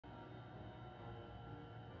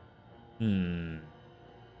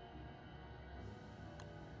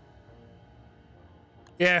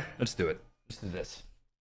Yeah, let's do it. Let's do this.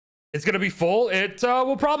 It's gonna be full. It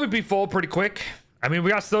will probably be full pretty quick. I mean,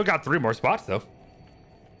 we still got 3 more spots though.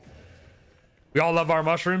 We all love our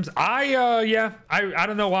mushrooms. Yeah, I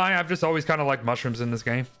don't know why. I've just always kind of liked mushrooms in this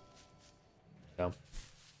game. So.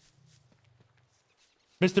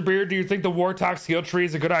 Mr. Beard, do you think the Warthog skill tree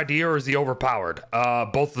is a good idea or is he overpowered?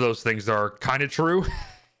 Both of those things are kind of true.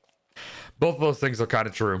 Both of those things are kind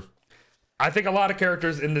of true. I think a lot of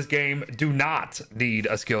characters in this game do not need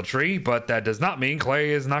a skill tree, but that does not mean Clay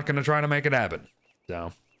is not going to try to make it happen.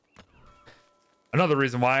 So, another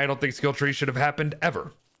reason why I don't think skill trees should have happened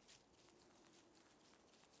ever.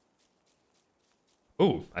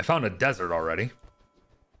 Ooh, I found a desert already.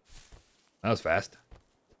 That was fast.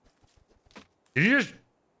 Did you just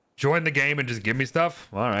join the game and just give me stuff?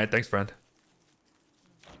 All right, thanks, friend.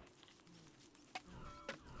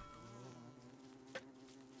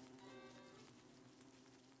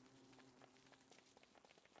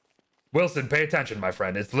 Wilson, pay attention, my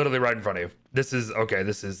friend. It's literally right in front of you. This is, okay,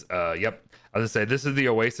 this is, yep. I was gonna say, this is the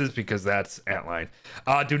Oasis because that's Antline.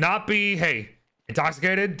 Do not be, hey,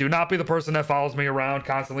 intoxicated. Do not be the person that follows me around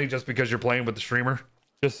constantly just because you're playing with the streamer.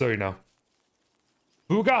 Just so you know.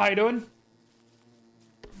 Booga, how you doing?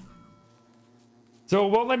 So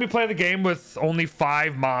it won't let me play the game with only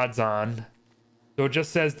 5 mods on. So it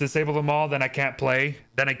just says disable them all, then I can't play.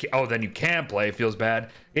 Then then you can play. Feels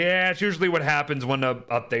bad. Yeah, it's usually what happens when the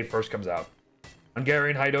update first comes out.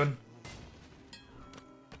 Hungarian, how you doing?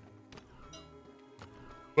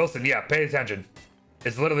 Wilson, yeah, pay attention.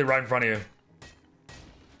 It's literally right in front of you.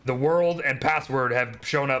 The world and password have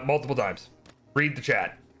shown up multiple times. Read the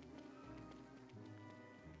chat.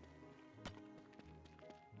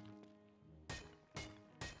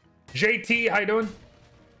 JT, how you doing?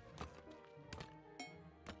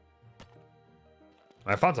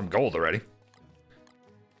 I found some gold already.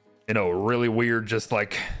 You know, really weird, just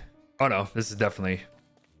like... Oh no, this is definitely...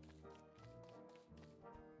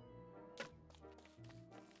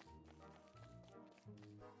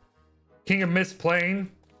 King of Mist playing.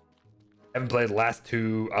 Haven't played the last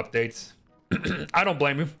 2 updates. I don't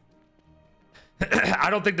blame you. I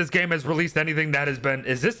don't think this game has released anything that has been...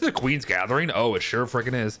 Is this the Queen's Gathering? Oh, it sure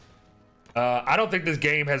freaking is. I don't think this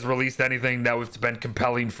game has released anything that has been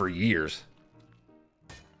compelling for years.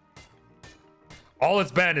 All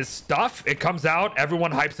it's been is stuff. It comes out,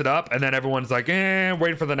 everyone hypes it up, and then everyone's like,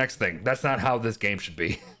 waiting for the next thing. That's not how this game should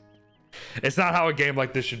be. It's not how a game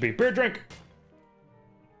like this should be. Beer drink.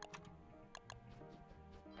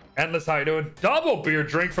 Endless, how you doing? Double beer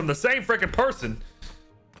drink from the same freaking person.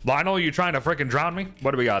 Lionel, you trying to freaking drown me?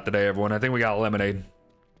 What do we got today, everyone? I think we got lemonade.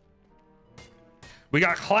 We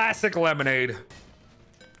got classic lemonade.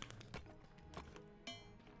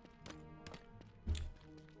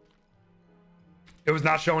 It was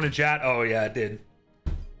not showing in chat. Oh, yeah, it did.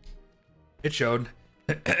 It showed.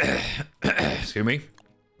 Excuse me.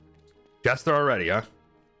 Jester already, huh?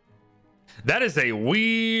 That is a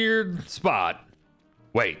weird spot.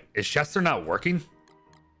 Wait, is Chester not working?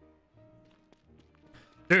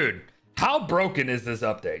 Dude, how broken is this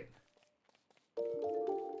update?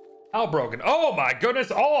 How broken? Oh my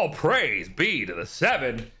goodness, all praise be to the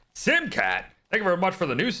 7. Simcat, thank you very much for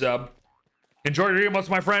the new sub. Enjoy your emotes,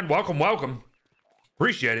 my friend. Welcome, welcome.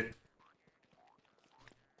 Appreciate it.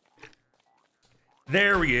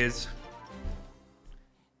 There he is.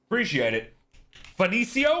 Appreciate it.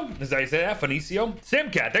 Fenicio? Is that how you say that? Fenicio?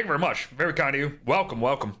 Simcat, thank you very much. Very kind of you. Welcome,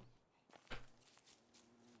 welcome.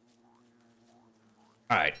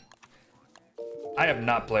 Alright. I have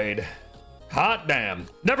not played. Hot damn.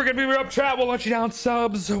 Never gonna be up chat. We'll let you down.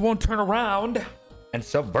 Subs won't turn around and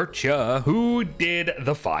subvert ya. Who did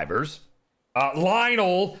the 5ers?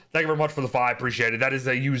 Lionel, thank you very much for the 5. Appreciate it. That is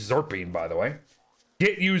a usurping, by the way.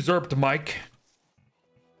 Get usurped, Mike.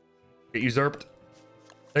 Get usurped.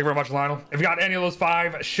 Thank you very much, Lionel. If you got any of those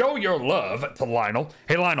 5, show your love to Lionel.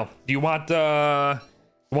 Hey, Lionel, do you want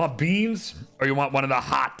beans or you want one of the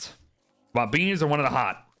hot? You want beans or one of the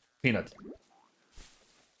hot peanuts?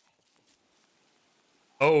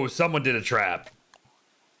 Oh, someone did a trap.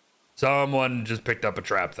 Someone just picked up a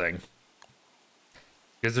trap thing.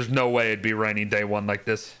 Because there's no way it'd be raining day 1 like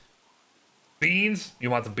this. Beans?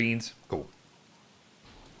 You want some beans? Cool.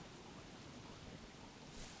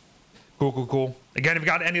 Cool, cool, cool. Again, if you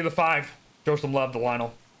got any of the 5, show some love to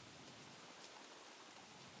Lionel.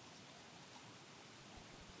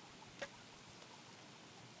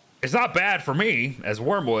 It's not bad for me as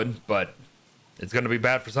Wormwood, but it's going to be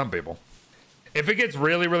bad for some people. If it gets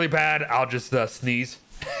really, really bad, I'll just sneeze.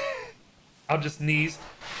 I'll just sneeze.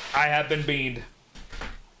 I have been beaned.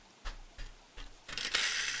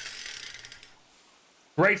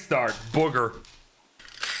 Great start, booger.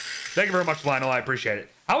 Thank you very much, Lionel. I appreciate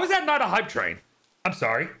it. How is that not a hype train? I'm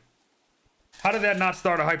sorry. How did that not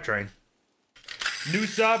start a hype train? New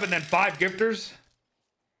sub and then 5 gifters?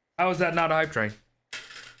 How is that not a hype train?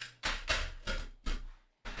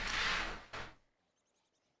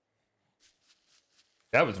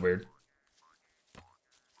 That was weird.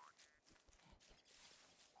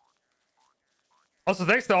 Also,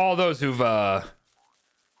 thanks to all those who've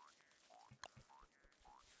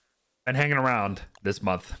been hanging around this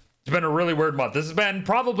month. It's been a really weird month. This has been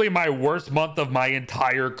probably my worst month of my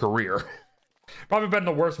entire career. Probably been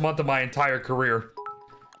the worst month of my entire career.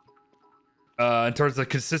 In terms of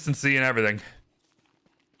consistency and everything.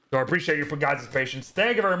 So I appreciate your guys' patience.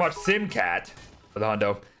 Thank you very much, Simcat, for the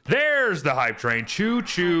hundo. There's the hype train. Choo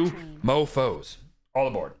choo mofos. All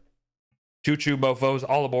aboard. Choo choo mofos.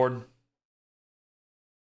 All aboard.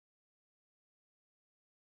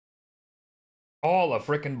 All a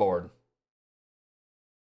freaking board.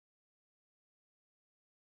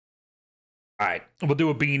 All right. We'll do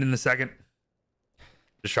a bean in a second.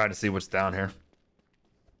 Just trying to see what's down here.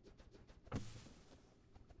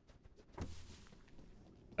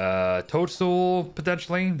 Toadstool,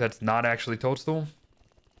 potentially. That's not actually Toadstool.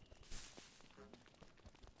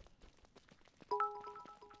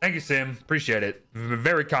 Thank you, Sim. Appreciate it.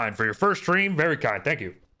 Very kind. For your first stream, very kind. Thank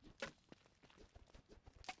you.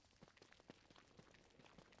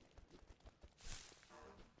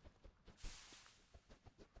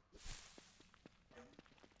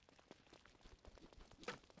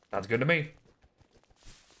 Sounds good to me.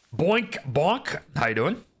 Boink Bonk. How you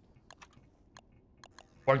doing?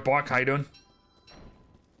 Boink Bonk. How you doing?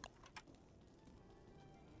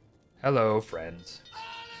 Hello, friends.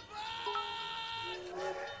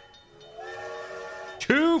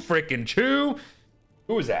 Chew freaking chew.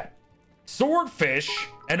 Who is that? Swordfish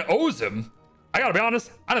and Ozum. I gotta be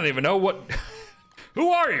honest, I don't even know what. Who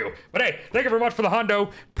are you? But hey, thank you very much for the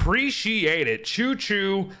hundo. Appreciate it. Choo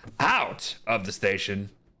choo out of the station.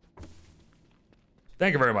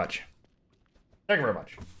 Thank you very much. Thank you very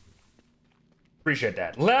much. Appreciate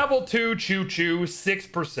that. Level 2 choo choo,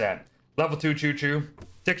 6%. Level 2 choo choo,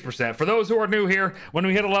 6%. For those who are new here, when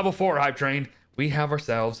we hit a level 4 hype train, we have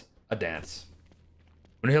ourselves a dance.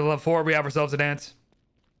 When we hit a level 4, we have ourselves a dance.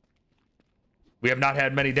 We have not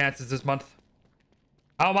had many dances this month.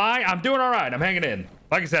 How am I? I'm doing all right. I'm hanging in.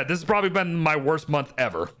 Like I said, this has probably been my worst month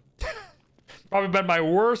ever. Probably been my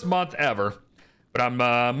worst month ever. But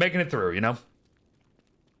I'm making it through, you know?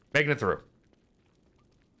 Making it through.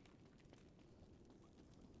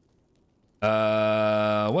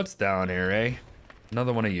 What's down here, eh?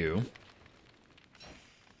 Another one of you.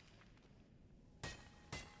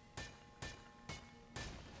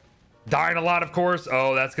 Dying a lot, of course.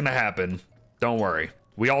 Oh, that's gonna happen. Don't worry.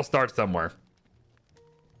 We all start somewhere.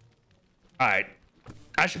 All right.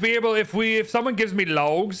 I should be able, if someone gives me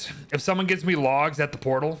logs, at the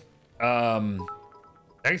portal,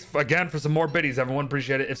 thanks again for some more biddies, everyone.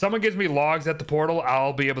 Appreciate it. If someone gives me logs at the portal,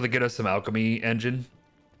 I'll be able to get us some alchemy engine.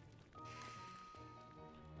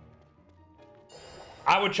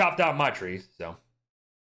 I would chop down my trees, so.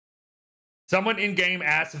 Someone in-game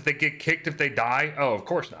asks if they get kicked if they die. Oh, of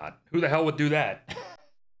course not. Who the hell would do that?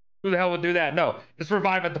 Who the hell would do that? No, just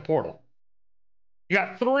revive at the portal. You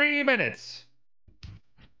got 3 minutes.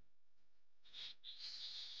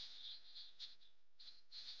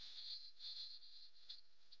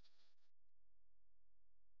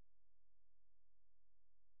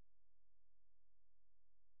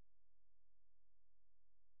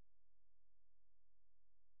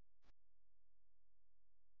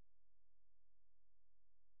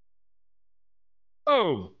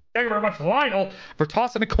 Oh, thank you very much, Lionel, for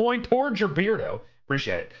tossing a coin towards your beardo.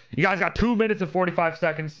 Appreciate it. You guys got 2 minutes and 45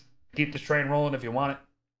 seconds. Keep this train rolling if you want it.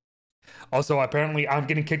 Also, apparently, I'm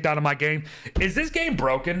getting kicked out of my game. Is this game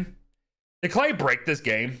broken? Did Clay break this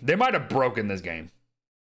game? They might have broken this game.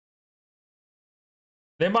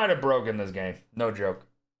 They might have broken this game. No joke.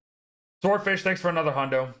 Swordfish, thanks for another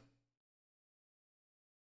hundo.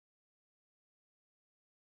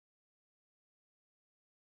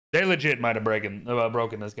 They legit might have broken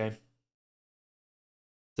this game.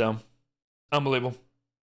 So, unbelievable.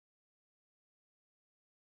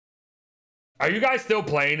 Are you guys still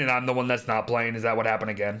playing and I'm the one that's not playing? Is that what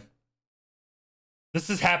happened again? This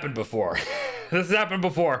has happened before. This has happened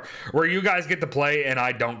before where you guys get to play and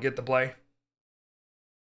I don't get to play.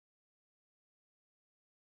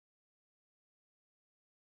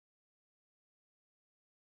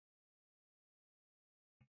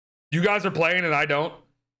 You guys are playing and I don't.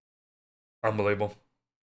 Unbelievable.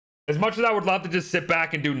 As much as I would love to just sit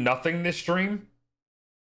back and do nothing this stream,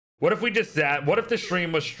 What if we just sat? What if the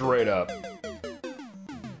stream was straight up?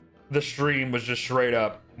 The stream was just straight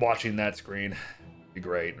up watching that screen. Be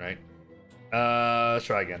great, right? Let's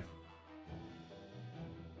try again.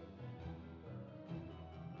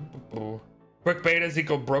 Quick betas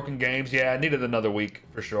equal broken games. Yeah, I needed another week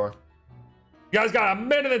for sure. You guys got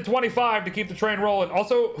 1:25 to keep the train rolling.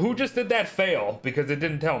 Also, who just did that fail? Because it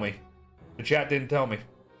didn't tell me. The chat didn't tell me.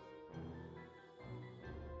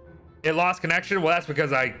 It lost connection? Well, that's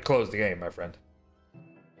because I closed the game, my friend.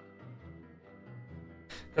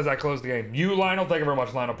 Because I closed the game. You, Lionel, thank you very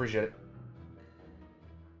much, Lionel. Appreciate it.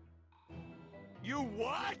 You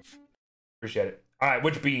what? Appreciate it. All right,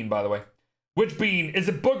 which bean, by the way? Which bean? Is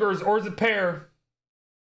it boogers or is it pear?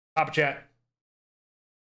 Top of chat.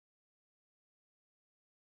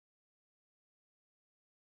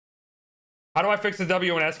 How do I fix the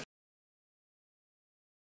W and S?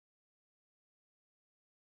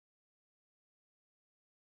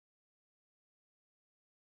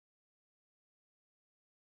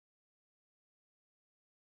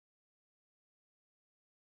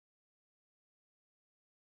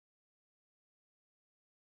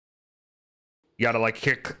 You gotta like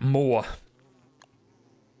kick more.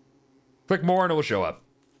 Click more and it will show up.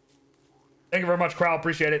 Thank you very much, crowd.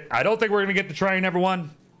 Appreciate it. I don't think we're gonna get the train, everyone.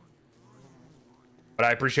 But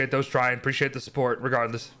I appreciate those trying. Appreciate the support,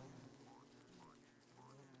 regardless.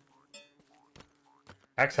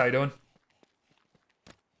 X, how you doing?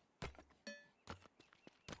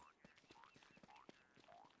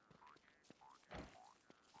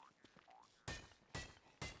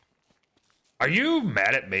 Are you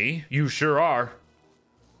mad at me? You sure are.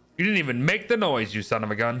 You didn't even make the noise, you son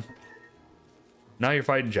of a gun. Now you're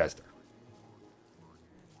fighting Jester.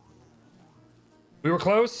 We were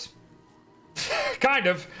close. Kind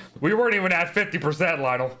of. We weren't even at 50%,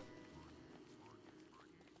 Lionel.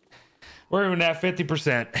 We're even at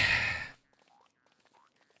 50%.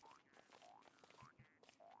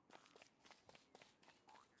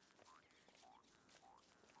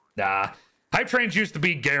 Nah. Hype trains used to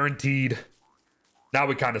be guaranteed. Now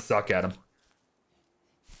we kind of suck at them.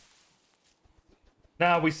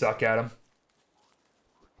 Now we suck at them.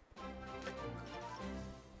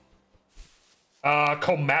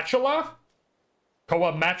 Comatula?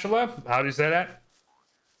 Comatula? How do you say that?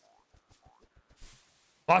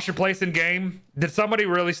 Lost your place in game? Did somebody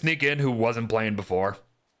really sneak in who wasn't playing before?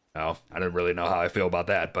 No, I didn't really know how I feel about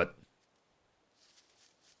that, but...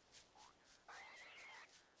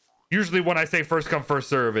 Usually when I say first come, first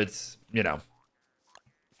serve, it's, you know...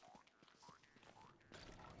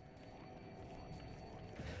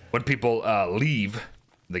 when people leave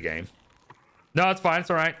the game. No, it's fine. It's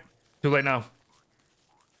all right. Too late now.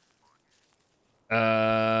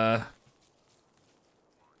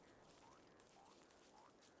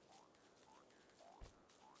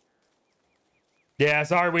 Yeah,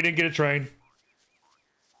 sorry we didn't get a train.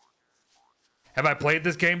 Have I played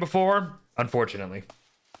this game before? Unfortunately.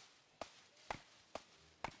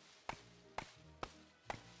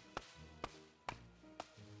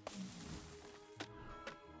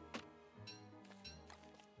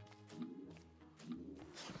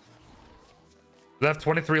 Left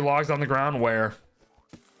 23 logs on the ground where?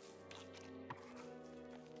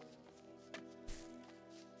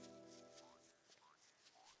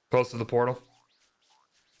 Close to the portal.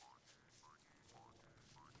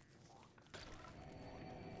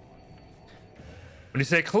 When you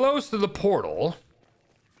say close to the portal...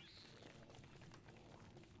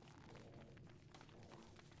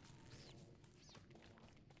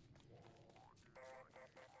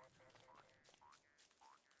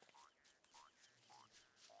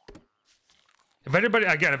 If anybody,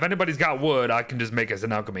 again, if anybody's got wood, I can just make us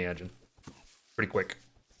an alchemy engine. Pretty quick.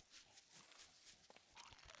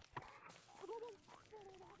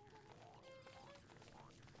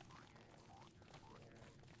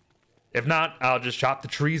 If not, I'll just chop the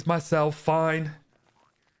trees myself. Fine.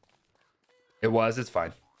 It's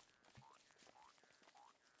fine.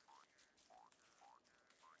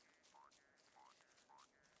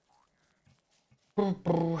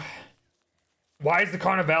 Why is the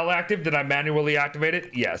Carnival active? Did I manually activate it?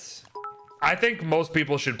 Yes. I think most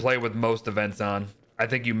people should play with most events on. I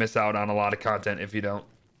think you miss out on a lot of content if you don't.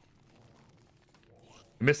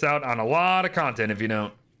 You miss out on a lot of content if you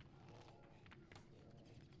don't.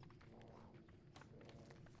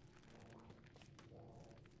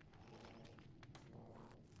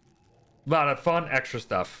 A lot of fun, extra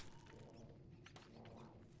stuff.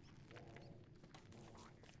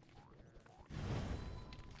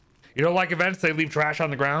 You don't like events? They leave trash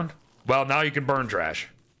on the ground? Well, now you can burn trash.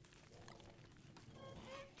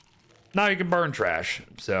 Now you can burn trash,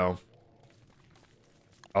 so...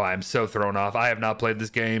 Oh, I'm so thrown off. I have not played this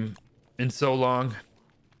game in so long.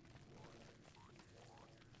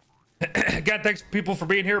 Again, thanks people for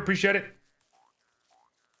being here. Appreciate it.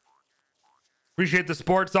 Appreciate the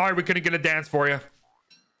support. Sorry we couldn't get a dance for you.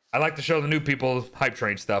 I like to show the new people hype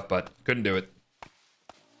train stuff, but couldn't do it.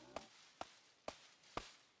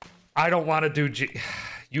 I don't want to do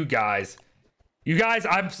you guys.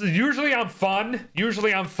 I'm fun.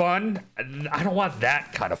 Usually I'm fun. I don't want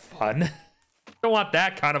that kind of fun. I don't want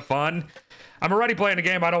that kind of fun. I'm already playing a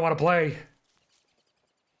game I don't want to play.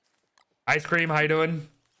 Ice cream, how you doing?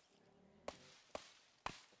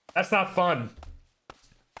 That's not fun.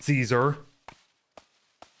 Caesar.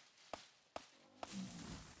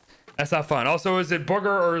 That's not fun. Also, is it booger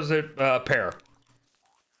or is it pear?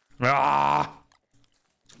 Ah.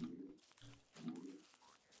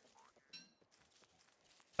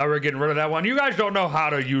 Oh, we're getting rid of that one. You guys don't know how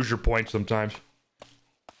to use your points sometimes.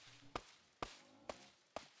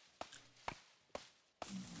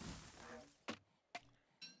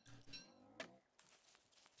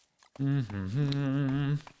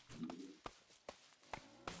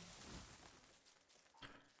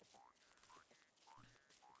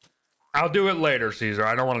 I'll do it later, Caesar.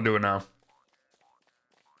 I don't want to do it now.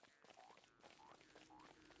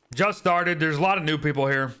 Just started. There's a lot of new people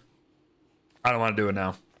here. I don't want to do it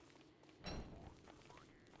now.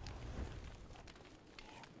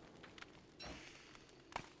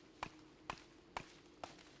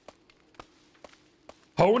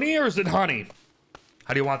 Pony or is it honey?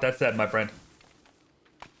 How do you want that said, my friend?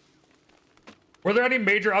 Were there any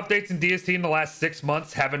major updates in DST in the last 6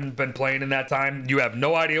 months? Haven't been playing in that time. You have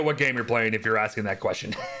no idea what game you're playing if you're asking that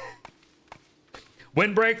question.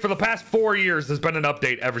 Windbreak for the past 4 years has been an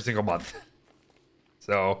update every single month.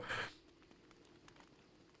 So,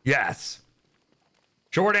 yes.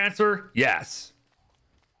 Short answer, yes.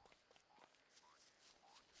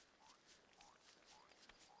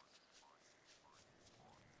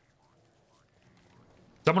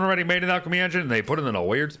 Someone already made an alchemy engine and they put it in a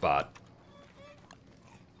weird spot.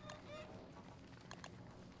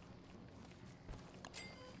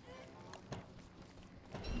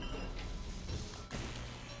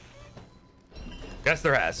 Yes,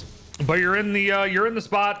 there has. But you're in the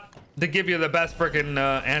spot to give you the best freaking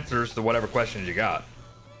answers to whatever questions you got.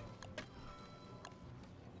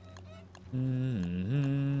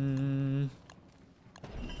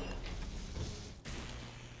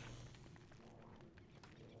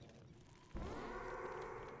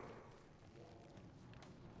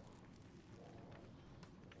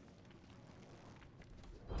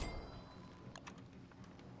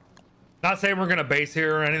 Not saying we're gonna base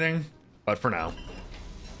here or anything, but for now.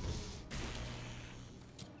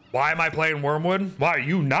 Why am I playing Wormwood? Why are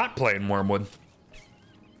you not playing Wormwood?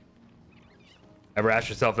 Ever ask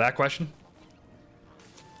yourself that question?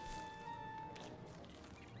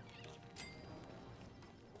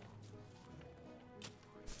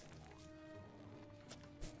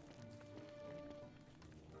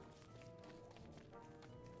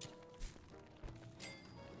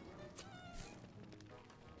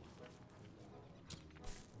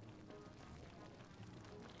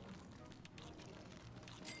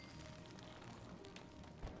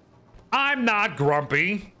 I'm not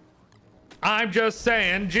grumpy. I'm just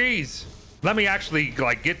saying, geez. Let me actually,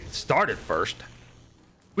 like, get started first.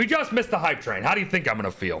 We just missed the hype train. How do you think I'm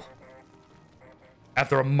gonna feel?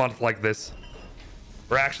 After a month like this.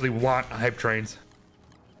 Or actually want hype trains.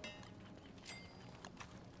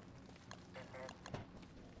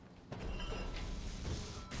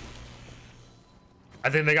 I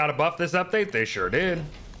think they got a buff this update. They sure did.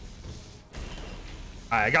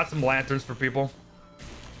 Alright, I got some lanterns for people.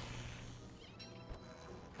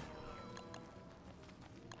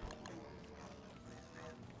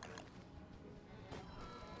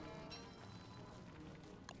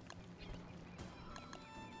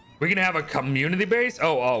 We can have a community base?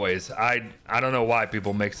 Oh, always. I don't know why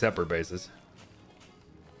people make separate bases.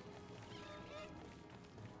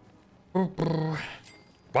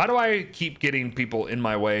 Why do I keep getting people in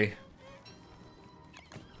my way?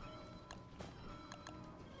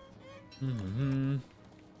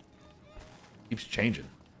 Keeps changing.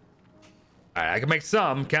 All right, I can make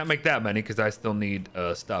some. Can't make that many because I still need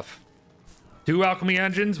stuff. 2 alchemy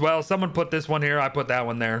engines? Well, someone put this one here. I put that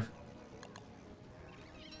one there.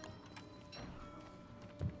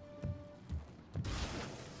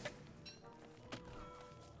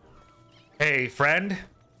 Hey, friend,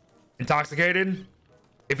 intoxicated.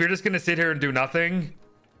 If you're just gonna sit here and do nothing,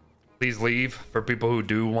 please leave for people who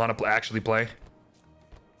do want to actually play.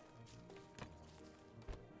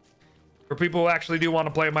 For people who actually do want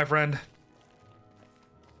to play, my friend.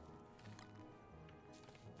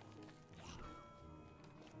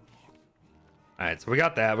 All right, so we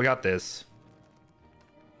got that. We got this.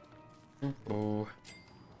 Ooh.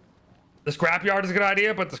 The scrapyard is a good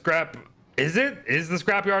idea, but the scrap... Is it? Is the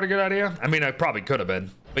scrapyard a good idea? I mean, I probably could have been.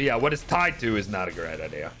 But yeah, what it's tied to is not a great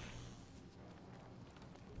idea.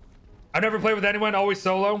 I've never played with anyone, always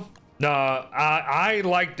solo. No, I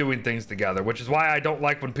like doing things together, which is why I don't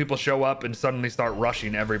like when people show up and suddenly start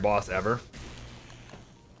rushing every boss ever.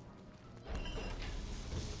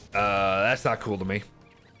 That's not cool to me.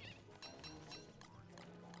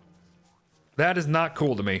 That is not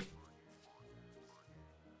cool to me.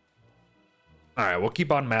 All right, we'll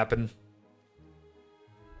keep on mapping.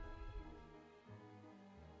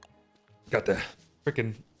 Got the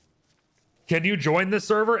freaking... Can you join this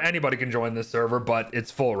server? Anybody can join this server, but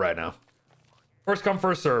it's full right now. First come,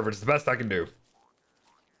 first serve. It's the best I can do.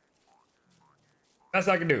 Best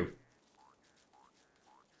I can do.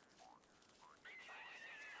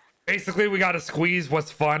 Basically, we got to squeeze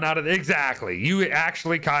what's fun out of it. Exactly. You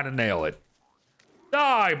actually kind of nail it.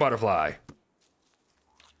 Die, butterfly.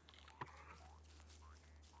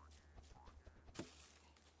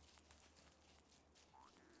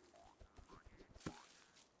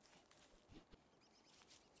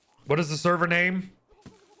 What is the server name?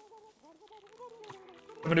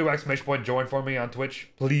 Someone do exclamation point join for me on Twitch,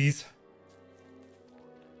 please.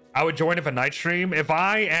 I would join if a night stream. If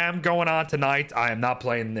I am going on tonight, I am not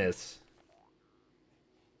playing this.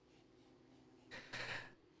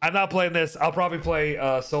 I'm not playing this. I'll probably play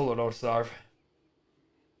solo, no starve.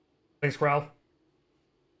 Thanks, Crowl.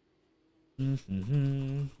 There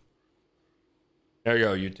you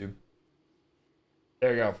go, YouTube.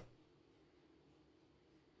 There you go.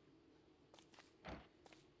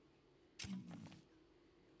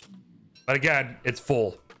 But again, it's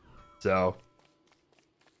full. So.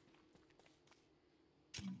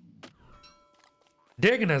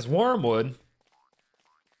 Digging his wormwood.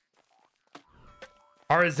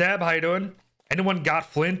 Alright, Zeb, how you doing? Anyone got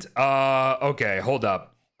Flint? Okay, hold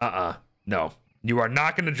up. No. You are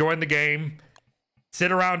not going to join the game,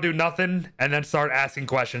 sit around, do nothing, and then start asking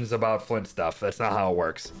questions about Flint stuff. That's not how it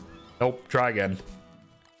works. Nope, try again.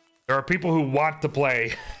 There are people who want to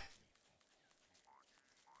play.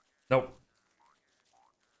 Nope.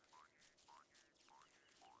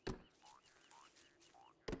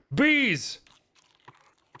 Bees!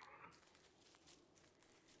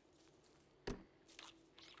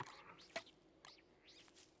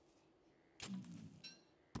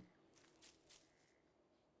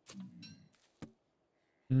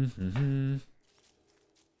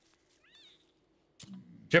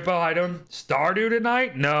 Chippo, how you doing? Stardew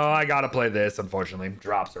tonight? No, I gotta play this, unfortunately.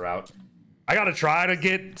 Drops are out. I gotta try to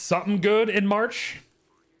get something good in March.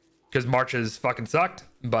 Because March has fucking sucked,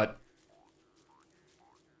 but...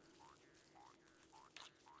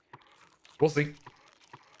 we'll see.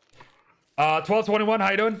 1221,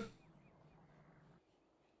 how you doing?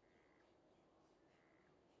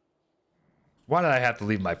 Why did I have to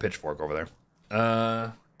leave my pitchfork over there?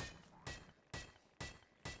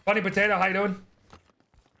 Funny Potato, how you doing?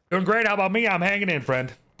 Doing great. How about me? I'm hanging in,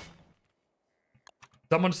 friend.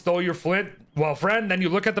 Someone stole your flint? Well, friend, then you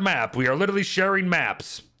look at the map. We are literally sharing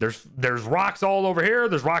maps. There's rocks all over here.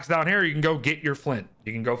 There's rocks down here. You can go get your flint.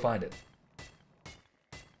 You can go find it.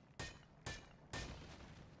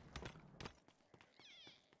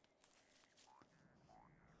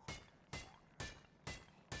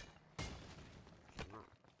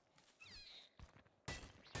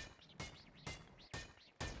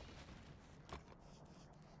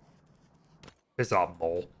 Piss off,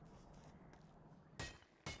 mole.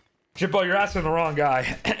 Chippo, you're asking the wrong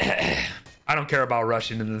guy. I don't care about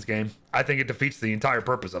rushing in this game. I think it defeats the entire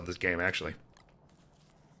purpose of this game, actually.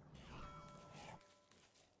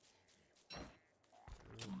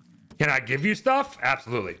 Can I give you stuff?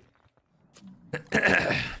 Absolutely.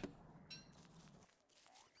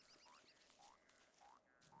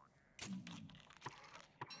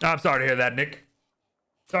 I'm sorry to hear that, Nick.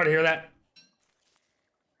 Sorry to hear that.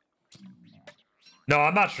 No,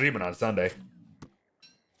 I'm not streaming on Sunday.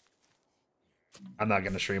 I'm not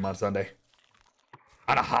going to stream on Sunday.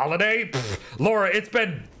 On a holiday? Pfft, Laura, it's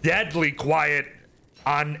been deadly quiet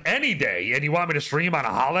on any day, and you want me to stream on a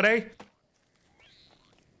holiday?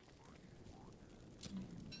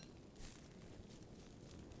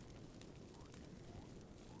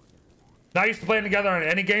 Not used to playing together on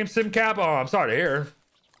any game, SimCap? Oh, I'm sorry to hear.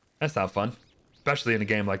 That's not fun. Especially in a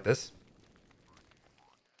game like this.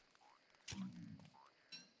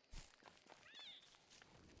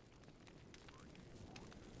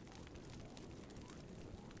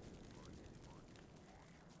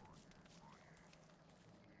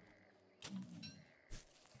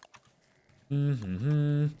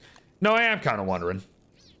 No, I am kind of wondering.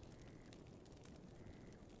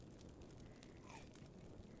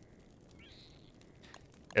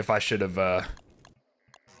 If I should have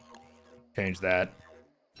changed that.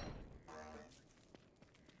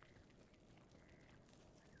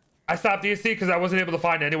 I stopped DSC because I wasn't able to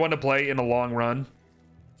find anyone to play in the long run.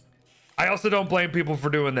 I also don't blame people for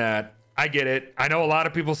doing that. I get it. I know a lot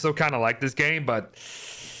of people still kind of like this game, but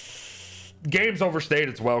game's overstayed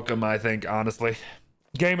its welcome, I think, honestly.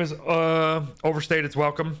 Game is overstayed its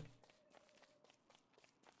welcome.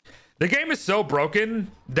 The game is so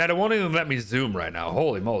broken that it won't even let me zoom right now.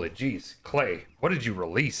 Holy moly, jeez. Clay, what did you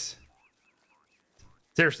release?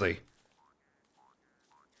 Seriously.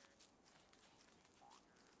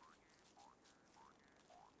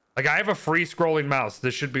 Like, I have a free scrolling mouse.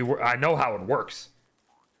 This should be... I know how it works.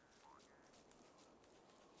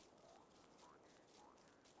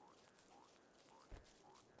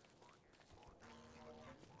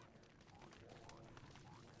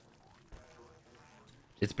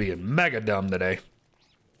 It's being mega dumb today.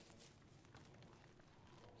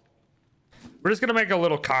 We're just going to make a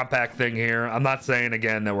little compact thing here. I'm not saying,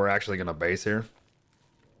 again, that we're actually going to base here.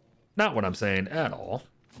 Not what I'm saying at all.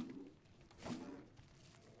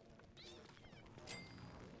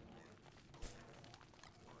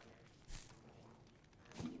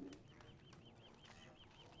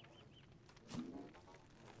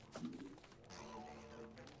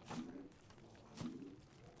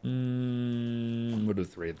 We'll do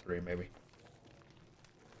 3 and 3 maybe.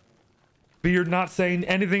 Beard not saying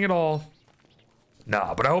anything at all.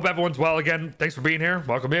 Nah, but I hope everyone's well again. Thanks for being here.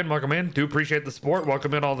 Welcome in, welcome in. Do appreciate the support.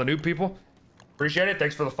 Welcome in all the new people. Appreciate it.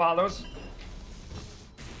 Thanks for the follows.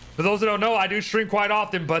 For those that don't know, I do stream quite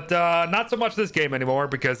often, but not so much this game anymore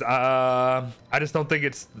because I just don't think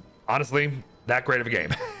it's honestly that great of a game.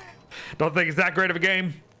 Don't think it's that great of a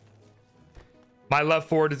game. My love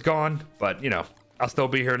for it is gone, but you know, I'll still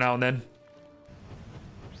be here now and then.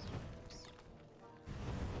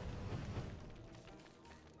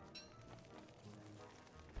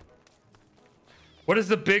 What is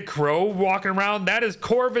the big crow walking around? That is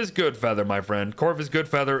Corvus Goodfeather, my friend. Corvus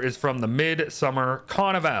Goodfeather is from the Midsummer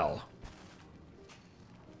Carnival.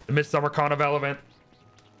 The Midsummer Carnival event.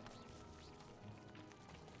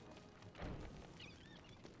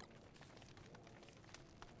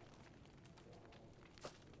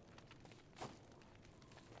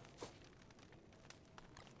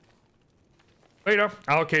 But, you know,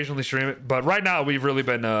 I'll occasionally stream it. But right now, we've really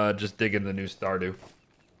been just digging the new Stardew.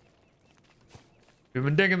 We've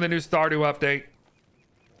been digging the new Stardew update.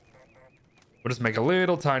 We'll just make a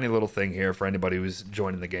little tiny little thing here for anybody who's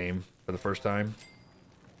joining the game for the first time.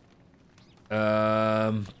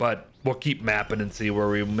 But we'll keep mapping and see where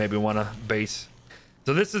we maybe want to base.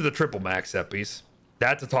 So this is the triple max set piece.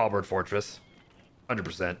 That's a Tallbird Fortress.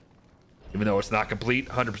 100%. Even though it's not complete,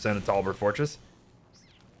 100% a Tallbird Fortress.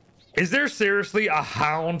 Is there seriously a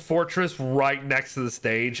Hound Fortress right next to the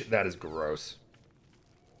stage? That is gross.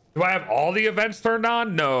 Do I have all the events turned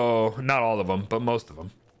on? No, not all of them, but most of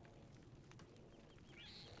them.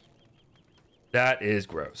 That is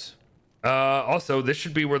gross. Also, this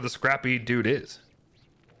should be where the scrappy dude is.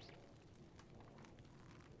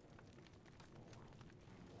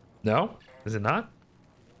 No? Is it not?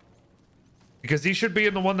 Because he should be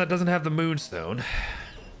in the one that doesn't have the moonstone.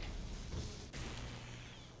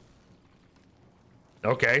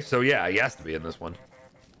 Okay, so yeah, he has to be in this one.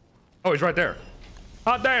 Oh, he's right there.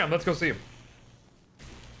 Hot damn, let's go see him.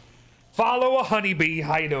 Follow a honeybee.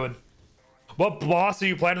 How you doing? What boss are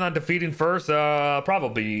you planning on defeating first?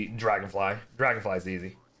 Probably Dragonfly. Dragonfly's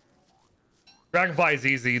easy. Dragonfly is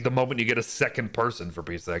easy the moment you get a second person, for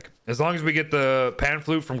Pete's sake. As long as we get the pan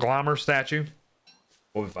flute from Glommer statue,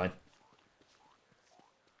 we'll be fine.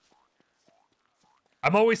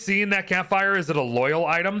 I'm always seeing that campfire. Is it a loyal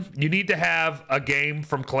item? You need to have a game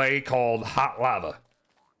from Clay called Hot Lava.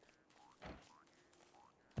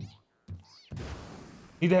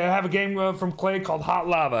 Need to have a game from Clay called Hot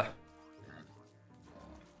Lava.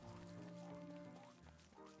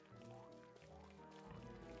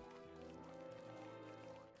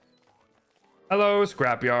 Hello,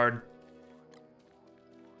 Scrapyard.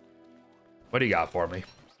 What do you got for me?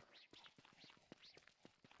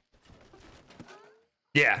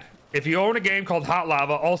 Yeah, if you own a game called Hot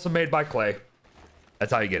Lava, also made by Clay,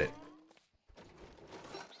 that's how you get it.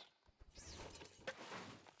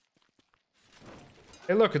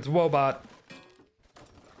 Hey, look, it's Wobot.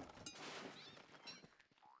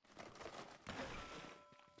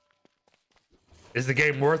 Is the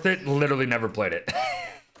game worth it? Literally never played it.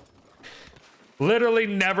 Literally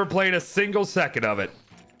never played a single second of it.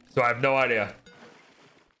 So I have no idea.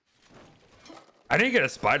 I didn't get a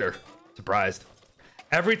spider. Surprised.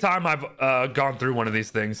 Every time I've gone through one of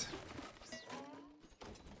these things,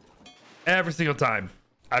 every single time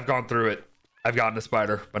I've gone through it, I've gotten a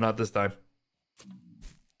spider, but not this time.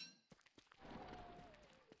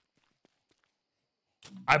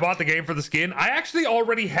 I bought the game for the skin. I actually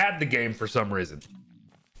already had the game for some reason.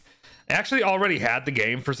 I actually already had the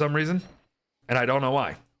game for some reason, and I don't know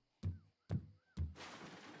why.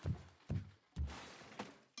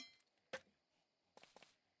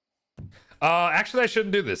 Actually, I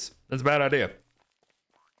shouldn't do this. That's a bad idea.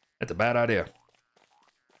 That's a bad idea.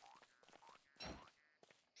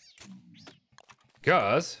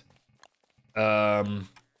 Because, we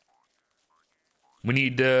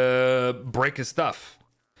need to break his stuff.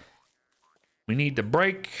 We need to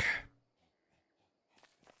break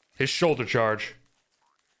his shoulder charge.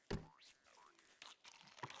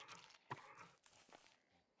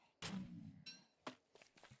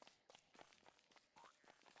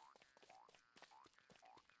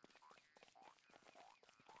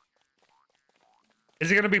 Is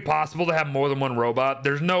it going to be possible to have more than one robot?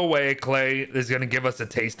 There's no way Clay is going to give us a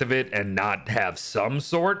taste of it and not have some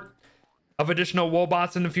sort of additional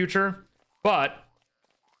wobots in the future. But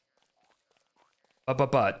the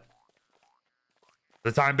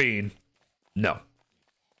time being, no.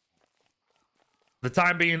 The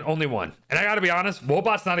time being, only one. And I got to be honest,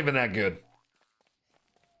 wobot's not even that good.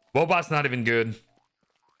 Wobot's not even good.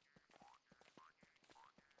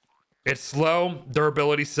 It's slow.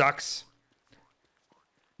 Durability sucks.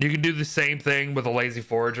 You can do the same thing with a lazy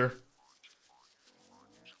forager.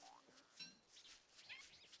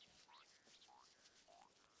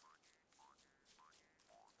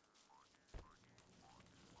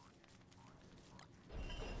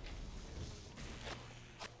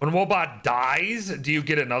 When Wobot dies, do you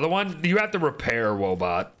get another one? You have to repair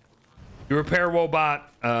Wobot. You repair Wobot,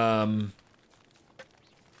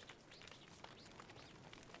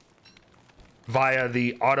 via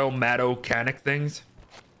the automationic things.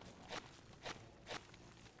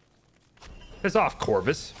 Piss off,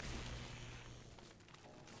 Corvus.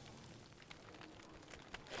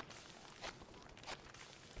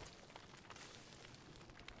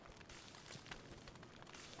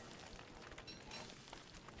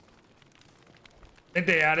 I think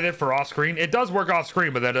they added it for off screen. It does work off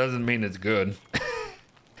screen, but that doesn't mean it's good.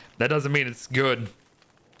 That doesn't mean it's good.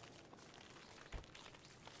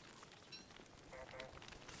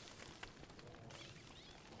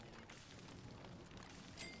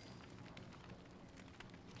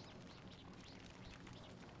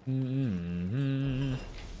 Mm-hmm.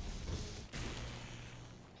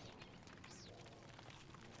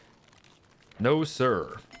 No,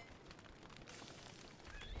 sir.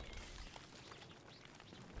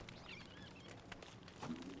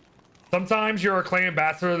 Sometimes you're a Clay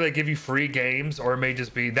ambassador, they give you free games, or it may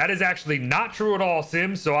just be... That is actually not true at all,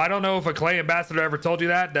 Sim. So I don't know if a Clay ambassador ever told you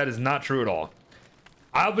that. That is not true at all.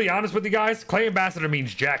 I'll be honest with you guys. Clay ambassador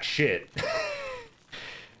means jack shit.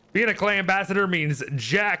 Being a Clay ambassador means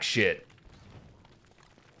jack shit.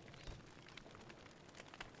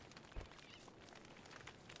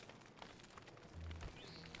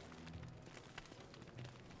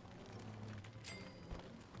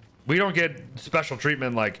 We don't get special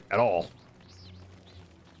treatment, like, at all.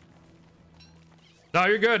 No,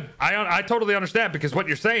 you're good. I totally understand, because what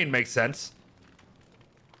you're saying makes sense.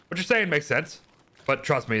 What you're saying makes sense. But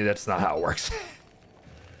trust me, that's not how it works.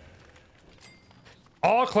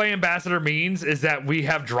 All Clay ambassador means is that we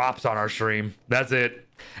have drops on our stream. That's it.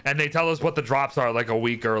 And they tell us what the drops are like a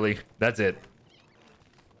week early. That's it.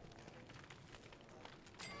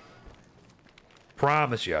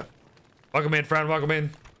 Promise you. Welcome in, friend. Welcome in.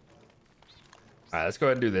 All right, let's go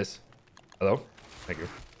ahead and do this. Hello. Thank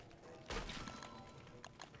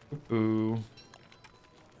you. Ooh.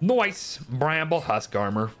 Nice. Bramble husk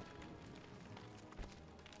armor.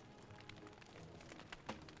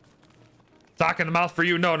 Sock in the mouth for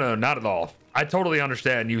you? No, no, not at all. I totally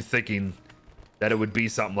understand you thinking that it would be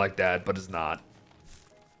something like that, but it's not.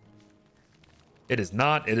 It is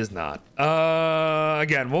not. It is not.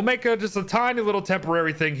 Again, we'll make just a tiny little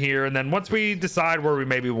temporary thing here, and then once we decide where we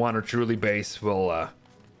maybe want to truly base, we'll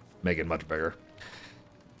make it much bigger.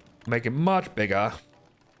 Make it much bigger.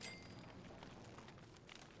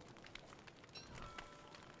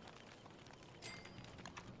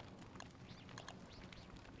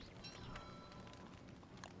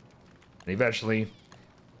 And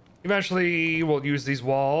eventually we'll use these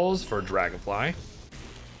walls for Dragonfly.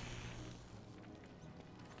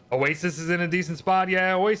 Oasis is in a decent spot.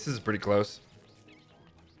 Yeah, Oasis is pretty close.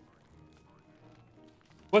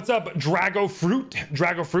 What's up, Drago Fruit?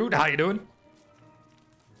 Drago Fruit, how you doing?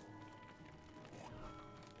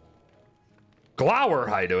 Glower,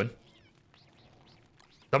 how you doing?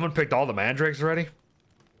 Someone picked all the mandrakes already?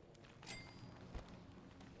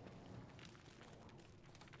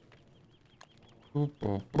 What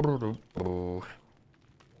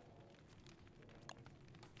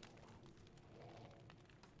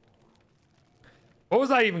was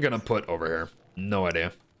I even gonna put over here? No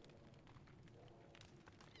idea.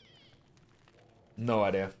 No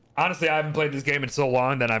idea. Honestly, I haven't played this game in so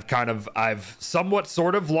long that I've somewhat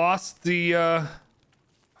sort of lost the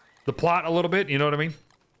plot a little bit, you know what I mean?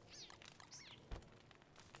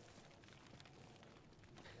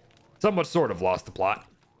 Somewhat sort of lost the plot.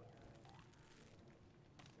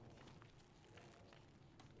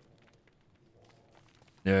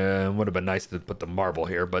 Yeah, it would have been nice to put the marble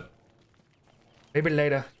here, but maybe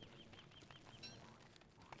later.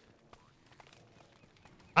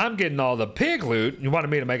 I'm getting all the pig loot. You wanted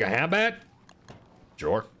me to make a handbat?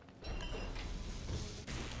 Sure.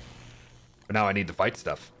 But now I need to fight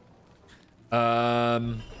stuff. Now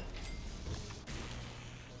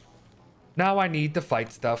I need to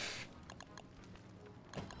fight stuff.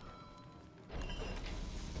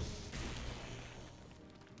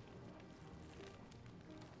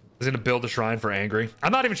 Is gonna build a shrine for Angry.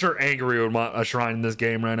 I'm not even sure Angry would want a shrine in this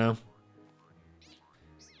game right now.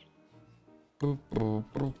 Who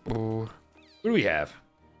do we have?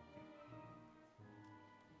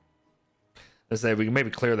 Let's say we can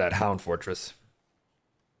maybe clear that Hound Fortress.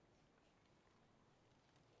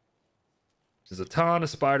 There's a ton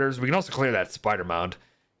of spiders. We can also clear that spider mound.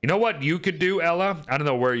 You know what you could do, Ella? I don't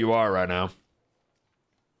know where you are right now.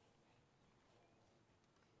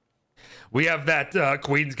 We have that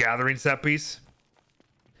Queen's Gathering set piece.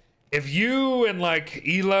 If you and like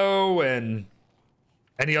Elo and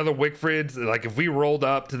any other Wickfrids, like if we rolled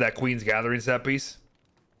up to that Queen's Gathering set piece,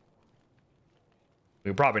 we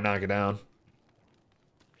could probably knock it down.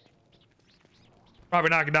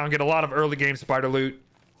 Probably knock it down, get a lot of early game spider loot.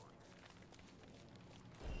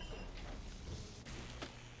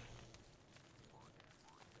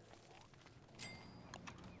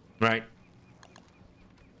 Right.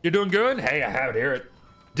 You're doing good? Hey, I have it here.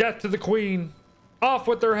 Death to the Queen. Off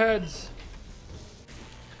with their heads.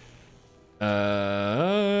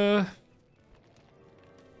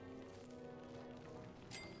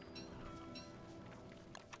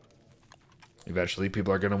 Eventually,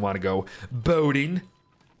 people are going to want to go boating.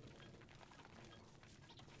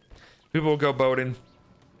 People will go boating.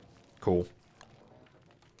 Cool.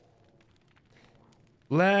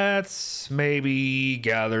 Let's maybe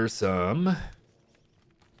gather some.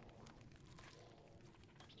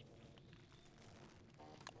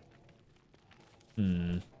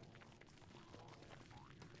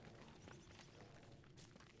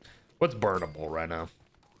 What's burnable right now?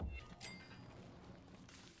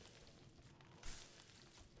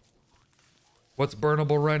 What's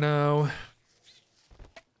burnable right now?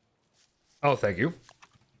 Oh, thank you.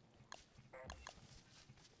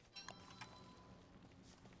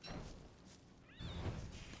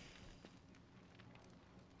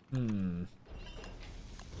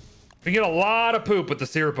 We get a lot of poop with the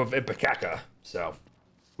syrup of Ipecaca, so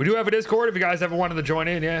we do have a Discord if you guys ever wanted to join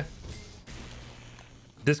in. Yeah,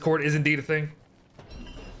 Discord is indeed a thing.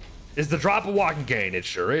 Is the drop a walking cane? It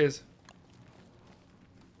sure is.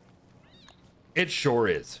 It sure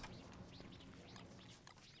is.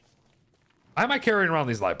 Why am I carrying around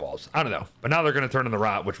these light bulbs? I don't know, but now they're going to turn in the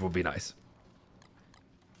rot, which will be nice.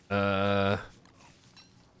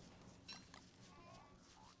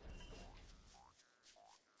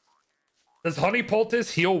 Does honey poultice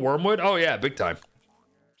heal wormwood? Oh yeah, big time.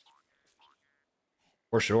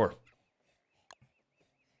 For sure.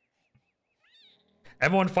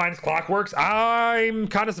 Everyone finds clockworks. I'm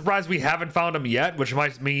kind of surprised we haven't found them yet, which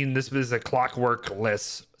might mean this is a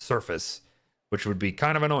clockwork-less surface, which would be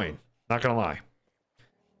kind of annoying. Not gonna lie.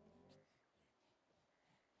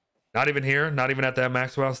 Not even here. Not even at that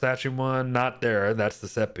Maxwell statue one. Not there. That's the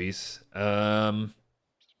set piece. That's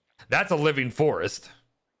a living forest.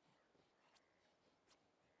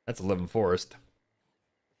 That's a living forest.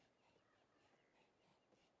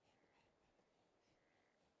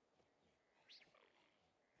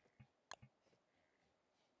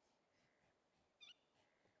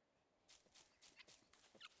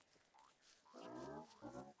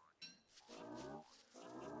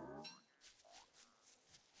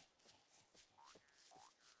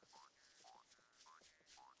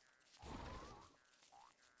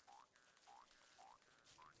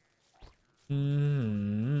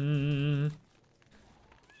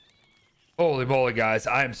 Holy moly, guys.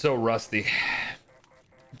 I am so rusty.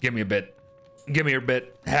 Give me a bit. Give me a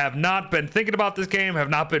bit. Have not been thinking about this game. Have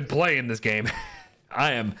not been playing this game.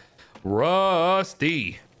 I am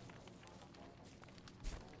Rusty.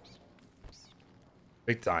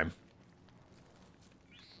 Big time.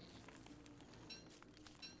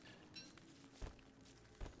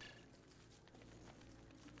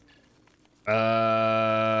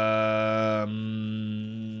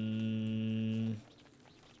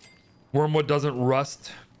 Wormwood doesn't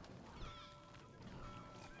rust.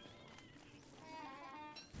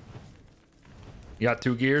 You got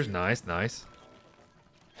 2 gears. Nice, nice.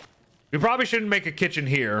 We probably shouldn't make a kitchen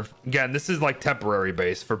here. Again, this is like temporary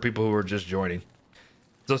base for people who are just joining.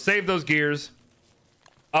 So save those gears.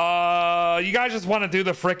 You guys just want to do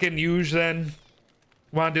the frickin' huge then?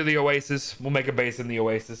 Want to do the Oasis? We'll make a base in the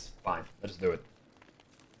Oasis. Fine, let's do it.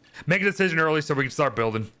 Make a decision early so we can start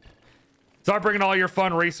building. Start bringing all your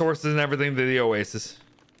fun resources and everything to the Oasis.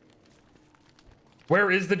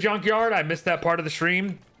 Where is the junkyard? I missed that part of the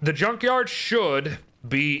stream. The junkyard should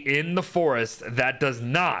be in the forest that does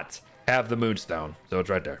not have the moonstone. So it's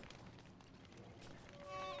right there.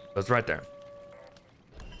 It's right there.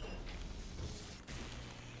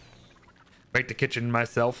 Make the kitchen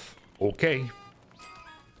myself. Okay.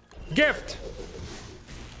 Gift.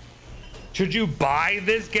 Should you buy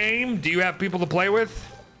this game? Do you have people to play with?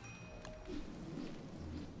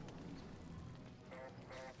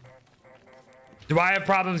 Do I have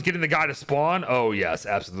problems getting the guy to spawn? Oh, yes,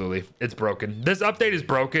 absolutely. It's broken. This update is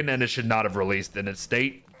broken and it should not have released in its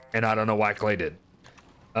state. And I don't know why Clay did.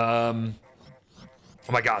 Oh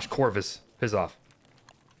my gosh, Corvus. Piss off.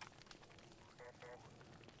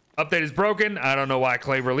 Update is broken. I don't know why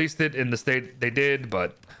Clay released it in the state they did,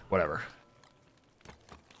 but whatever.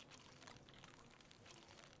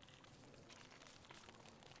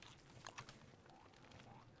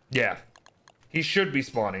 Yeah. He should be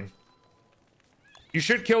spawning. You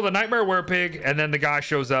should kill the nightmare werepig, and then the guy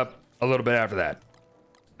shows up a little bit after that.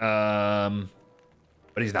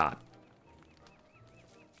 But he's not.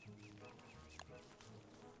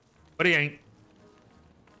 But he ain't.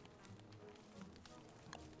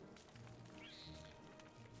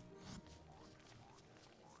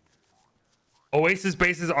 Oasis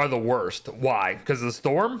bases are the worst. Why? Because of the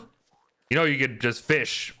storm? You know, you could just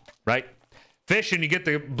fish, right? Fish and you get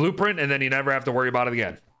the blueprint, and then you never have to worry about it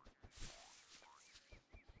again.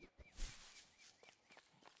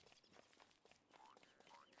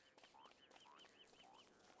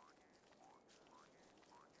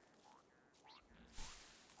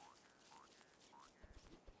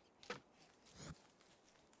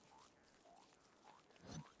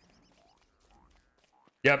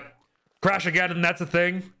 Yep. Crash again, and that's a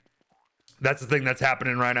thing. That's the thing that's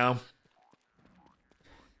happening right now.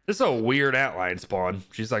 This is a weird antlion spawn.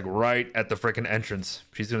 She's like right at the freaking entrance.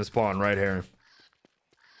 She's gonna spawn right here.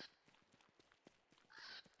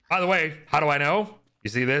 By the way, how do I know?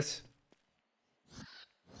 You see this?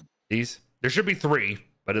 These? There should be 3,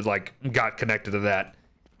 but it like got connected to that.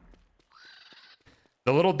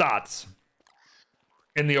 The little dots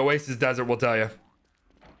in the Oasis Desert will tell you.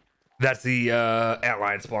 That's the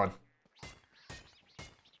antlion spawn.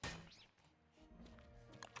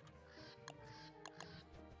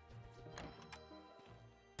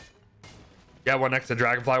 Yeah, one next to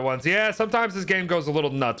Dragonfly ones. Yeah, sometimes this game goes a little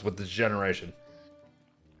nuts with this generation.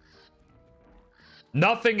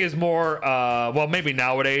 Nothing is more, well, maybe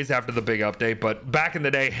nowadays after the big update, but back in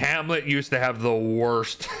the day, Hamlet used to have the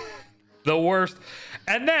worst, the worst,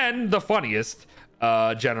 and then the funniest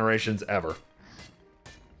generations ever.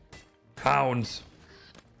 Hounds.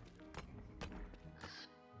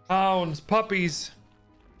 Hounds, puppies.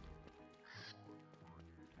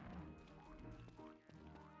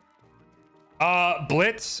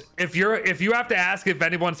 Blitz, if you have to ask if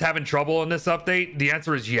anyone's having trouble in this update, the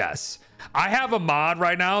answer is yes. I have a mod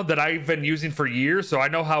right now that I've been using for years, so I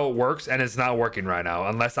know how it works, and it's not working right now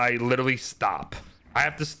unless I literally stop. I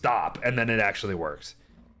have to stop, and then it actually works.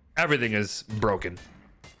 Everything is broken.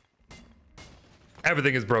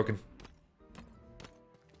 Everything is broken.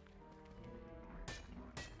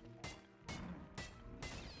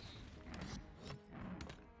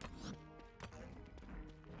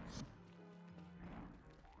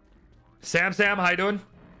 Sam, how you doing?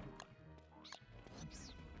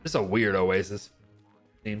 This is a weird Oasis.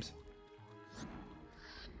 Seems.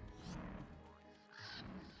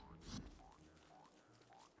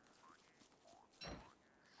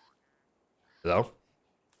 Hello?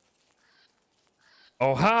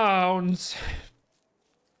 Oh, hounds.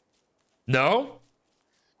 No?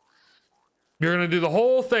 You're gonna do the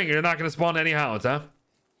whole thing. You're not gonna spawn any hounds, huh?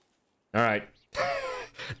 All right.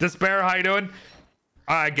 Despair, how you doing?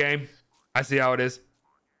 All right, game. I see how it is.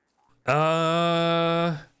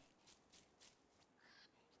 How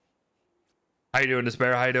you doing,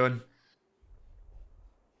 Despair? How you doing?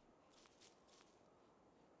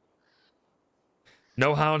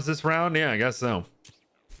 No hounds this round? Yeah, I guess so.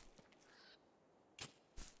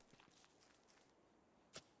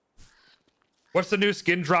 What's the new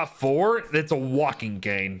skin drop for? It's a walking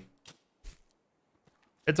gain.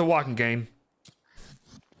 It's a walking gain.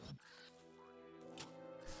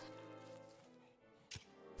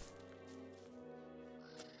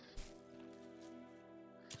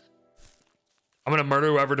 I'm gonna murder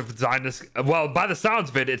whoever designed this. Well, by the sounds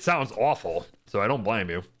of it, it sounds awful. So I don't blame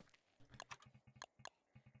you.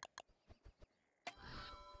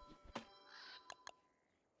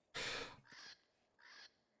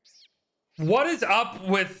 What is up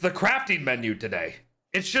with the crafting menu today?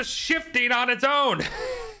 It's just shifting on its own.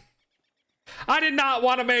 I did not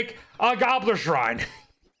want to make a gobbler shrine.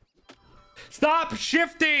 Stop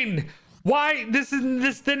shifting. Why? This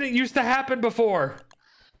didn't used to happen before.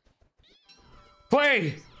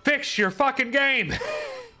 Play, fix your fucking game.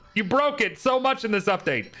 You broke it so much in this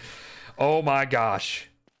update. Oh my gosh.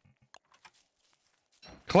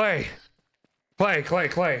 Clay.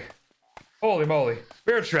 Holy moly.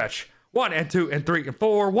 Beard stretch. 1 and 2 and 3 and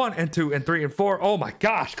 4. 1 and 2 and 3 and 4. Oh my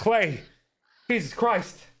gosh, Clay. Jesus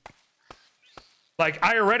Christ. Like,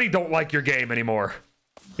 I already don't like your game anymore.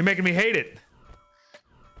 You're making me hate it.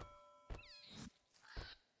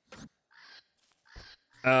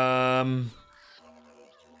 Mm-hmm.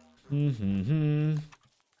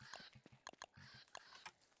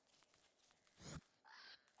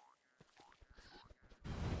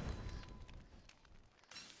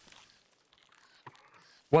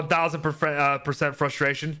 1000%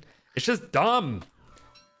 frustration. It's just dumb.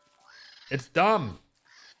 It's dumb.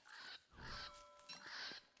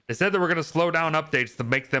 They said that we're gonna slow down updates to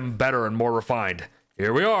make them better and more refined.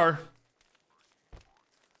 Here we are.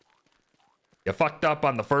 You fucked up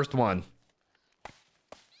on the first one.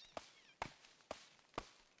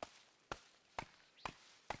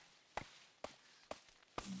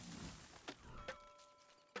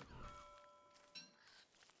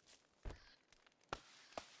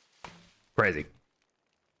 Crazy.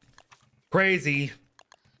 Crazy.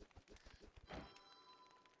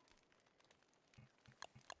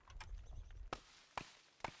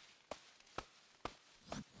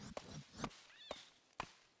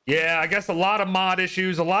 Yeah, I guess a lot of mod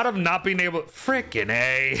issues, a lot of not being able... Frickin'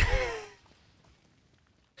 A.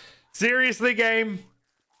 Seriously, game?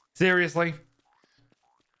 Seriously?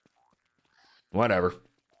 Whatever.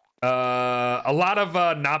 A lot of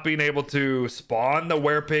not being able to spawn the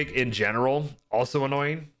werepig in general, also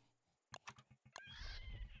annoying.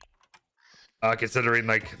 Considering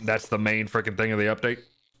like that's the main freaking thing of the update.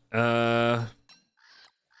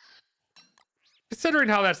 Considering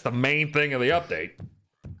how that's the main thing of the update.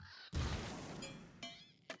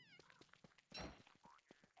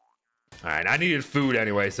 All right, I needed food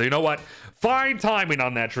anyway, so you know what? Fine timing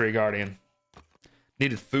on that tree guardian.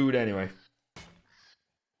 Needed food anyway.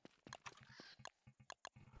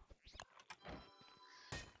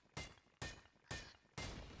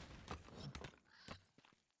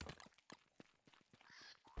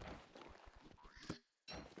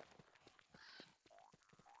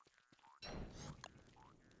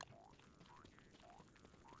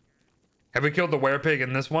 Have we killed the werepig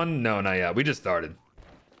in this one? No, not yet. We just started.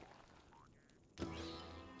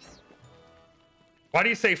 Why do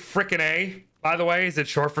you say frickin' A, by the way? Is it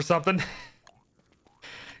short for something?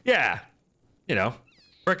 Yeah. You know,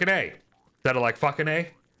 frickin' A. Instead of like fucking A.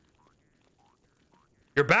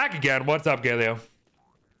 You're back again. What's up, Galileo?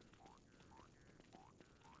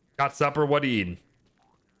 Got supper? What are you eating?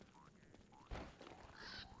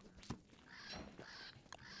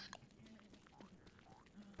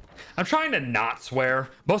 I'm trying to not swear,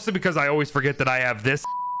 mostly because I always forget that I have this.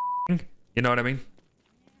 You know what I mean?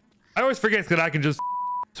 I always forget that I can just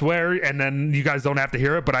swear and then you guys don't have to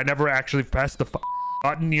hear it, but I never actually press the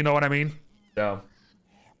button. You know what I mean? So,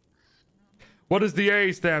 what does the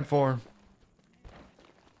A stand for?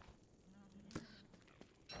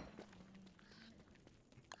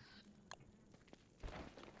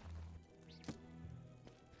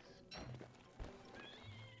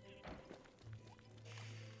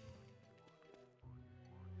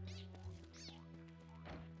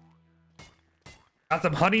 Got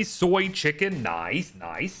some honey soy chicken. Nice,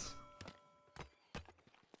 nice.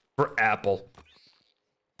 For apple.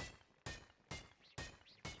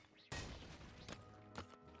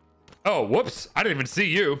 Oh, whoops. I didn't even see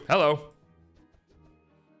you. Hello.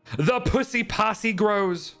 The pussy posse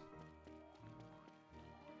grows.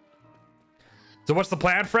 So what's the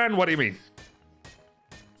plan, friend? What do you mean?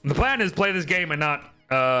 The plan is play this game and not,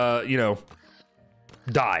 you know,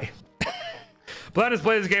 die. Plan is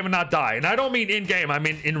play this game and not die. And I don't mean in-game, I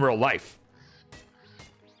mean in real life.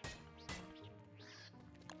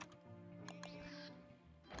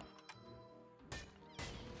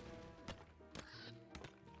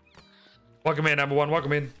 Welcome in, number one.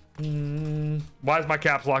 Welcome in. Why is my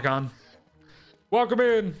caps lock on? Welcome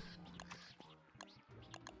in.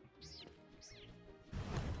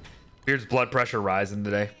 Beard's blood pressure rising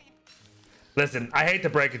today. Listen, I hate to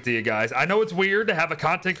break it to you guys. I know it's weird to have a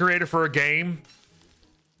content creator for a game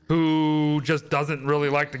who just doesn't really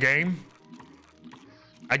like the game.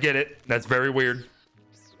 I get it. That's very weird.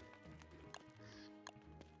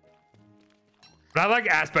 But I like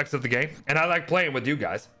aspects of the game, and I like playing with you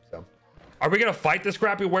guys. So, are we gonna fight the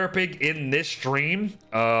Scrappy Werepig in this stream?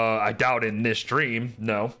 I doubt in this stream.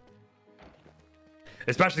 No.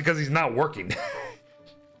 Especially because he's not working.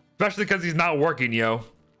 Especially because he's not working, yo.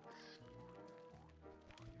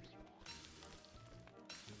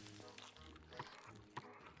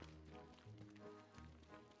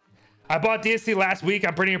 I bought DSC last week.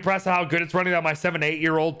 I'm pretty impressed at how good it's running on my 7 to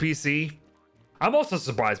 8-year-old PC. I'm also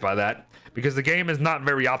surprised by that because the game is not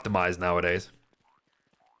very optimized nowadays.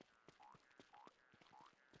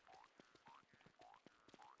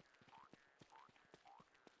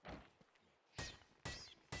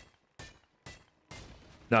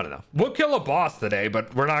 No. We'll kill a boss today,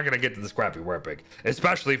 but we're not going to get to the Scrappy Werepig,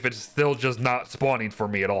 especially if it's still just not spawning for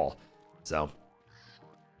me at all. So,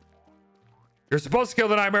 you're supposed to kill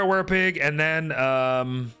the Nightmare Werepig, and then,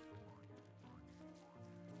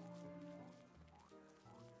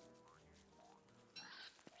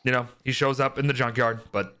 you know, he shows up in the junkyard,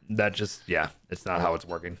 but that just, yeah, it's not how it's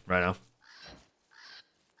working right now.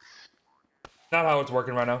 Not how it's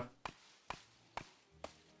working right now.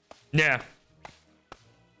 Yeah.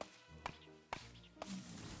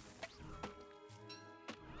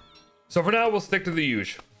 So for now, we'll stick to the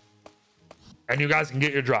usual. And you guys can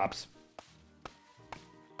get your drops.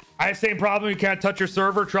 I have the same problem. You can't touch your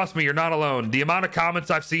server. Trust me, you're not alone. The amount of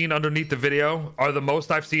comments I've seen underneath the video are the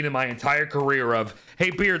most I've seen in my entire career of, hey,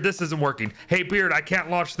 Beard, this isn't working. Hey, Beard, I can't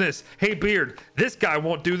launch this. Hey, Beard, this guy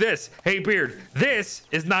won't do this. Hey, Beard, this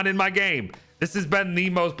is not in my game. This has been the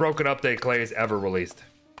most broken update Clay has ever released.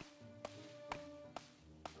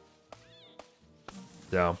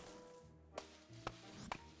 So...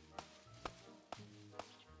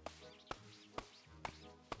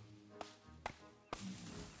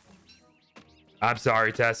 I'm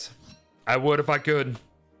sorry, Tess. I would if I could.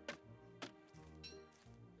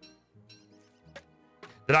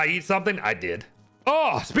 Did I eat something? I did.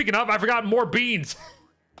 Oh, speaking of, I forgot more beans.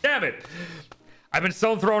 Damn it. I've been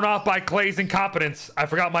so thrown off by Clay's incompetence. I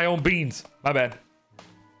forgot my own beans. My bad.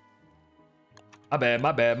 My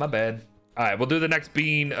bad. All right, we'll do the next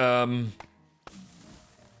bean. How'd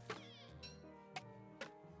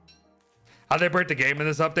they break the game in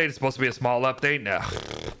this update? It's supposed to be a small update? No.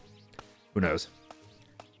 Who knows?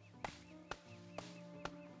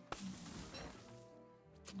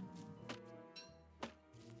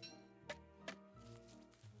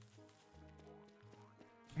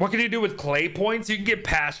 What can you do with clay points? You can get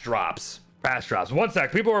pass drops. Pass drops. 1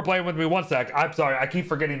 sec. People are playing with me. 1 sec. I'm sorry. I keep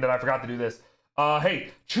forgetting that I forgot to do this.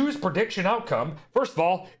 Hey, choose prediction outcome. First of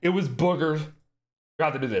all, it was boogers.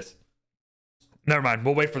 Forgot to do this. Never mind.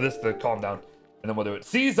 We'll wait for this to calm down. And then we'll do it.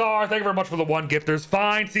 Caesar, thank you very much for the 1 gifters.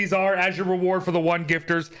 Fine, Caesar, as your reward for the 1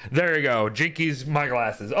 gifters. There you go. Jinky's my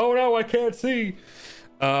glasses. Oh no, I can't see.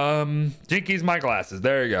 Jinky's my glasses.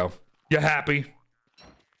 There you go. You happy?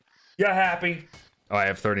 You happy? Oh, I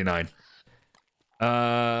have 39.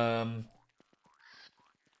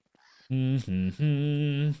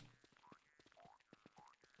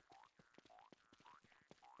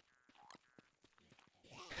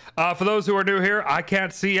 For those who are new here, I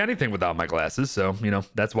can't see anything without my glasses, so, you know,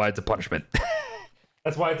 that's why it's a punishment.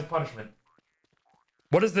 That's why it's a punishment.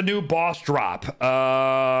 What is the new boss drop?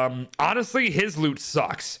 Honestly, his loot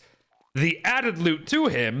sucks. The added loot to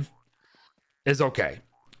him is okay.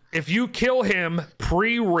 If you kill him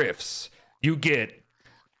pre-rifts, you get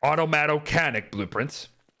automatocanic blueprints.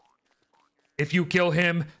 If you kill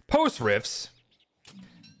him post-rifts,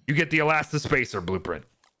 you get the Elastispacer blueprint.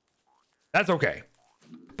 That's okay.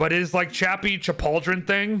 But his like Chappie Chapaldron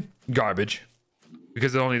thing, garbage.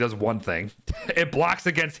 Because it only does one thing. It blocks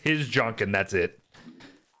against his junk and that's it.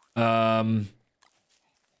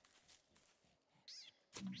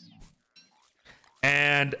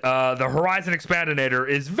 And the Horizon Expandinator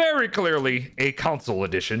is very clearly a console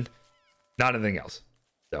edition, not anything else.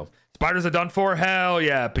 So, spiders are done for? Hell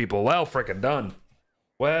yeah, people. Well freaking done.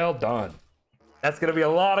 Well done. That's going to be a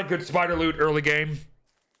lot of good spider loot early game.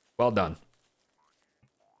 Well done.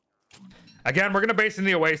 Again, we're going to base in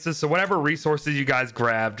the Oasis, so whatever resources you guys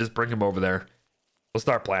grab, just bring them over there. We'll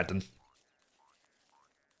start planting.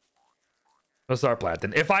 We'll start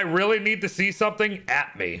planting. If I really need to see something,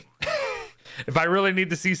 at me. If I really need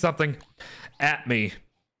to see something, at me.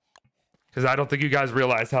 because I don't think you guys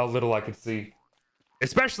realize how little I can see.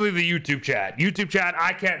 Especially the YouTube chat. YouTube chat,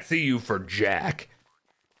 I can't see you for jack.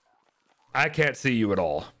 I can't see you at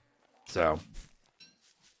all. So.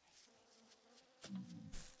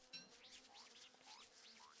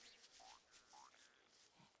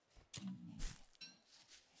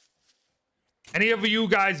 Any of you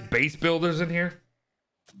guys base builders in here?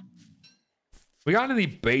 We got any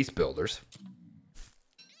base builders?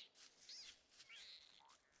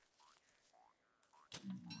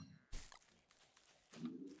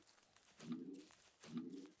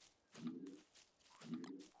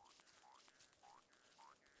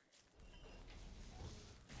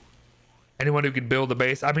 Anyone who can build a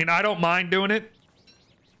base? I mean, I don't mind doing it,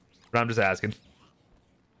 but I'm just asking.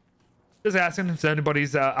 Just asking if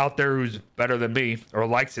anybody's out there who's better than me or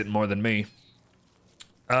likes it more than me.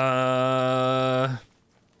 Hold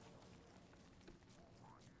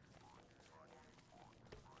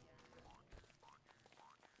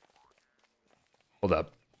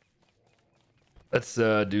up. Let's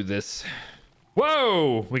do this.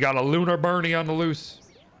 Whoa! We got a lunar Bernie on the loose.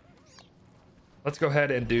 Let's go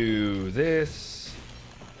ahead and do this.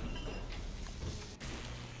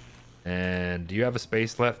 And do you have a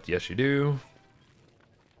space left? Yes, you do.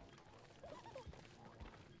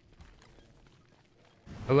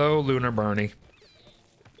 Hello, Lunar Bernie.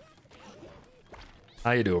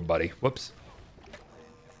 How you doing, buddy? Whoops.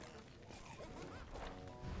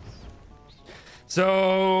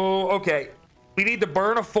 So, okay. We need to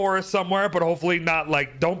burn a forest somewhere, but hopefully not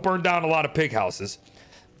like, don't burn down a lot of pig houses.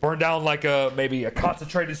 Burn down like maybe a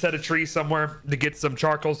concentrated set of trees somewhere to get some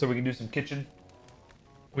charcoal so we can do some kitchen.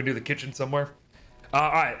 We do the kitchen somewhere. All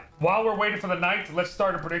right. While we're waiting for the night, let's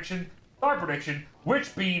start a prediction. Start prediction.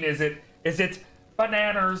 Which bean is it? Is it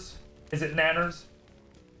bananas? Is it nanners?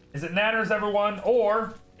 Is it nanners, everyone?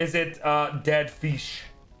 Or is it dead fish?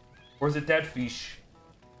 Or is it dead fish?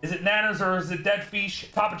 Is it nanners or is it dead fish?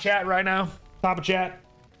 Top of chat right now. Top of chat.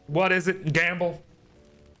 What is it? Gamble.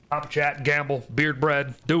 Top of chat. Gamble. Beard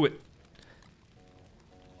bread. Do it.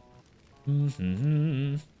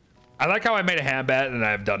 I like how I made a ham bat and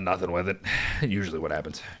I've done nothing with it. Usually what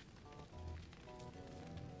happens.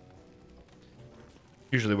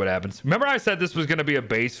 Usually what happens. Remember I said this was going to be a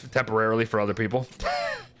base temporarily for other people?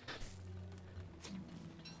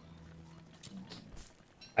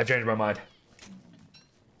 I've changed my mind.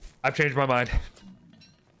 I've changed my mind.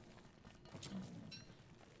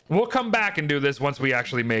 We'll come back and do this once we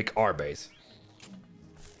actually make our base.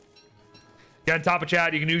 Again, top of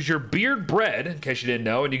chat, you can use your beard bread, in case you didn't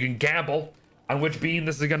know, and you can gamble on which bean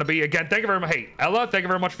this is going to be. Again, thank you very much. Hey, Ella, thank you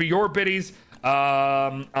very much for your biddies.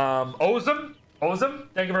 Ozum,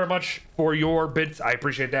 thank you very much for your bids. I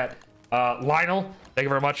appreciate that. Lionel, thank you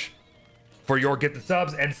very much for your get the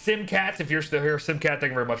subs. And Simcats, if you're still here, Simcat,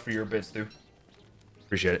 thank you very much for your bids too.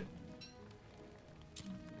 Appreciate it.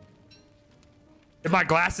 Did my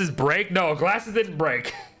glasses break? No, glasses didn't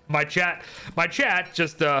break. My chat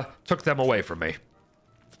just took them away from me.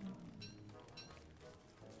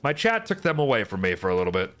 My chat took them away from me for a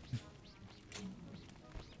little bit.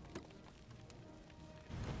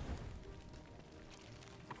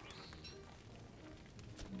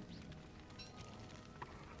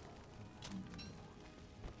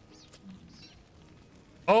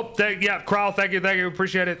 Oh, yeah, Kral, thank you,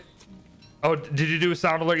 appreciate it. Oh, did you do a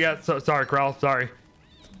sound alert yet? So, sorry, Kral, sorry.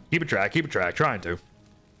 Keep a track, trying to.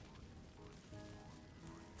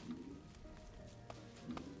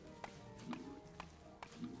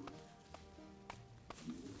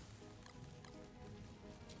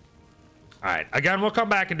 All right, again, we'll come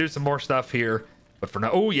back and do some more stuff here. But for now,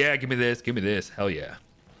 oh yeah, give me this, hell yeah.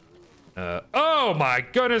 Oh my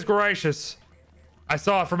goodness gracious. I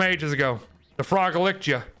saw it from ages ago. The frog licked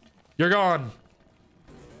you. You're gone.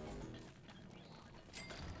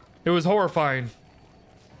 It was horrifying.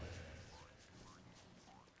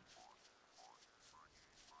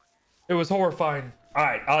 It was horrifying. All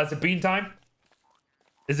right, is it bean time?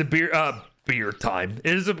 Is it beer time?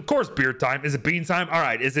 It is, of course, beer time. Is it bean time? All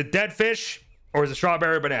right, is it dead fish or is it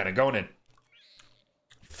strawberry banana? Going in.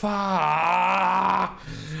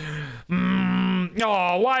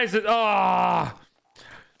 Oh, why is it? Oh,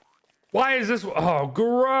 why is this? Oh,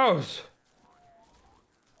 gross.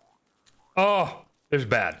 Oh, it's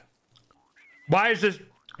bad. Why is this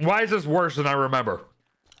worse than I remember?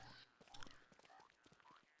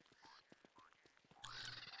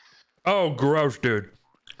 Oh, gross, dude.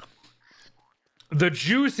 The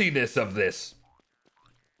juiciness of this.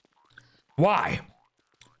 Why?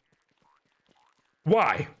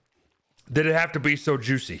 Why did it have to be so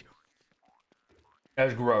juicy?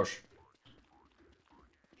 That's gross.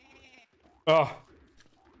 Oh,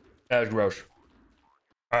 That was gross.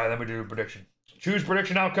 All right, let me do a prediction. Choose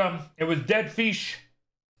prediction outcome. It was dead fish.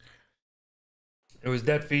 It was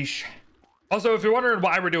dead fish. Also, if you're wondering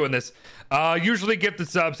why we're doing this, usually gifted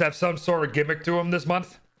subs have some sort of gimmick to them this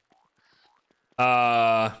month.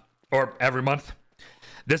 Or every month.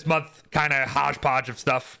 This month, kind of hodgepodge of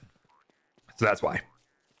stuff. So that's why.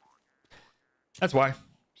 That's why.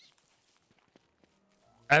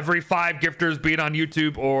 Every 5 gifters, be it on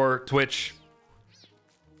YouTube or Twitch,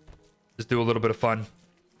 just do a little bit of fun.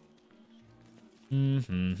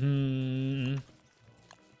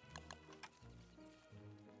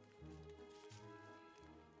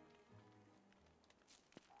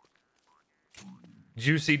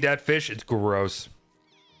 Juicy dead fish. It's gross.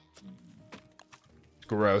 It's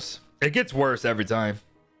gross. It gets worse every time.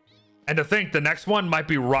 And to think the next one might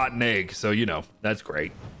be rotten egg. So, you know, that's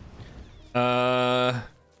great.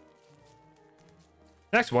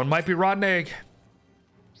 Next one might be rotten egg.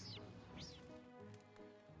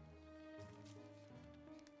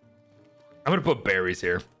 I'm going to put berries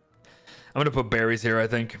here. I'm going to put berries here, I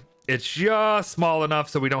think. It's just small enough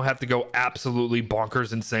so we don't have to go absolutely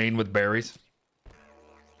bonkers insane with berries.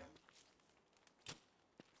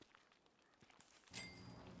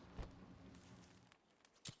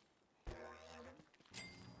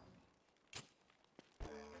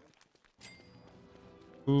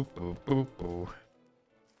 Boop, boop, boop, boop.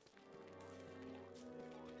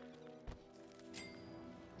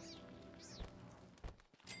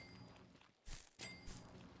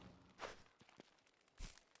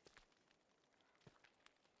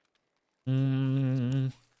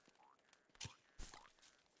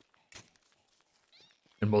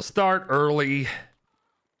 And we'll start early.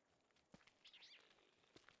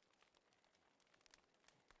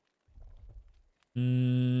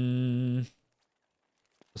 We'll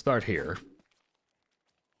start here.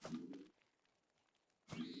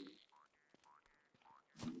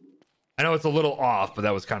 I know it's a little off, but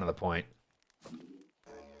that was kind of the point.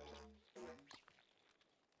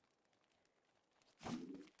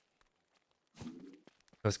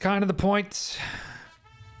 That was kind of the point.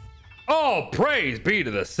 Oh, praise be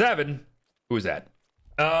to the 7. Who is that?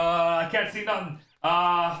 I can't see nothing.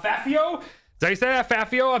 Fafio? Did I say that,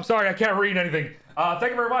 Fafio? I'm sorry, I can't read anything.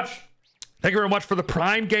 Thank you very much. Thank you very much for the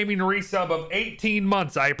Prime Gaming resub of 18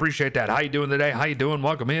 months. I appreciate that. How you doing today? How you doing?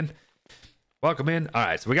 Welcome in. Welcome in. All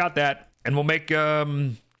right, so we got that. And we'll make,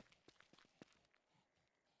 ooh,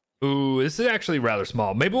 this is actually rather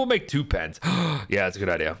small. Maybe we'll make 2 pens. Yeah, that's a good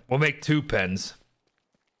idea. We'll make 2 pens.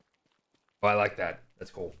 Oh, I like that. That's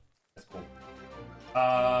cool. That's cool.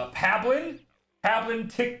 Pablin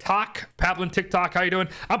TikTok. Pablin TikTok, how you doing?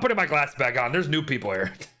 I'm putting my glasses back on. There's new people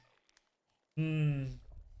here.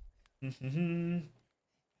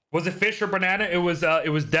 Was it fish or banana? It was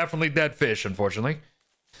definitely dead fish, unfortunately.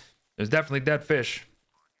 It was definitely dead fish.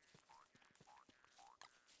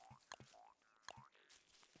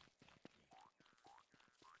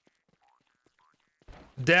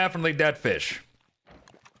 Definitely dead fish.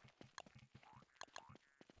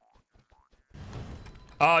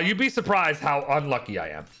 You'd be surprised how unlucky I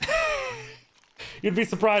am. You'd be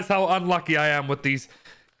surprised how unlucky I am with these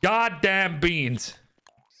goddamn beans.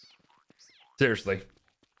 Seriously.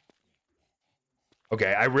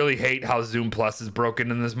 Okay, I really hate how Zoom Plus is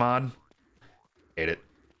broken in this mod. Hate it.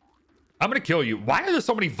 I'm gonna kill you. Why are there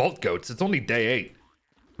so many Volt Goats? It's only day 8.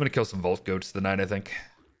 I'm gonna kill some Volt Goats tonight, I think.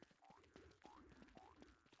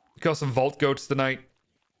 Kill some Volt Goats tonight.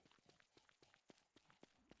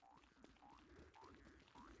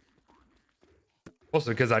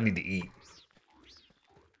 Also because I need to eat.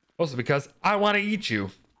 Also because I want to eat you.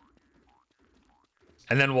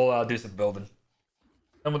 And then we'll do some building.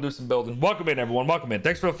 Then we'll do some building. Welcome in, everyone. Welcome in.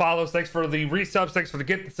 Thanks for the follows. Thanks for the resubs. Thanks for the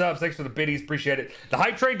gifted subs. Thanks for the biddies. Appreciate it. The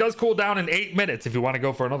hype train does cool down in 8 minutes if you want to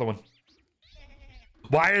go for another one.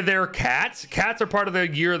 Why are there cats? Cats are part of the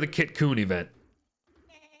Year of the Kit Coon event.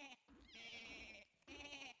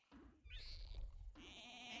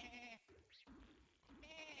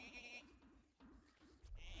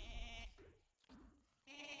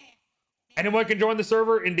 Anyone can join the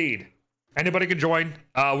server? Indeed. Anybody can join.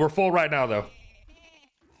 We're full right now, though.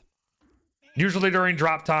 Usually during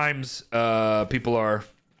drop times, people are...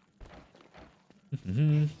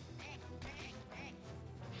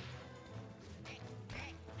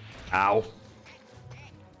 Ow.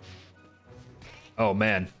 Oh,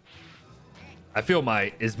 man. I feel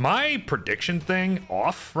my... Is my prediction thing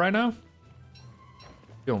off right now?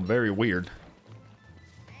 Feeling very weird.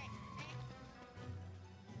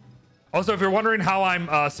 Also, if you're wondering how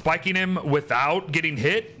I'm spiking him without getting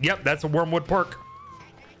hit, yep, that's a Wormwood perk.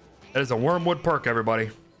 That is a Wormwood perk, everybody.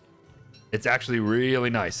 It's actually really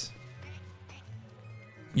nice.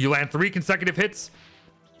 You land 3 consecutive hits,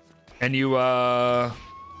 and you boop,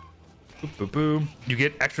 boop, boom. You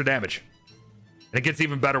get extra damage. And it gets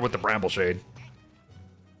even better with the Bramble Shade.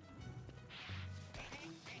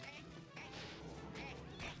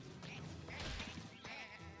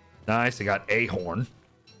 Nice. I got a horn.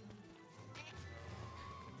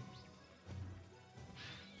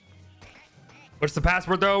 What's the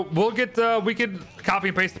password though? We'll get we can copy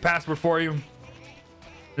and paste the password for you in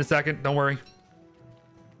a second. Don't worry.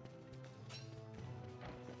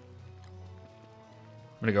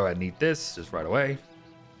 I'm gonna go ahead and eat this just right away.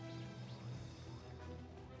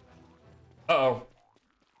 Uh-oh.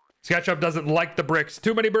 SketchUp doesn't like the bricks.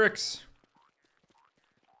 Too many bricks.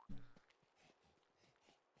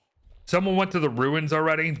 Someone went to the ruins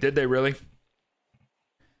already. Did they really?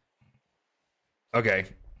 Okay.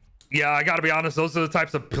 Yeah, I gotta be honest. Those are the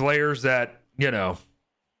types of players that, you know,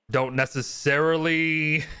 don't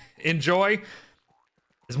necessarily enjoy.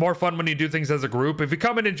 It's more fun when you do things as a group. If you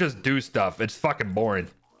come in and just do stuff, it's fucking boring.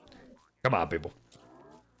 Come on, people.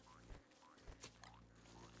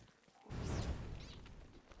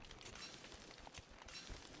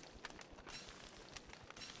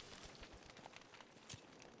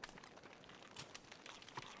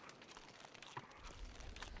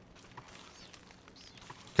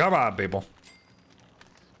 Come on, people.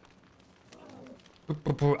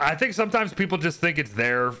 I think sometimes people just think it's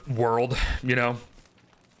their world, you know?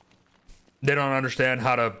 They don't understand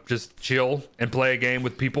how to just chill and play a game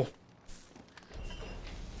with people.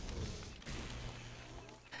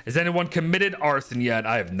 Has anyone committed arson yet?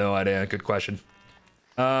 I have no idea. Good question.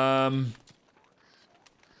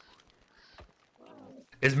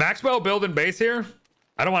 Is Maxwell building base here?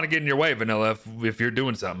 I don't want to get in your way, Vanilla, if you're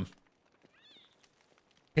doing something.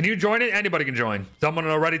 Can you join it? Anybody can join. Someone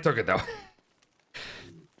already took it, though.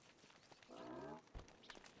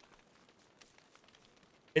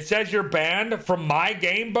 It says you're banned from my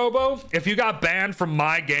game, Bobo. If you got banned from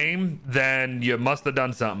my game, then you must have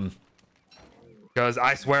done something. Because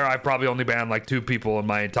I swear I've probably only banned like 2 people in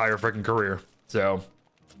my entire freaking career. So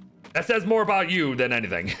that says more about you than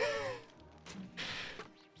anything.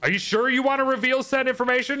 Are you sure you want to reveal said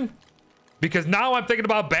information? Because now I'm thinking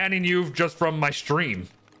about banning you just from my stream.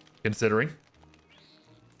 Considering.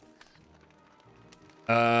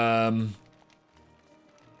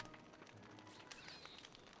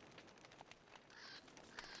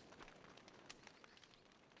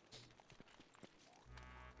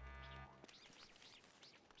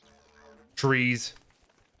 Trees.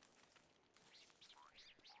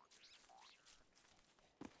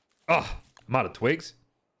 Oh, I'm out of twigs.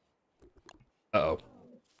 Uh-oh.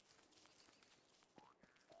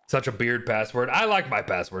 Such a beard password. I like my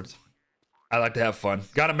passwords. I like to have fun.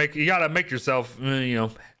 You gotta make yourself, you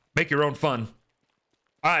know, make your own fun.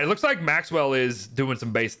 All right, it looks like Maxwell is doing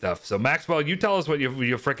some base stuff. So Maxwell, you tell us what you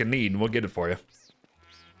freaking need, and we'll get it for you.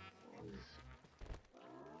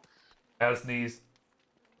 I had a sneeze.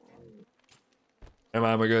 Am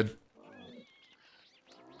I good?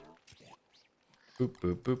 Boop,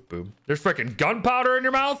 boop, boop, boop. There's freaking gunpowder in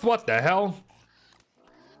your mouth? What the hell?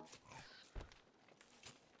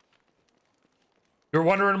 You're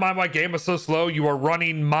wondering why my game is so slow? You are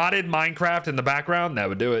running modded Minecraft in the background? That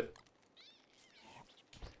would do it.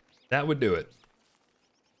 That would do it.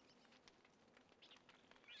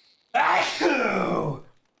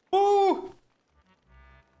 Ooh.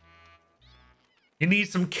 You need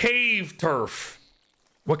some cave turf.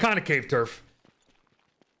 What kind of cave turf?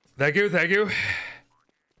 Thank you, thank you.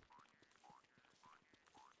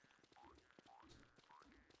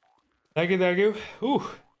 Thank you, thank you. Ooh.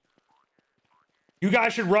 You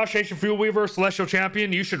guys should rush Ancient Fuel Weaver, Celestial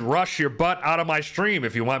Champion. You should rush your butt out of my stream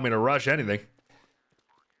if you want me to rush anything.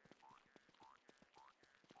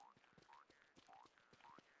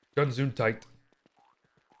 Gun zoom tight.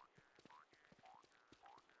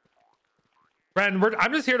 Friend,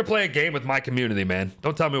 I'm just here to play a game with my community, man.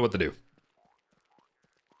 Don't tell me what to do.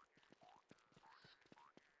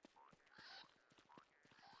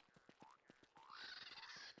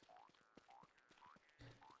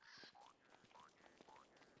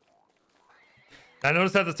 I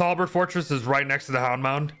noticed that the Talbert Fortress is right next to the Hound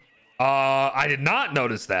Mound. I did not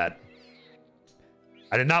notice that.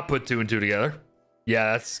 I did not put 2 and 2 together.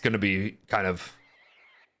 Yeah, that's going to be kind of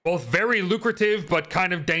both very lucrative, but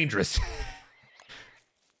kind of dangerous.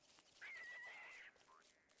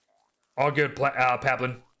 All good,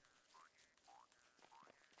 Paplin.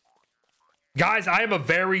 Guys, I am a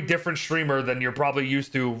very different streamer than you're probably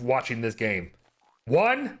used to watching this game.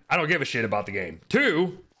 1, I don't give a shit about the game.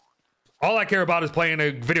 2, all I care about is playing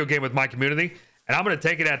a video game with my community, and I'm going to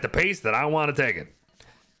take it at the pace that I want to take it.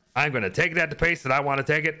 I'm going to take it at the pace that I want to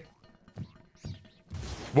take it.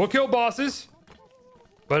 We'll kill bosses,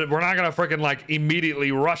 but we're not going to freaking like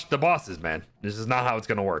immediately rush the bosses, man. This is not how it's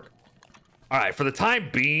going to work. All right, for the time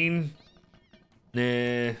being,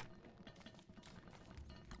 nah.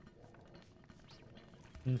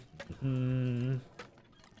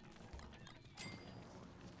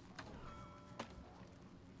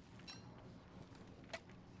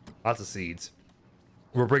 Lots of seeds.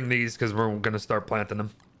 We'll bring these because we're going to start planting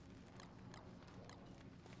them.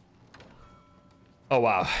 Oh,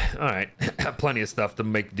 wow. All right. Plenty of stuff to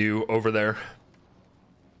make do over there.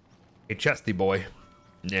 A chesty boy.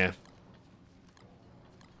 Yeah.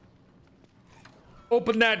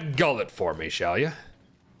 Open that gullet for me, shall you?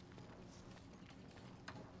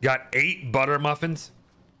 Got 8 butter muffins.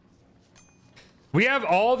 We have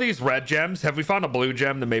all these red gems. Have we found a blue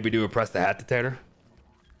gem to maybe do a press the hat dictator?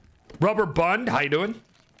 Rubber Bund, how you doing?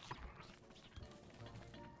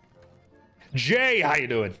 Jay, how you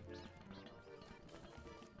doing?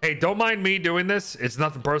 Hey, don't mind me doing this. It's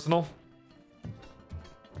nothing personal.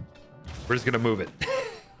 We're just gonna move it.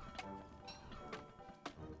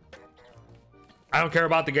 I don't care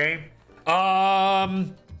about the game.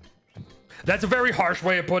 That's a very harsh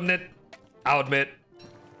way of putting it, I'll admit.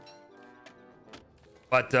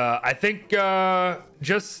 But I think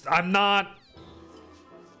I'm not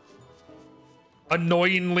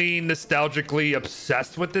annoyingly nostalgically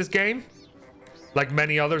obsessed with this game like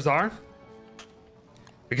many others are,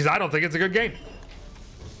 because I don't think it's a good game.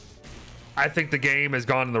 I think the game has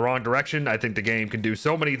gone in the wrong direction. I think the game can do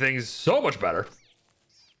so many things so much better.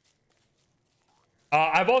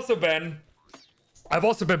 I've also been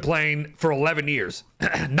playing for 11 years.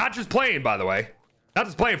 Not just playing, by the way. Not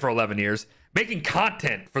just playing for 11 years. Making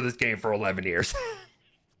content for this game for 11 years.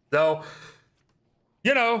 So,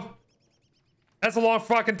 you know, that's a long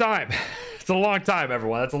fucking time. It's a long time,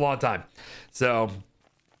 everyone. That's a long time. So,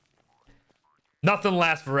 nothing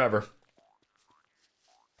lasts forever.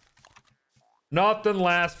 Nothing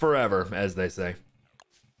lasts forever, as they say.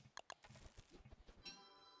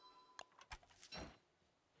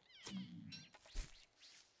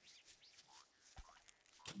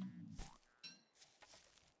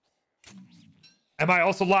 Am I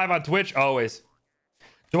also live on Twitch? Always.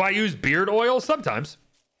 Do I use beard oil? Sometimes.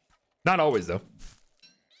 Not always, though.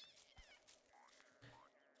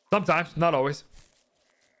 Sometimes, not always.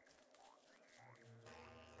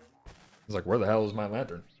 It's like, where the hell is my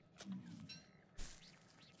lantern?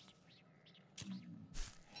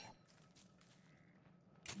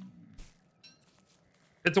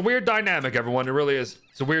 It's a weird dynamic, everyone. It really is.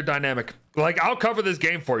 It's a weird dynamic. Like, I'll cover this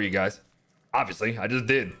game for you guys. Obviously, I just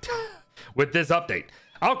did. With this update.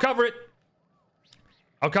 I'll cover it.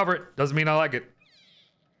 I'll cover it. Doesn't mean I like it.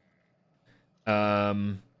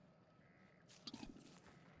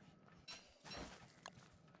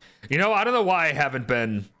 You know, I don't know why I haven't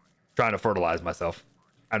been trying to fertilize myself.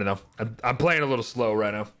 I don't know. I'm playing a little slow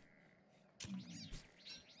right now.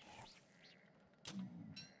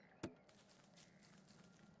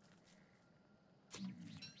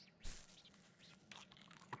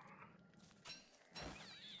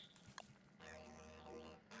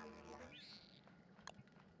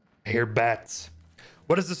 I hear bats.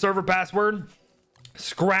 What is the server password?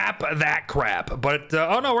 Scrap that crap. But,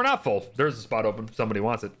 oh no, we're not full. There's a spot open. Somebody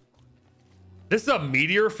wants it. This is a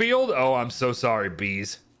meteor field? Oh, I'm so sorry,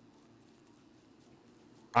 bees.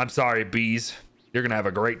 I'm sorry, bees. You're gonna have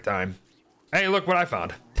a great time. Hey, look what I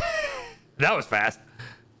found. That was fast.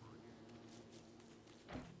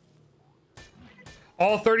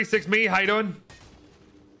 All 36 me, how you doing?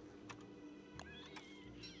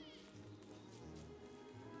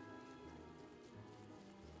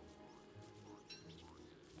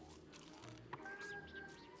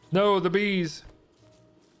 No, the bees.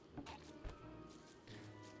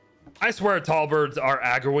 I swear tall birds are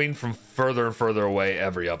aggroing from further and further away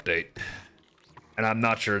every update. And I'm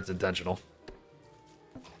not sure it's intentional.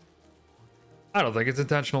 I don't think it's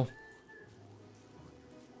intentional.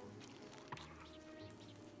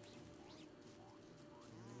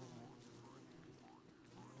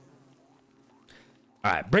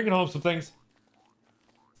 All right, bringing home some things.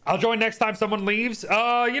 I'll join next time someone leaves.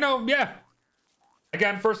 You know, yeah.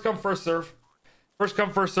 Again, first come, first serve. First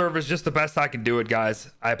come, first serve is just the best I can do it, guys.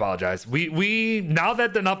 I apologize. We now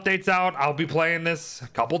that an update's out, I'll be playing this a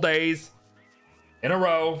couple days in a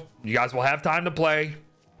row. You guys will have time to play.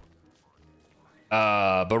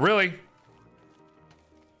 But really,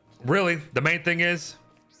 the main thing is,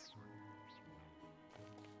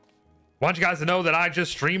 I want you guys to know that I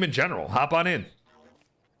just stream in general. Hop on in.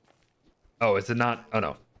 Oh, is it not? Oh,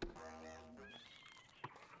 no.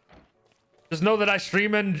 Just know that I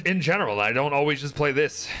stream in general. I don't always just play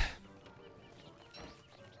this.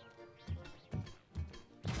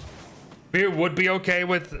 Beard would be okay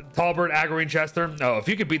with Talbert aggroing Chester. Oh, if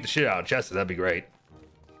you could beat the shit out of Chester, that'd be great.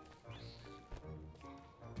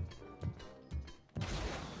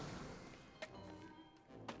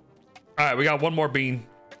 All right, we got one more bean.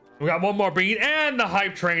 We got one more bean, and the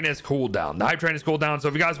hype train is cooled down. The hype train is cooled down, so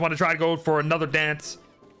if you guys want to try to go for another dance,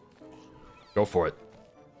 go for it.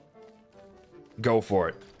 Go for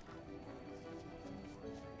it.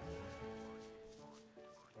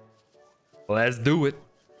 Let's do it.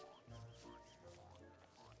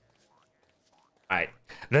 All right,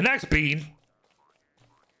 the next bean.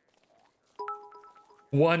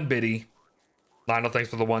 One biddy. Lionel, thanks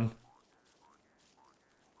for the one.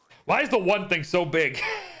 Why is the one thing so big?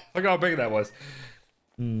 Look how big that was.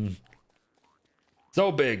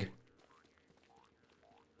 So big.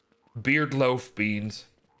 Beard loaf beans.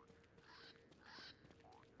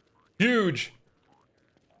 Huge.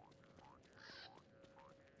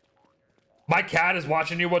 My cat is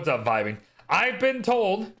watching you. What's up, vibing? I've been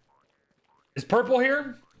told. Is Purple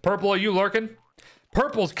here? Purple, are you lurking?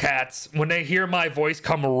 Purple's cats, when they hear my voice,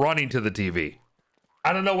 come running to the TV.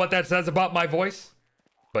 I don't know what that says about my voice,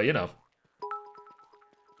 but you know.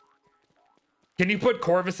 Can you put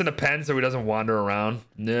Corvus in a pen so he doesn't wander around?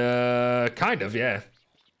 Kind of, yeah.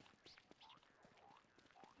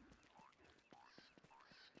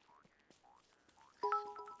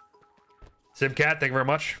 Simcat, thank you very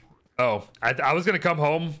much. Oh, I was gonna come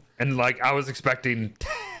home and like I was expecting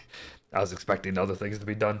other things to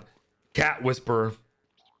be done. Cat Whisperer.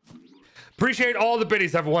 Appreciate all the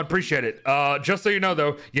biddies, everyone. Appreciate it. Just so you know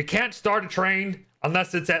though, you can't start a train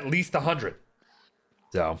unless it's at least 100.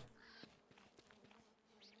 So I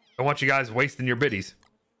don't want you guys wasting your biddies.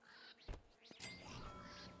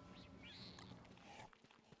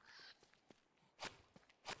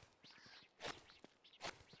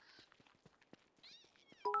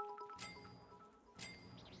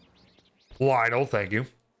 Lionel, thank you.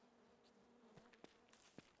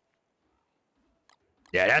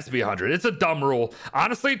 Yeah, it has to be 100. It's a dumb rule.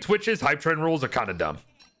 Honestly, Twitch's hype train rules are kind of dumb.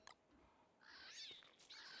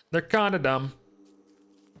 They're kind of dumb.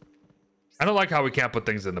 I don't like how we can't put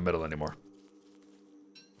things in the middle anymore.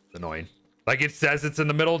 It's annoying. Like it says it's in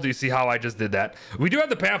the middle. Do you see how I just did that? We do have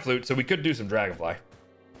the pan flute, so we could do some dragonfly.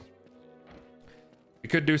 We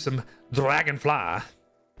could do some dragonfly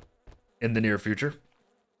in the near future.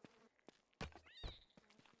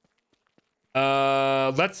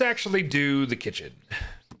 Let's actually do the kitchen.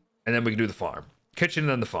 And then we can do the farm. Kitchen and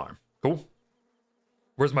then the farm. Cool.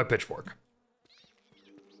 Where's my pitchfork?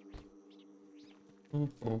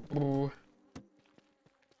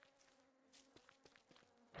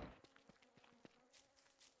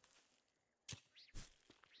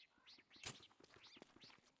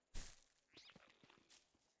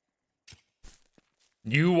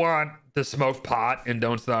 You want the smoked pot and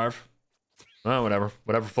don't starve? Oh, whatever.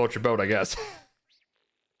 Whatever floats your boat, I guess.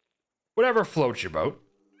 Whatever floats your boat.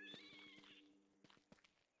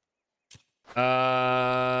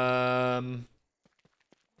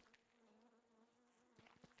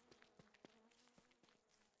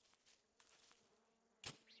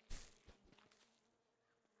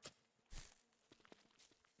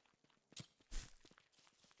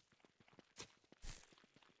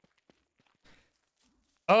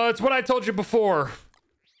 It's what I told you before.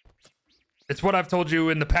 It's what I've told you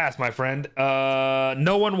in the past, my friend.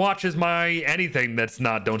 No one watches my anything that's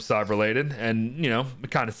not Don't Starve related. And, you know,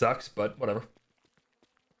 it kind of sucks, but whatever.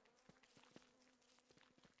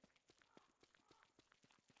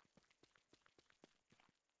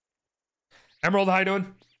 Emerald, how you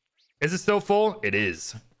doing? Is it still full? It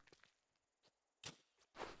is.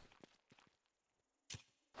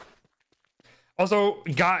 Also,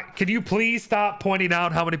 guy, can you please stop pointing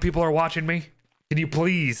out how many people are watching me? Can you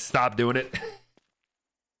please stop doing it?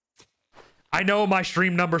 I know my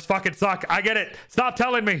stream numbers fucking suck. I get it. Stop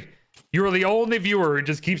telling me. You're the only viewer who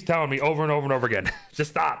just keeps telling me over and over and over again.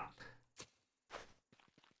 Just stop.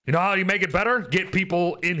 You know how you make it better? Get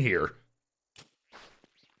people in here.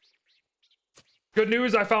 Good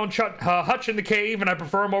news, I found Hutch in the cave and I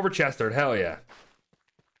prefer him over Chester. Hell yeah.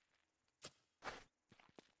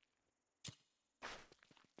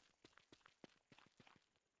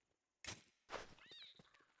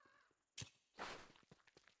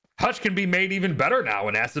 Hutch can be made even better now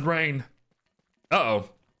in Acid Rain. Uh-oh.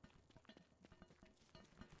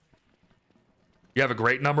 You have a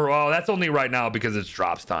great number? Oh, that's only right now because it's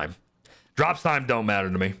drops time. Drops time don't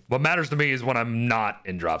matter to me. What matters to me is when I'm not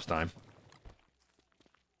in drops time.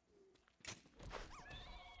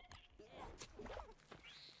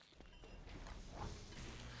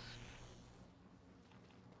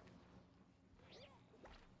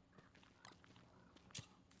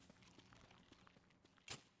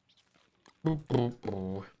 Boop, boop,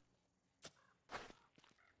 boop.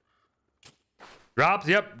 Drops?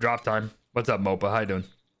 Yep, drop time. What's up, Mopa? How you doing?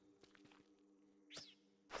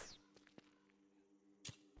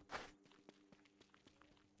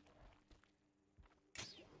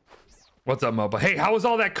 What's up, Mopa? Hey, how was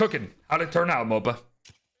all that cooking? How'd it turn out, Mopa?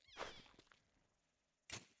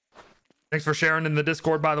 Thanks for sharing in the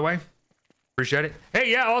Discord, by the way. Appreciate it.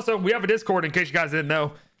 Hey, yeah, also, we have a Discord in case you guys didn't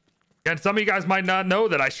know. And some of you guys might not know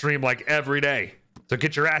that I stream like every day. So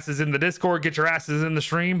get your asses in the Discord, get your asses in the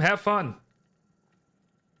stream, have fun.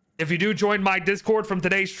 If you do join my Discord from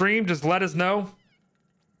today's stream, just let us know.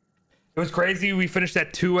 It was crazy. We finished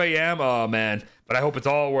at 2 a.m. Oh, man. But I hope it's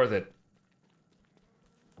all worth it.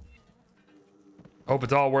 Hope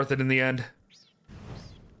it's all worth it in the end.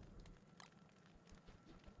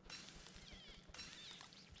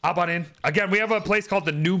 Hop on in. Again, we have a place called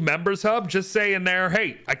the New Members Hub. Just say in there,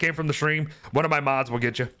 hey, I came from the stream. One of my mods will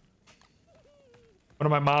get you. One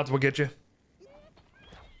of my mods will get you.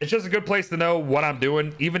 It's just a good place to know what I'm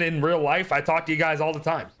doing. Even in real life, I talk to you guys all the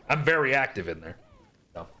time. I'm very active in there.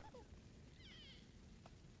 So.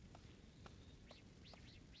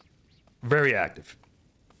 Very active.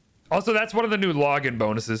 Also, that's one of the new login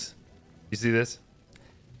bonuses. You see this?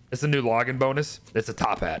 It's a new login bonus. It's a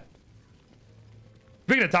top hat.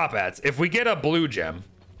 Speaking of top hats, if we get a blue gem...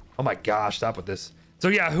 Oh my gosh, stop with this. So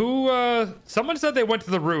yeah, someone said they went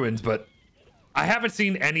to the ruins, but I haven't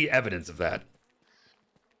seen any evidence of that.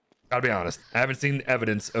 Gotta be honest. I haven't seen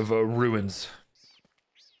evidence of ruins.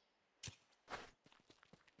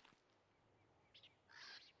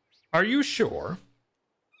 Are you sure?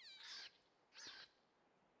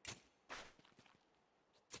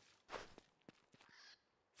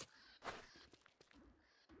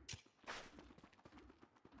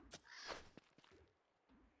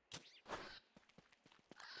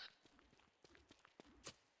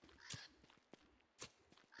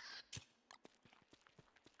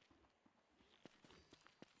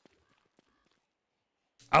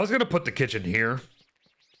 I was gonna put the kitchen here.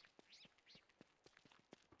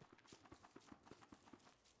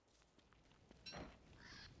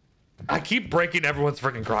 I keep breaking everyone's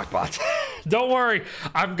freaking crock pots. Don't worry,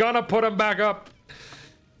 I'm gonna put them back up.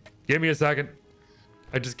 Give me a second.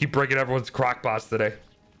 I just keep breaking everyone's crock pots today.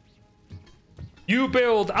 You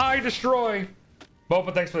build, I destroy.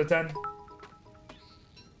 Bopa, thanks for the 10.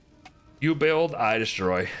 You build, I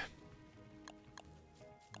destroy.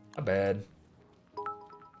 Not bad.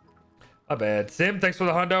 Not bad. Sim, thanks for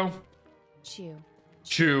the hundo.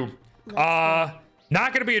 Chew.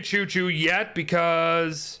 Not gonna be a choo-choo yet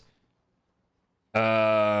because it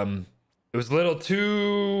was a little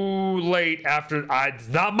too late after it's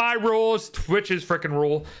not my rule, it's Twitch's freaking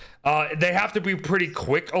rule. They have to be pretty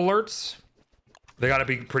quick alerts. They gotta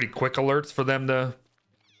be pretty quick alerts for them to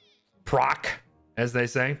proc, as they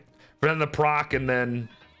say. For them to proc and then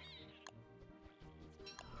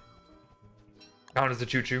count as a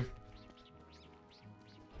choo-choo.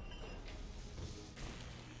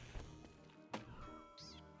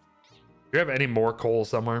 Do you have any more coal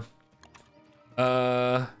somewhere?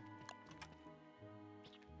 I'm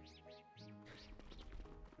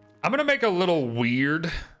gonna make a little weird.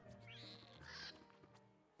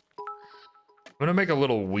 I'm gonna make a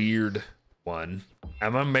little weird one.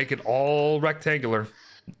 I'm gonna make it all rectangular.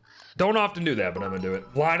 Don't often do that, but I'm gonna do it.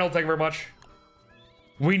 Lionel, thank you very much.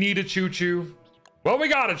 We need a choo-choo. Well, we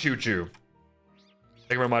got a choo-choo.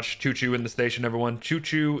 Thank you very much. Choo-choo in the station, everyone.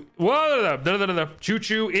 Choo-choo. Whoa,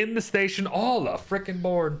 choo-choo in the station. All the freaking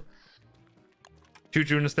board.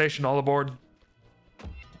 Choo-choo in the station, all aboard.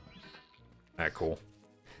 Alright, cool.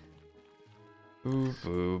 Boo,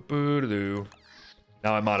 boo, boo, doo.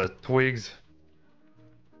 Now I'm out of twigs.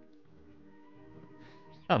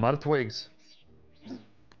 I'm out of twigs.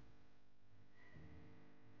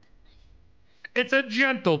 It's a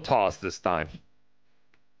gentle toss this time.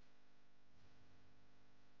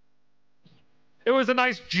 It was a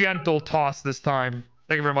nice gentle toss this time.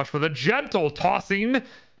 Thank you very much for the gentle tossing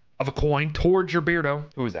of a coin towards your Beardo.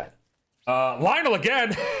 Who is that? Lionel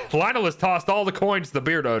again. Lionel has tossed all the coins to the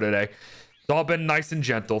Beardo today. It's all been nice and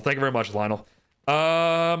gentle. Thank you very much, Lionel.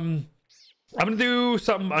 I'm gonna do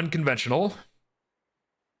something unconventional.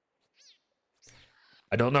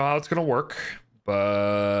 I don't know how it's gonna work,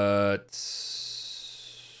 but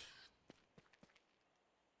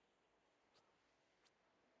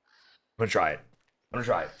I'm gonna try it.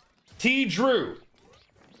 T Drew.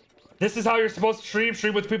 This is how you're supposed to stream.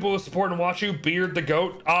 Stream with people who support and watch you. Beard the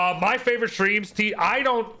goat. My favorite streams, I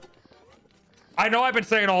know I've been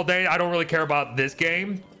saying all day, I don't really care about this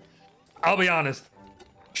game. I'll be honest.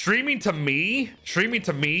 Streaming to me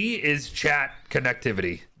is chat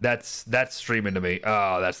connectivity. That's streaming to me.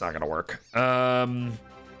 Oh, that's not gonna work.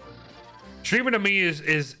 Streaming to me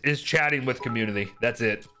is chatting with community. That's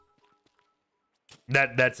it.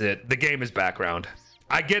 That's it. The game is background.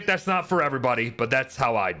 I get that's not for everybody, but that's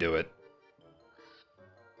how I do it.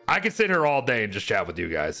 I can sit here all day and just chat with you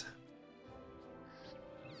guys.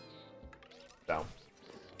 So,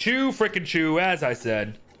 chew, frickin' chew, as I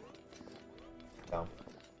said. So.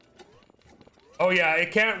 Oh yeah,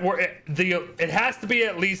 it can't work. It has to be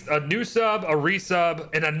at least a new sub, a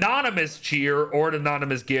resub, an anonymous cheer, or an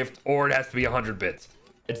anonymous gift, or it has to be 100 bits.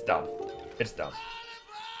 It's dumb. It's dumb.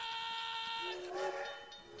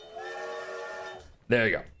 There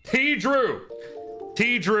you go. T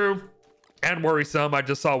Drew, and Worrisome. I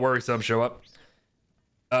just saw Worrisome show up.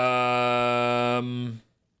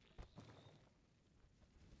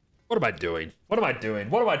 What am I doing? What am I doing?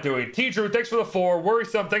 What am I doing? T Drew, thanks for the 4.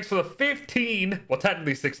 Worrisome, thanks for the 15. Well,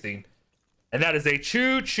 technically 16. And that is a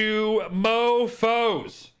choo choo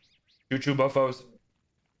mofos. Choo choo mofos.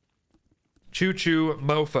 Choo choo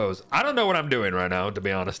mofos. I don't know what I'm doing right now, to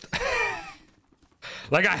be honest.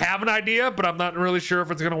 Like, I have an idea, but I'm not really sure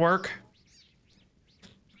if it's gonna work.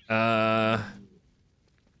 I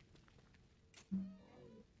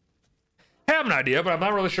have an idea, but I'm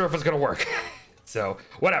not really sure if it's gonna work. So,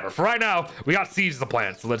 whatever. For right now, we got seeds to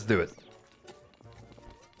plant, so let's do it.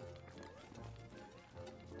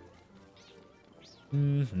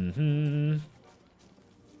 Thank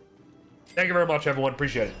you very much, everyone.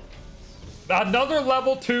 Appreciate it. Another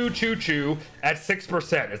level 2 choo choo at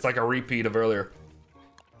 6%. It's like a repeat of earlier.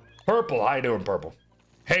 Purple, how you doing, Purple?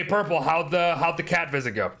 Hey, Purple, how'd the cat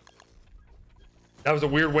visit go? That was a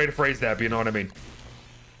weird way to phrase that, but you know what I mean.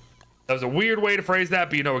 That was a weird way to phrase that,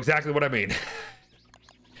 but you know exactly what I mean.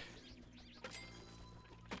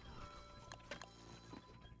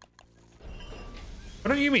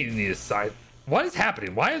 What do you mean you need a side? What is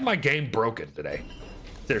happening? Why is my game broken today?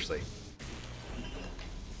 Seriously.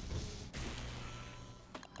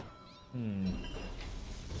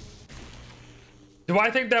 Do I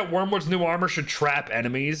think that Wormwood's new armor should trap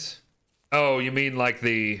enemies? Oh, you mean like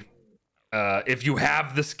the if you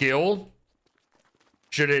have the skill,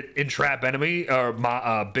 should it entrap enemy or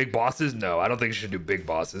big bosses? No, I don't think it should do big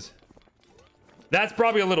bosses. That's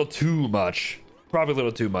probably a little too much. Probably a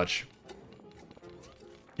little too much.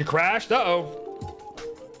 You crashed? Uh-oh.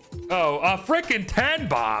 Oh, a freaking 10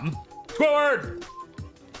 bomb. Squidward!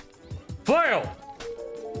 Flail!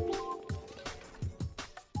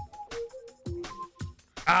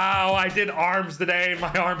 Ow, I did arms today.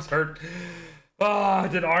 My arms hurt. Oh, I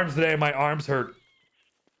did arms today. My arms hurt.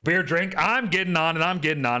 Beer drink. I'm getting on and I'm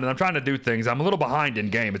getting on and I'm trying to do things. I'm a little behind in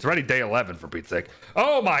game. It's already day 11 for Pete's sake.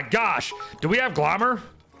 Oh my gosh. Do we have Glommer?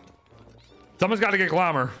 Someone's got to get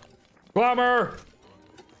Glommer. Glommer!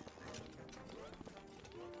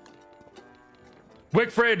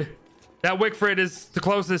 Wickfrid. That Wickfrid is the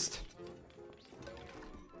closest.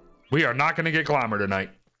 We are not going to get Glommer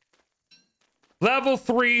tonight. Level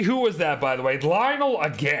 3, who was that, by the way? Lionel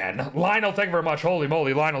again. Lionel, thank you very much. Holy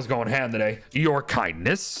moly, Lionel's going ham today. Your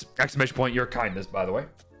kindness. Exclamation point, your kindness, by the way.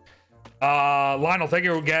 Lionel, thank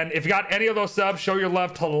you again. If you got any of those subs, show your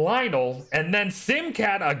love to Lionel. And then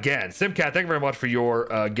Simcat again. Simcat, thank you very much for your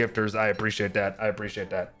gifters. I appreciate that. I appreciate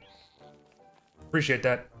that. Appreciate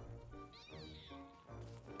that.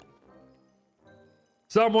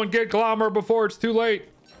 Someone get Glommer before it's too late.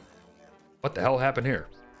 What the hell happened here?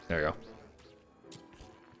 There you go.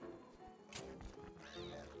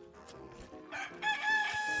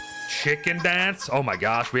 Chicken dance? Oh my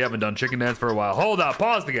gosh, we haven't done chicken dance for a while. Hold up,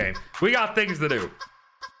 pause the game. We got things to do.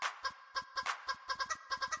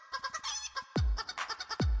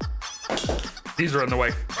 These are in the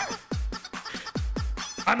way.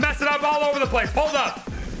 I'm messing up all over the place. Hold up.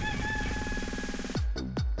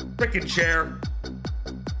 Frickin' chair.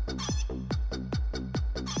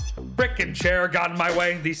 Frickin' chair got in my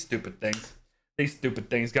way. These stupid things. These stupid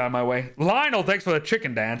things got in my way. Lionel, thanks for the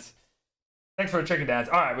chicken dance. Thanks for the chicken dance.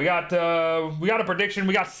 All right, we got a prediction.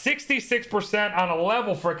 We got 66% on a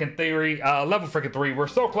level freaking theory. Level freaking 3. We're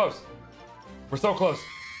so close. We're so close.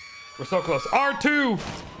 We're so close. R2.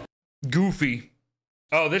 Goofy.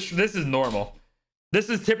 Oh, this is normal. This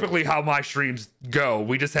is typically how my streams go.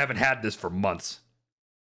 We just haven't had this for months.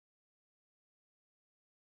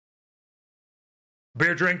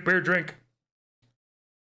 Beer drink, beer drink.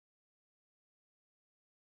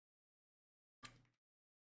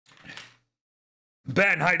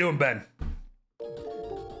 Ben, how you doing, Ben?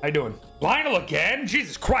 How you doing? Lionel again?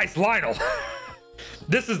 Jesus Christ, Lionel.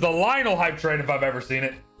 This is the Lionel hype train if I've ever seen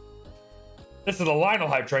it. This is a Lionel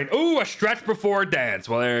hype train. Ooh, a stretch before a dance.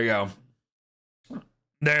 Well, there you go.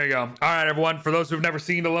 There you go. All right, everyone. For those who've never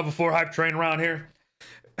seen the level 4 hype train around here,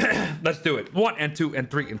 let's do it. 1 and 2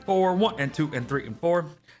 and 3 and 4. 1 and 2 and 3 and 4.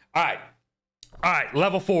 All right. All right,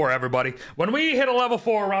 level 4, everybody. When we hit a level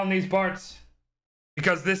 4 around these parts,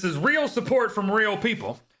 because this is real support from real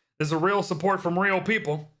people. This is a real support from real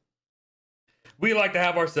people. We like to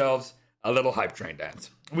have ourselves a little hype train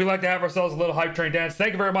dance. We like to have ourselves a little hype train dance.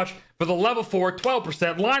 Thank you very much for the level 4,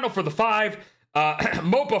 12%. Lionel for the 5.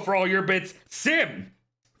 Mopa for all your bits. Sim,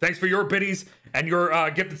 thanks for your biddies and your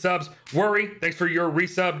gifted subs. Worry, thanks for your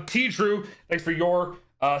resub. T-Drew, thanks for your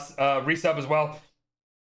resub as well.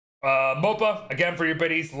 Mopa, again for your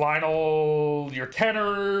biddies. Lionel, your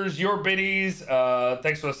tenors, your biddies.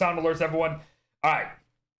 Thanks for the sound alerts, everyone. All right.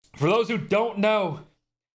 For those who don't know,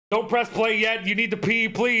 don't press play yet. You need to pee,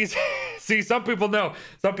 please. See, some people know.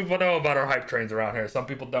 Some people know about our hype trains around here. Some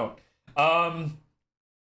people don't. Our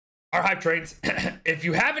hype trains, if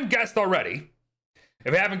you haven't guessed already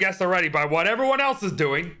by what everyone else is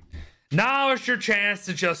doing, now is your chance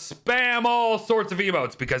to just spam all sorts of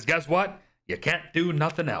emotes, because guess what? You can't do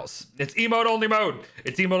nothing else. It's emote only mode.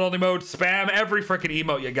 It's emote only mode. Spam every freaking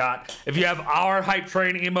emote you got. If you have our hype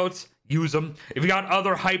train emotes, use them. If you got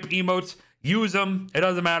other hype emotes, use them. It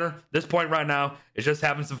doesn't matter. This point right now is just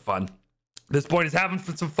having some fun. This point is having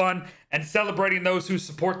some fun and celebrating those who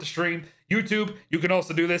support the stream. YouTube, you can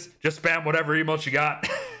also do this. Just spam whatever emotes you got.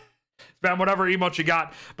 Spam whatever emotes you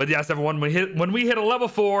got. But yes, everyone, when we hit a level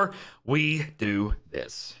 4, we do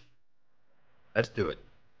this. Let's do it.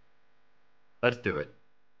 Let's do it.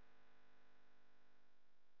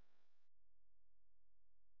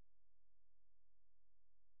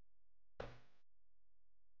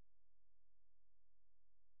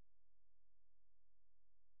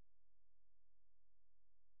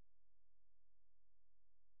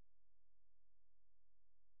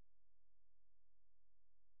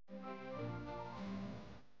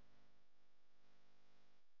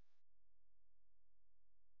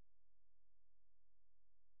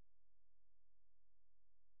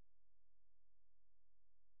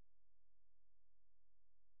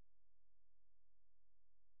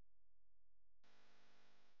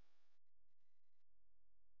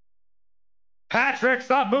 Patrick,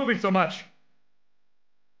 stop moving so much.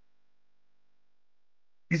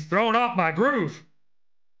 He's throwing off my groove.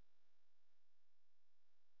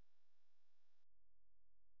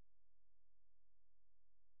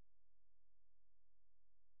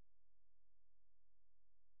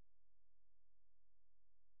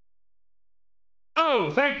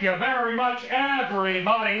 Oh, thank you very much,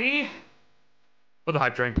 everybody, for the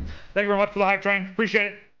hype train. Thank you very much for the hype train.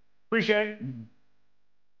 Appreciate it. Appreciate it.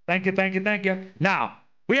 Thank you, thank you, thank you. Now,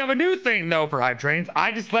 we have a new thing, though, for hype trains.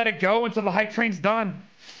 I just let it go until the hype train's done.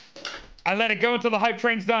 I let it go until the hype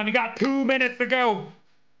train's done. You got 2 minutes to go.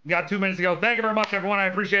 You got 2 minutes to go. Thank you very much, everyone. I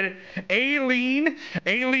appreciate it. Aileen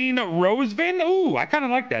Rosevin. Ooh, I kind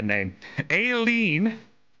of like that name. Aileen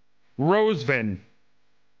Rosevin.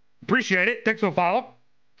 Appreciate it. Thanks for the follow.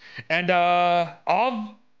 And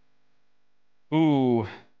ooh,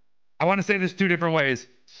 I want to say this 2 different ways.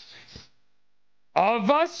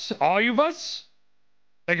 Of us, all you of us.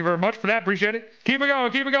 Thank you very much for that. Appreciate it. Keep it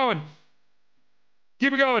going. Keep it going.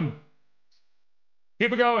 Keep it going.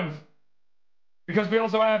 Keep it going. Because we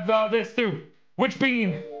also have this too. Which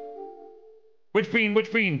bean? Which bean?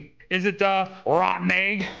 Which bean? Is it rotten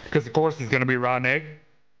egg? Because of course it's gonna be rotten egg.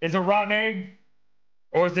 Is it rotten egg?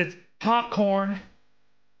 Or is it popcorn?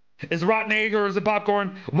 Is it rotten egg or is it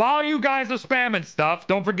popcorn? While you guys are spamming stuff,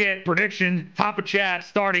 don't forget prediction, top of chat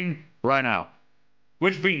starting right now.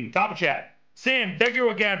 Which bean? Top of chat. Sam, thank you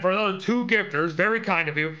again for those 2 gifters. Very kind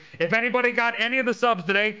of you. If anybody got any of the subs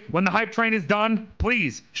today, when the hype train is done,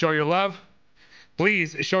 please show your love.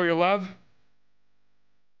 Please show your love.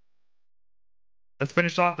 Let's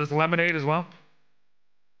finish off this lemonade as well.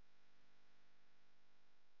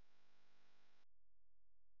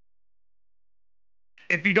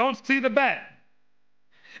 If you don't see the bet,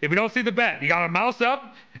 you got a mouse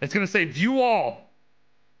up, it's going to say view all.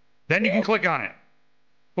 Then you can click on it.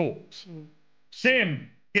 Cool. Sim,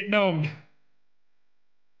 get gnomed.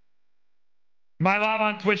 Am I live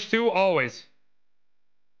on Twitch too? Always.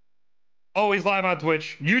 Always live on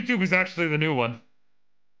Twitch. YouTube is actually the new one.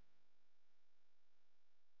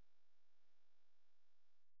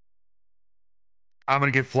 I'm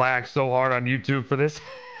going to get flagged so hard on YouTube for this.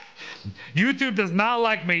 YouTube does not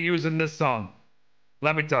like me using this song.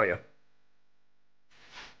 Let me tell you.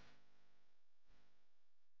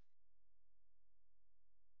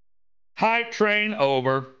 Hype train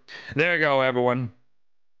over. There you go, everyone.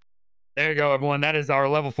 There you go, everyone. That is our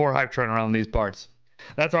level 4 hype train around these parts.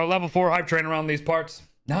 That's our level 4 hype train around these parts.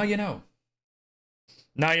 Now you know.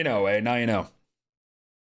 Now you know, eh? Now you know.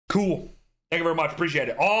 Cool. Thank you very much. Appreciate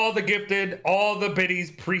it. All the gifted, all the biddies,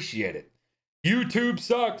 appreciate it. YouTube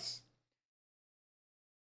sucks.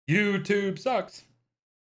 YouTube sucks.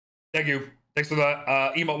 Thank you. Thanks for the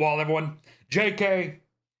emote wall, everyone. JK.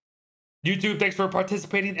 YouTube, thanks for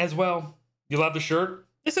participating as well. You love the shirt?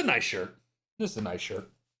 It's a nice shirt. This is a nice shirt.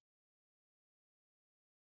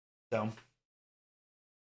 So.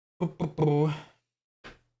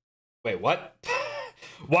 Wait, what?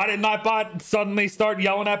 Why did Nightbot suddenly start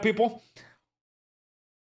yelling at people?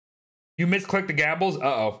 You misclicked the gambles?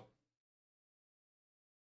 Uh-oh.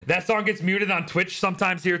 That song gets muted on Twitch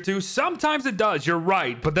sometimes here too. Sometimes it does, you're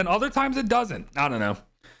right. But then other times it doesn't. I don't know.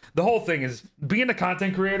 The whole thing is being a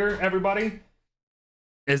content creator, everybody,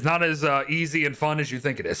 is not as easy and fun as you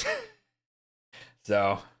think it is.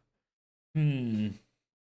 So,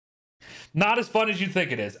 not as fun as you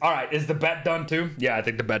think it is. All right, is the bet done too? Yeah, I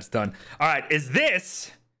think the bet's done. All right, is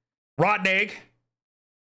this rotten egg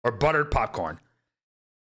or buttered popcorn?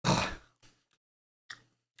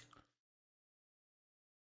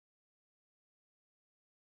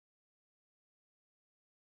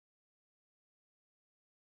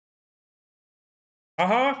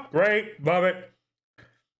 Uh-huh, great, love it.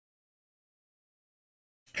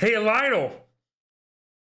 Hey, Lionel.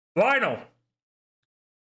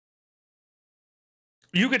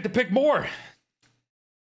 You get to pick more.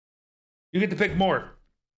 You get to pick more.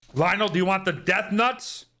 Lionel, do you want the death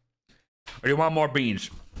nuts? Or do you want more beans?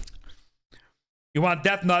 You want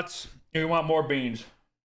death nuts or you want more beans?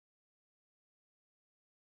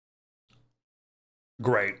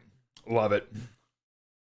 Great. Love it.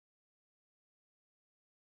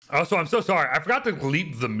 Also, I'm so sorry. I forgot to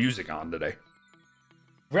leave the music on today.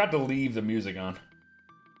 I forgot to leave the music on.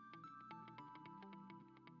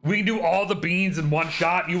 We can do all the beans in one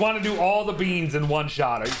shot. You want to do all the beans in one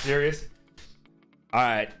shot? Are you serious? All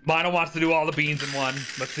right. Lionel wants to do all the beans in one.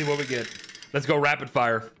 Let's see what we get. Let's go rapid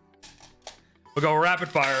fire. We'll go rapid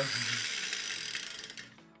fire.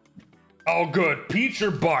 Oh, good. Peach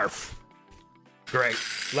or barf? Great.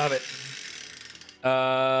 Love it.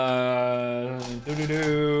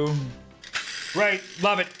 Great.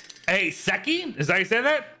 Love it. Hey, Seki? Is that how you say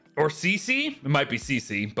that? Or CC? It might be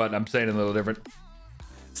CC, but I'm saying it a little different.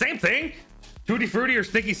 Same thing. Tutti Frutti or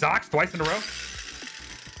Stinky Socks twice in a row.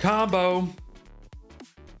 Combo.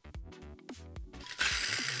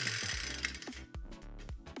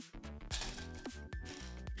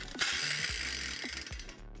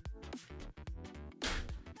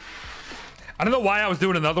 I don't know why I was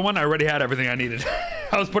doing another one. I already had everything I needed.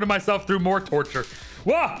 I was putting myself through more torture.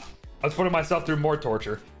 Whoa! I was putting myself through more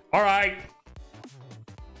torture. All right.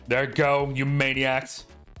 There you go, you maniacs.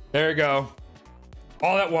 There you go.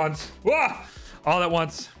 All at once. Whoa! All at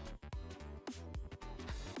once.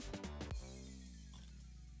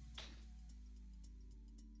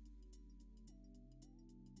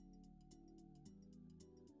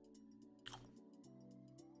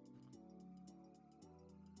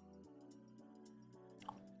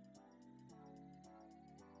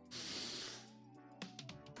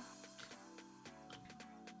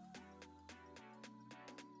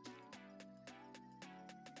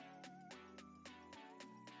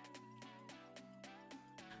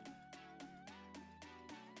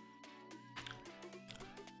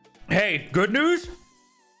 Hey, good news?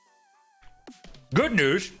 Good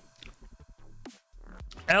news.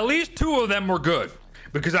 At least 2 of them were good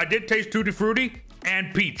because I did taste Tutti Frutti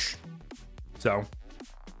and Peach. So,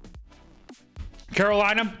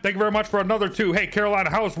 Carolina, thank you very much for another 2. Hey, Carolina,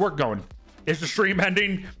 how's work going? Is the stream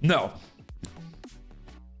ending? No.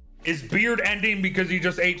 Is Beard ending because he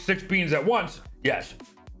just ate 6 beans at once? Yes.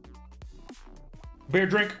 Beer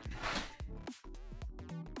drink.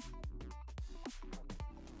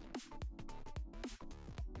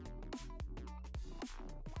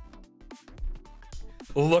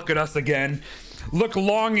 Look at us again. Look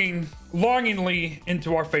longingly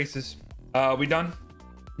into our faces. We done?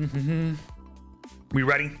 We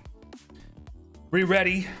ready? We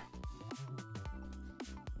ready?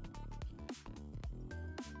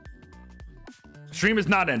 Stream is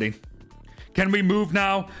not ending. Can we move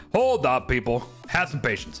now? Hold up, people. Have some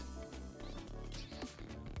patience.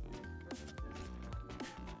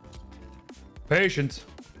 Patience.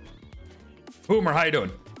 Boomer, how you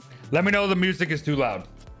doing? Let me know the music is too loud.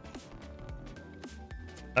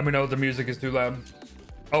 Let me know if the music is too loud.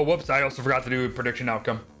 Oh, whoops. I also forgot to do prediction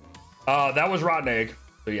outcome. That was rotten egg.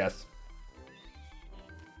 So yes.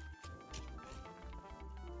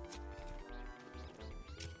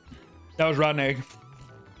 That was rotten egg.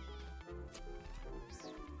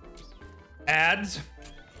 Ads.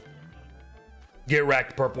 Get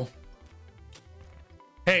wrecked, purple.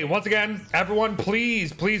 Hey, once again, everyone,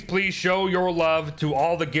 please, please, please show your love to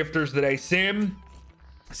all the gifters today. Sim,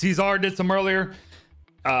 Caesar did some earlier.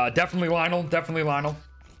 Definitely Lionel. Definitely Lionel.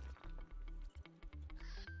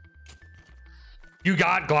 You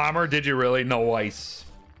got Glamour, did you really? No ice.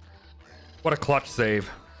 What a clutch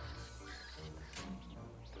save.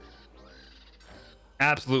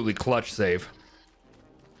 Absolutely clutch save.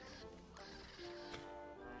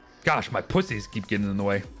 Gosh, my pussies keep getting in the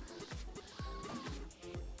way.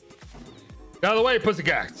 Get out of the way,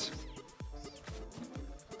 pussycats.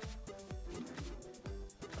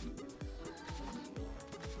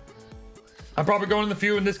 I'm probably going in the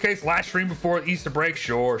few in this case. Last stream before Easter break.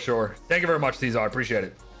 Sure, sure. Thank you very much, Caesar. I appreciate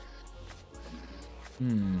it.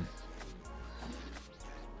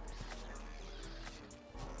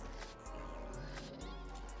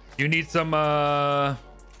 You need some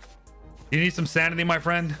sanity, my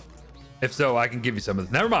friend? If so, I can give you some of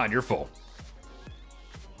this. Never mind, you're full.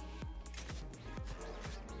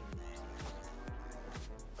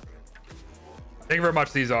 Thank you very much,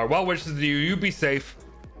 Caesar. Well wishes to you. You be safe.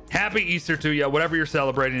 Happy Easter to you, whatever you're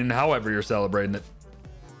celebrating and however you're celebrating it.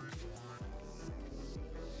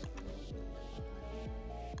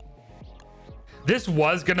 This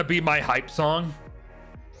was gonna be my hype song.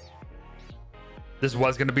 This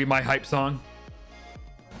was gonna be my hype song.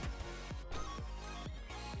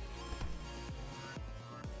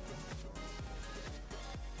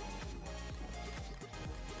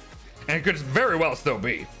 And it could very well still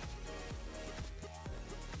be.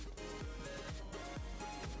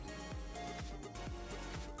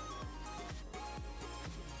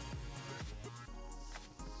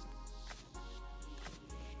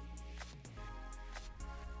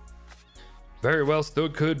 Very well still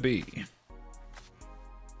could be.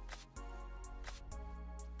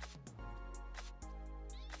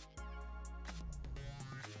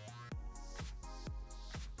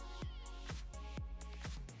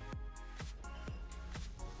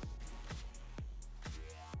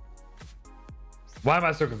 Why am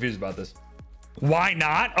I so confused about this? Why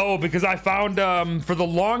not? Oh, because I found for the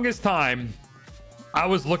longest time I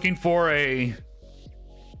was looking for a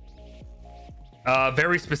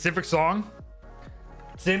very specific song.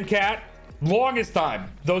 Simcat, longest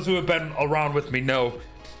time. Those who have been around with me know.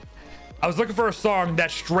 I was looking for a song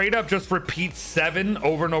that straight up just repeats 7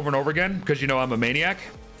 over and over and over again because you know I'm a maniac.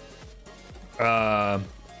 And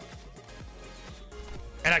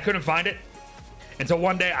I couldn't find it until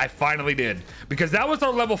one day I finally did, because that was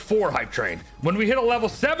our level 4 hype train. When we hit a level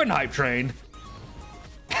 7 hype train,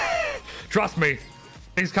 trust me,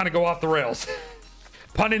 things kind of go off the rails.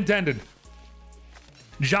 Pun intended.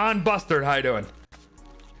 John Bustard, how you doing?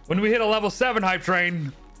 When we hit a level 7 hype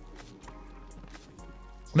train,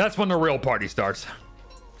 that's when the real party starts.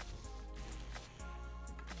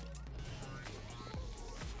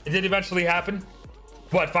 It did eventually happen.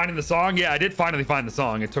 What, finding the song? Yeah, I did finally find the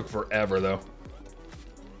song. It took forever though.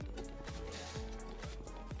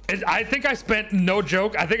 I think I spent, no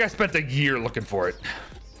joke, I think I spent a year looking for it.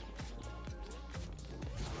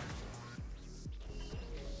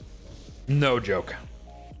 No joke.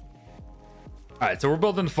 All right, so we're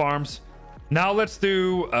building the farms. Now let's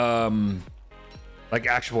do like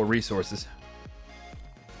actual resources.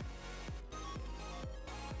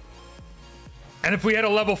 And if we had a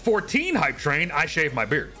level 14 hype train, I shave my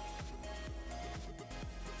beard.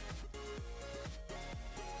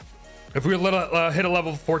 If we hit a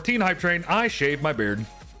level 14 hype train, I shave my beard.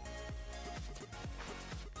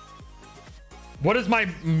 What is my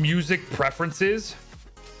music preferences?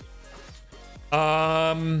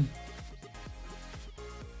 I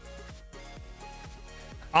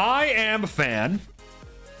am a fan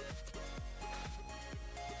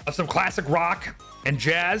of some classic rock and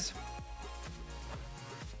jazz.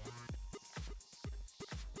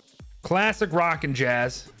 Classic rock and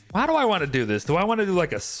jazz. How do I want to do this? Do I want to do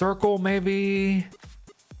like a circle maybe?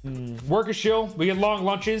 Work a shill. We get long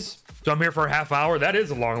lunches. So I'm here for a half hour. That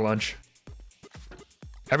is a long lunch.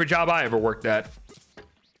 Every job I ever worked at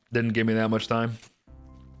didn't give me that much time.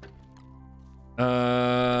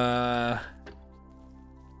 How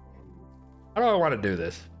do I want to do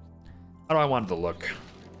this? How do I want it to look?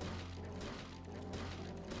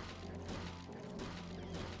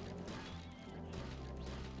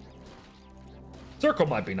 Circle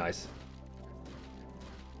might be nice.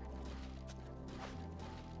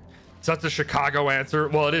 Such a Chicago answer.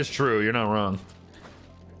 Well, it is true. You're not wrong.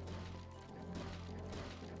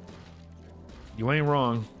 You ain't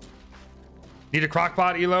wrong. Need a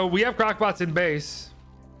crockpot, Elo? We have crockpots in base.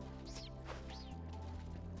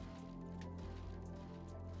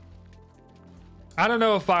 I don't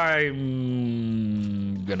know if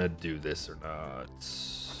I'm gonna do this or not.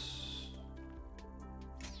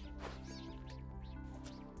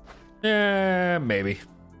 Yeah, maybe.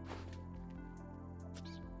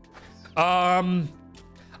 I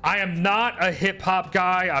am not a hip hop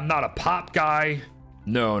guy. I'm not a pop guy.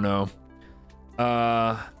 No.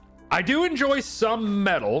 I do enjoy some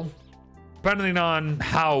metal, depending on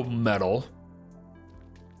how metal.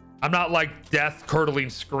 I'm not like death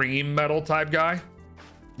curdling scream metal type guy.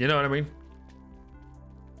 You know what I mean?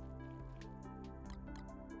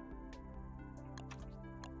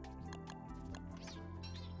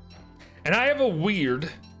 And I have a weird...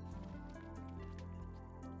 Is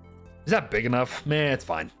that big enough? Man, it's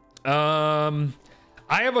fine. I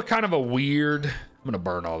have a kind of a weird... I'm gonna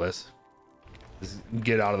burn all this. Just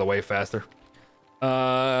get out of the way faster.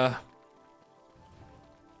 I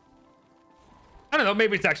don't know,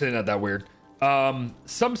 maybe it's actually not that weird. Some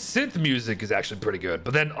synth music is actually pretty good,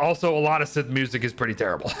 but then also a lot of synth music is pretty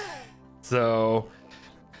terrible. So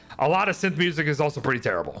a lot of synth music is also pretty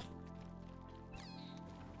terrible.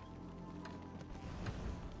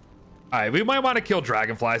 All right, we might want to kill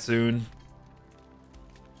Dragonfly soon.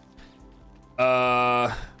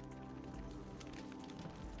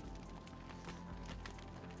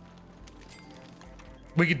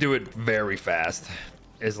 We could do it very fast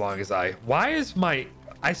as long as why is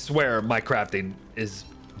I swear my crafting is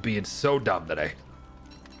being so dumb today.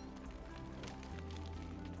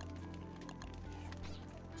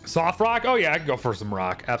 Soft rock? Oh yeah, I can go for some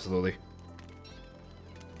rock. Absolutely.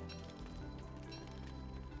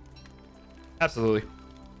 Absolutely.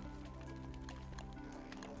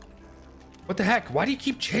 What the heck? Why do you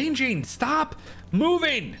keep changing? Stop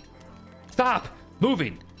moving. Stop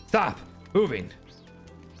moving. Stop moving.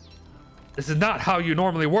 This is not how you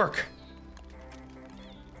normally work.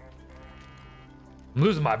 I'm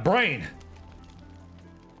losing my brain.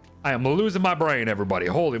 I am losing my brain, everybody.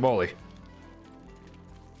 Holy moly.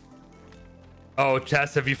 Oh,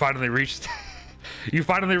 Chess, have you finally reached... You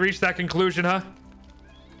finally reached that conclusion, huh?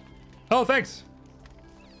 Oh, thanks.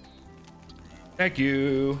 Thank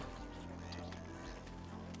you.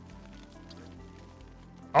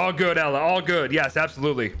 All good, Ella. All good. Yes,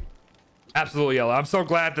 absolutely. Absolutely, Ella. I'm so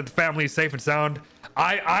glad that the family is safe and sound.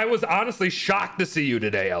 I was honestly shocked to see you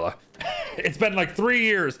today, Ella. It's been like 3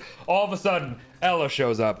 years. All of a sudden, Ella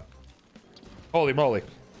shows up. Holy moly.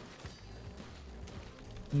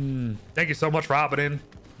 Thank you so much for hopping in.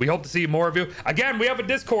 We hope to see more of you. Again, we have a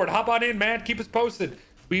Discord. Hop on in, man. Keep us posted.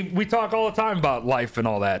 We talk all the time about life and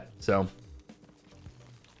all that. So,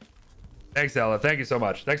 thanks, Ella. Thank you so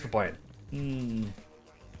much. Thanks for playing.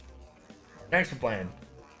 Thanks for playing.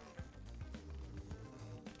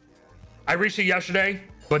 I reached it yesterday,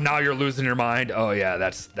 but now you're losing your mind. Oh yeah,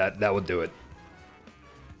 that would do it.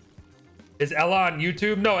 Is Ella on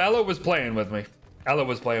YouTube? No, Ella was playing with me. Ella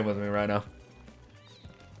was playing with me right now.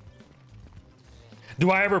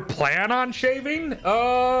 Do I ever plan on shaving?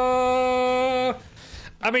 I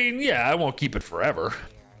mean, yeah, I won't keep it forever.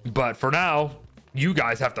 But for now, you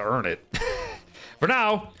guys have to earn it. For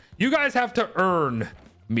now, you guys have to earn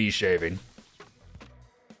me shaving.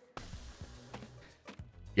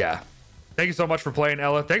 Yeah. Thank you so much for playing,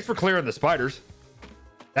 Ella. Thanks for clearing the spiders.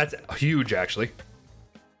 That's huge, actually.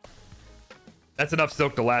 That's enough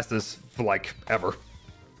silk to last us for, like, ever.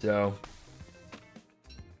 So...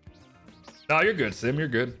 No, you're good, Sim. You're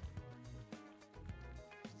good.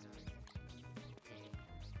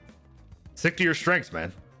 Stick to your strengths,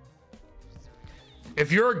 man.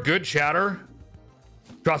 If you're a good chatter,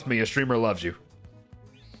 trust me, a streamer loves you.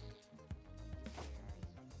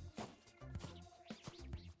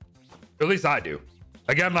 At least I do.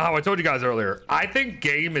 Again, how I told you guys earlier, I think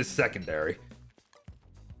game is secondary.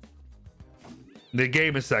 The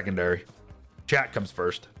game is secondary. Chat comes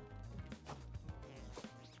first.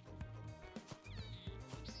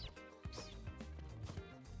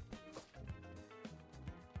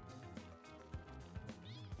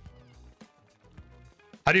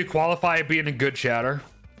 How do you qualify it being a good chatter?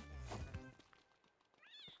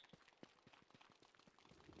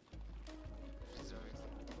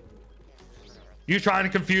 You trying to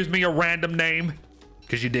confuse me a random name?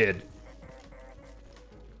 Because you did.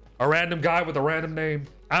 A random guy with a random name.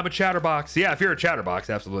 I'm a chatterbox. Yeah, if you're a chatterbox,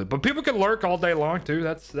 absolutely. But people can lurk all day long too.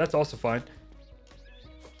 That's also fine.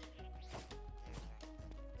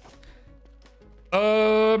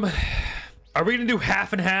 Are we gonna do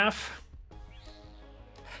half and half?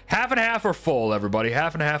 Half and half or full, everybody?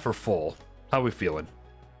 Half and half or full? How we feeling?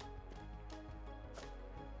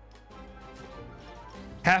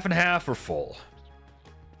 Half and half or full?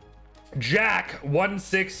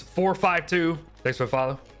 Jack16452. Thanks for the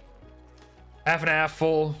follow. Half and half,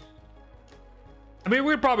 full. I mean,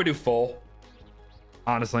 we'd probably do full,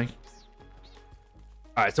 honestly.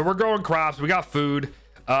 All right, so we're growing crops. We got food.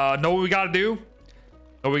 Know what we got to do? Know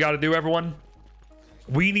what we got to do, everyone?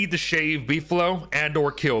 We need to shave beefalo and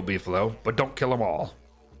or kill beefalo, but don't kill them all.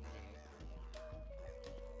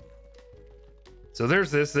 So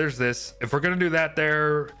there's this, there's this. If we're going to do that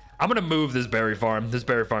there, I'm going to move this berry farm. This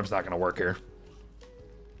berry farm's not going to work here.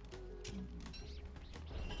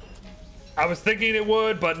 I was thinking it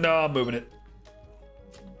would, but no, I'm moving it.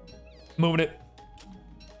 Moving it.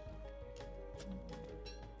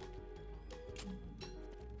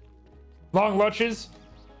 Long lunches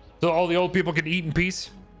so all the old people can eat in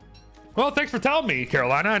peace. Well, thanks for telling me,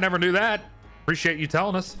 Carolina. I never knew that. Appreciate you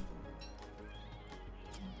telling us.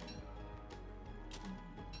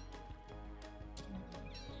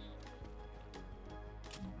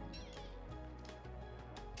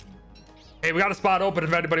 Hey, we got a spot open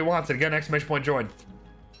if anybody wants it. Again, exclamation point join.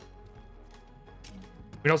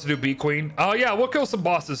 We can also do Bee Queen. Oh, yeah, we'll kill some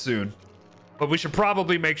bosses soon. But we should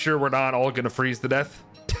probably make sure we're not all going to freeze to death.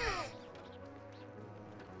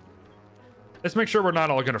 Let's make sure we're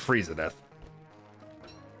not all going to freeze to death.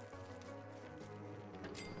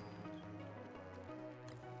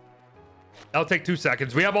 That'll take 2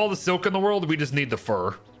 seconds. We have all the silk in the world. We just need the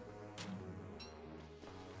fur.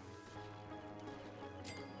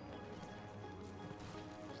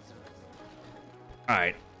 All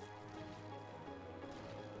right.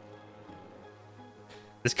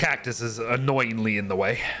 This cactus is annoyingly in the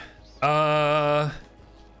way.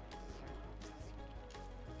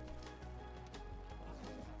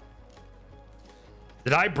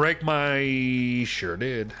 Did I break my... Sure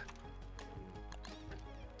did.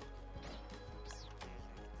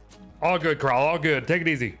 All good, Crawl. All good. Take it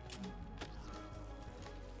easy.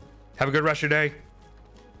 Have a good rest of your day.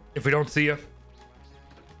 If we don't see you.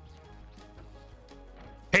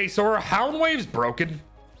 Hey, so are Hound Waves broken?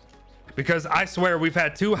 Because I swear we've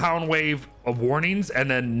had 2 Hound Wave warnings and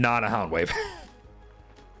then not a Hound Wave.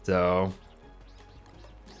 So...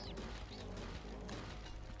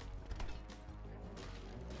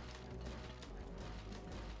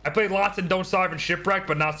 I played lots in Don't Starve and Shipwreck,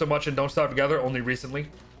 but not so much in Don't Starve Together, only recently.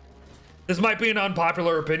 This might be an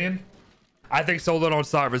unpopular opinion. I think Solo Don't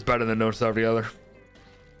Starve is better than Don't Starve Together.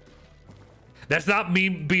 That's not me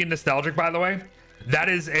being nostalgic, by the way. That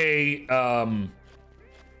is a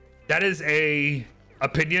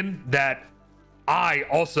opinion that I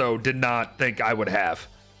also did not think I would have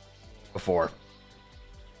before.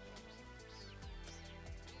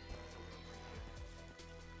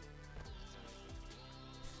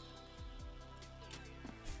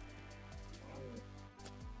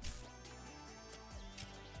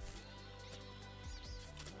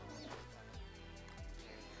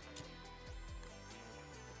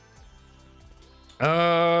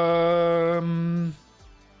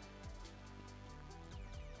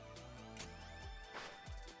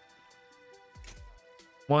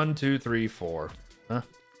 One, two, three, four. Huh?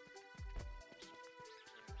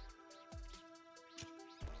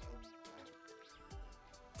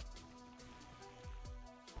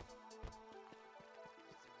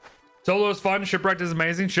 Solo is fun. Shipwrecked is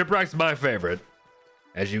amazing. Shipwrecked is my favorite,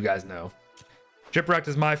 as you guys know. Shipwrecked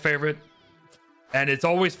is my favorite, and it's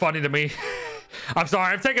always funny to me. I'm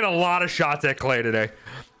sorry, I'm taking a lot of shots at Clay today.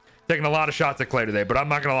 But I'm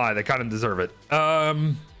not gonna lie, they kind of deserve it.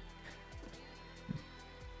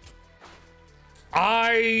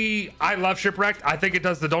 I love Shipwrecked. I think it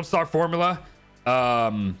does the Don't Starve formula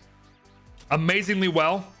amazingly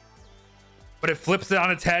well, but it flips it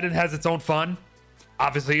on its head and has its own fun.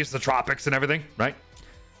 Obviously, it's the tropics and everything, right?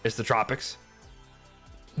 It's the tropics.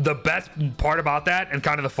 The best part about that, and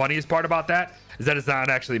kind of the funniest part about that, is that it's not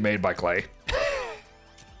actually made by Clay.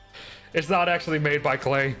 It's not actually made by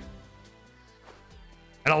Clay.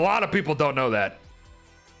 And a lot of people don't know that.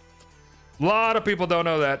 A lot of people don't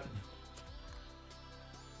know that.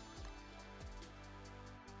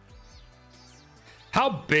 How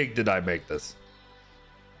big did I make this?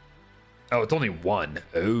 Oh, it's only 1.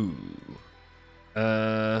 Oh.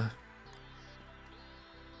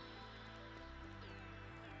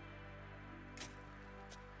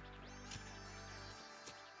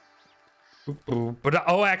 Ooh, but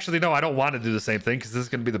oh, actually, no, I don't want to do the same thing because this is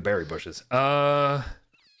going to be the berry bushes. Right.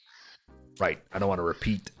 I don't want to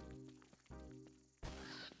repeat.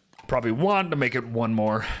 Probably want to make it 1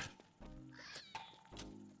 more.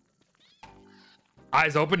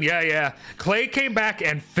 Eyes open. Yeah. Clay came back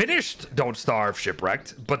and finished Don't Starve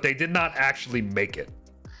Shipwrecked, but they did not actually make it.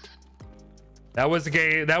 That was a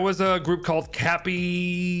game. That was a group called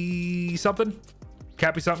Cappy something.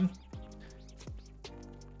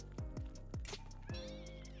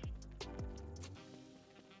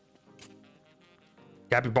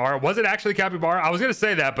 Capybara. Was it actually capybara? I was gonna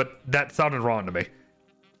say that, but that sounded wrong to me.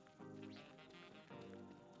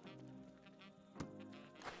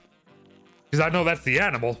 Because I know that's the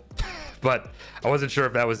animal, but I wasn't sure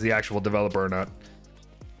if that was the actual developer or not.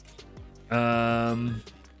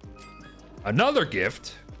 Another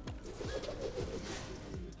gift.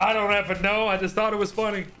 I don't have to know. I just thought it was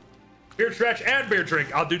funny. Beer stretch and beer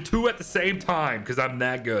drink. I'll do 2 at the same time because I'm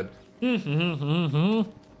that good.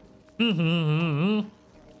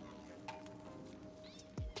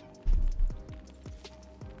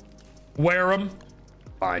 Wear them.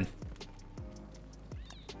 Fine.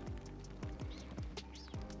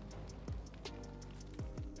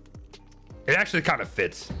 It actually kind of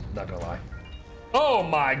fits. Not gonna lie. Oh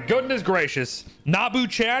my goodness gracious.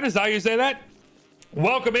 Nabu-chan, is that how you say that?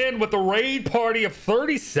 Welcome in with the raid party of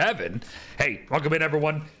 37. Hey, welcome in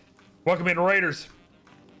everyone. Welcome in Raiders.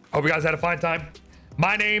 Hope you guys had a fine time.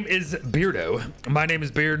 My name is Beardo. My name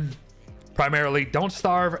is Beard. Primarily, Don't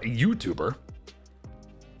Starve YouTuber.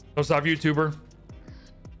 Don't Starve YouTuber.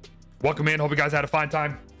 Welcome in. Hope you guys had a fine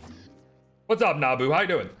time. What's up, Nabu? How you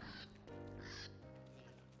doing?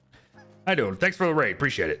 How you doing? Thanks for the raid.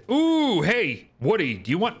 Appreciate it. Ooh, hey, Woody,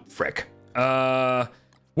 do you want frick?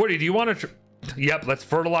 Woody, do you want to? Yep, let's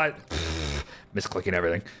fertilize. Misclicking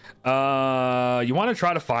everything. You want to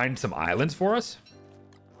try to find some islands for us?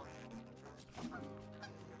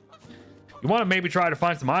 You want to maybe try to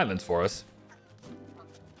find some islands for us?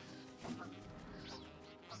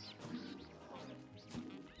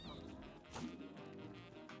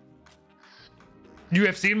 You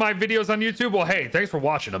have seen my videos on YouTube? Well, hey, thanks for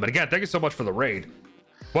watching them. And again, thank you so much for the raid.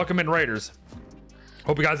 Welcome in, Raiders.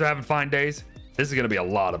 Hope you guys are having fine days. This is going to be a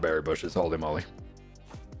lot of berry bushes. Holy moly.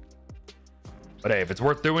 But hey, if it's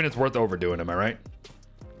worth doing, it's worth overdoing. Am I right?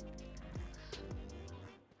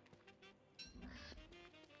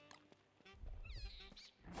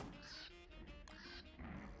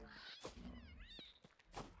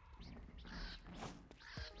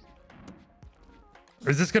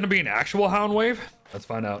 Is this going to be an actual hound wave? Let's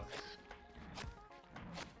find out.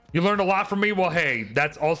 You learned a lot from me. Well, hey,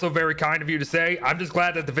 that's also very kind of you to say. I'm just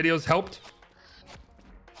glad that the videos helped.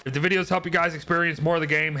 If the videos help you guys experience more of the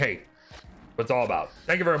game, hey, what it's all about.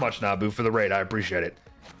 Thank you very much, Nabu, for the raid. I appreciate it.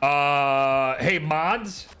 Hey,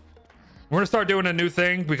 mods. We're going to start doing a new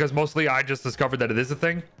thing because mostly I just discovered that it is a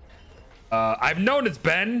thing. I've known it's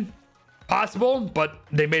been possible, but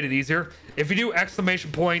they made it easier. If you do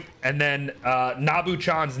exclamation point and then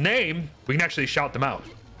Nabu-chan's name, we can actually shout them out.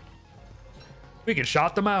 We can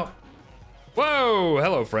shout them out. Whoa,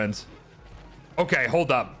 hello friends. Okay, hold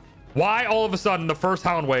up. Why all of a sudden the first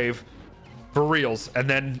hound wave for reals and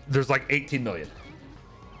then there's like 18 million?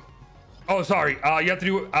 Oh, sorry. You have to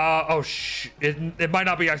do it might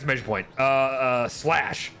not be exclamation point.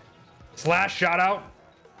 Slash shout out.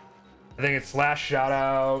 I think it's slash shout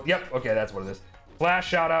out. Yep. Okay, that's what it is. Slash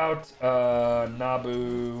shout out.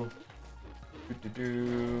 Nabu.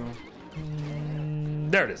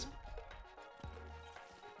 There it is.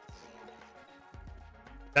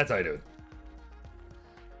 That's how you do it.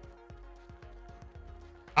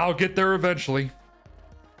 I'll get there eventually.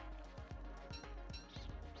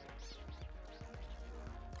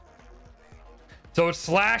 So it's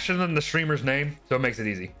slash and then the streamer's name, so it makes it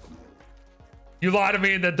easy. You lie to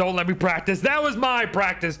me and then don't let me practice. That was my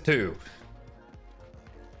practice too.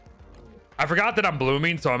 I forgot that I'm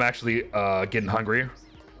blooming, so I'm actually getting hungrier.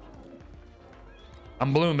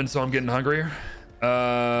 I'm blooming, so I'm getting hungrier.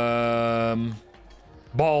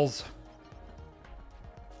 Balls.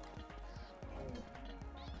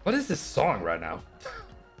 What is this song right now?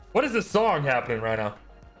 What is this song happening right now?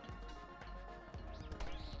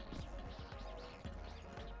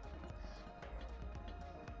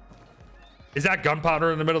 Is that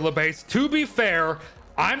gunpowder in the middle of the base? To be fair,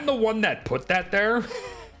 I'm the one that put that there.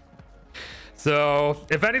 So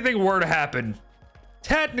if anything were to happen,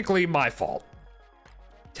 technically my fault.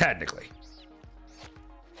 Technically.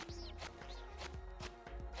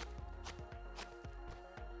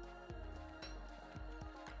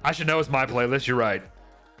 I should know it's my playlist. You're right.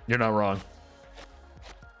 You're not wrong.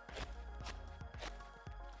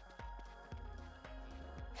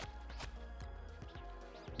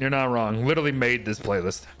 You're not wrong. Literally made this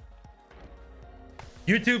playlist.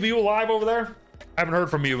 YouTube, you alive over there? I haven't heard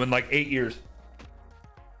from you in like 8 years.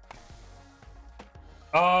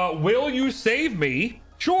 Will you save me?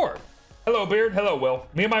 Sure. Hello, Beard. Hello, Will.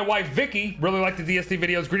 Me and my wife, Vicky, really like the DST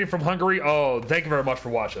videos. Greeting from Hungary. Oh, thank you very much for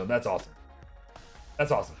watching them. That's awesome.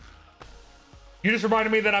 That's awesome. You just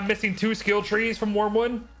reminded me that I'm missing 2 skill trees from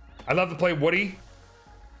Wormwood. I'd love to play Woody,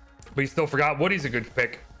 but you still forgot. Woody's a good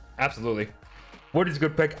pick. Absolutely. Woody's a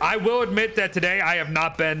good pick. I will admit that today I have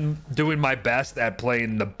not been doing my best at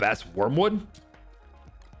playing the best Wormwood.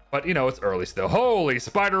 But, you know, it's early still. Holy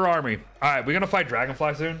spider army. All right, we're going to fight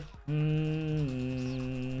Dragonfly soon.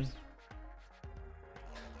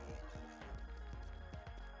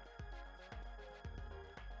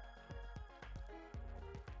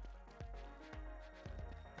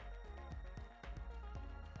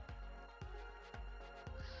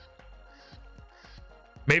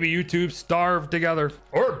 Maybe YouTube starved together.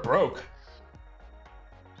 Or it broke.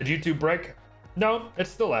 Did YouTube break? No, it's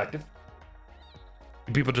still active.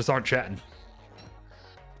 People just aren't chatting.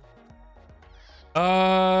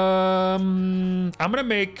 I'm gonna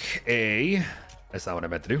make a... That's not what I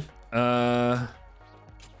meant to do. I'm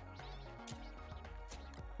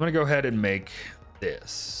gonna go ahead and make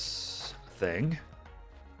this thing.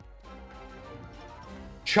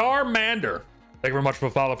 Charmander. Thank you very much for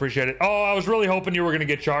the follow. Appreciate it. Oh, I was really hoping you were gonna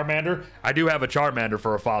get Charmander. I do have a Charmander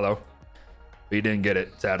for a follow, but you didn't get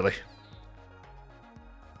it, sadly.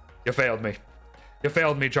 You failed me. You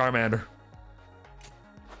failed me, Charmander.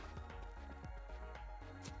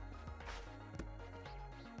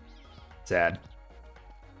 Sad.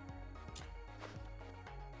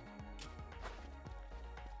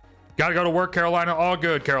 Gotta go to work, Carolina. All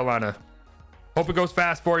good, Carolina. Hope it goes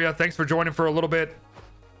fast for you. Thanks for joining for a little bit.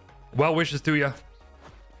 Well wishes to you.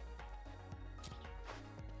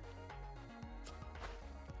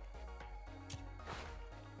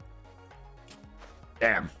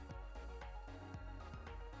 Damn.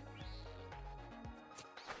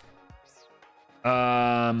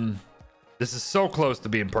 This is so close to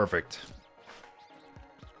being perfect.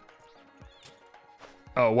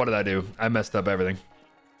 Oh, what did I do? I messed up everything.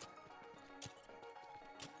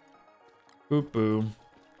 Boop boom.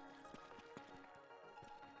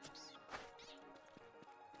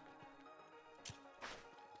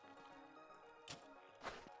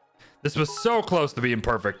 This was so close to being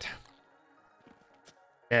perfect.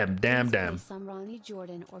 Damn. Some Ronnie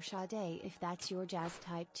Jordan or Sade if that's your jazz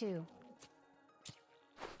type too.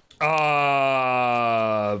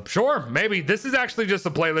 Sure, maybe. This is actually just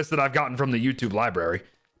a playlist that I've gotten from the YouTube library.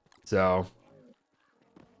 So.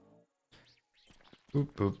 Boop,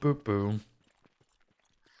 boop, boop, boop.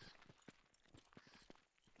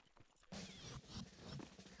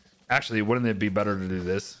 Actually, wouldn't it be better to do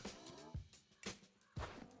this?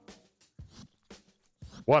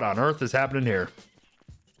 What on earth is happening here?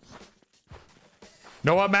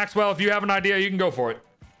 Know what, Maxwell? If you have an idea, you can go for it.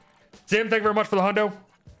 Tim, thank you very much for the hundo.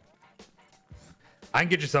 I can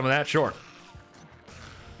get you some of that, sure.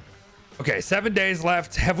 Okay, 7 days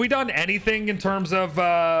left. Have we done anything in terms of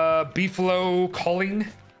beefalo culling?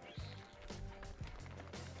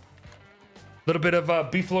 Little bit of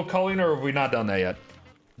beefalo culling, or have we not done that yet?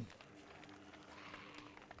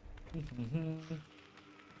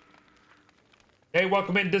 Hey,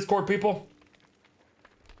 welcome in, Discord people.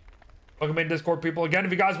 Welcome in, Discord people. Again,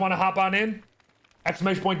 if you guys want to hop on in,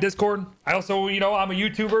 !point Discord. I also, you know, I'm a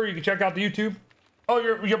YouTuber. You can check out the YouTube. Oh,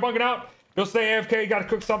 you're bugging out? You'll stay AFK. You got to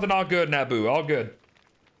cook something. All good, Naboo. All good.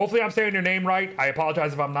 Hopefully I'm saying your name right. I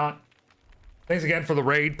apologize if I'm not. Thanks again for the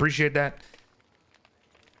raid. Appreciate that.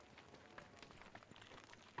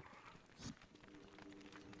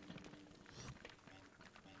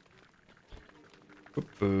 Boop,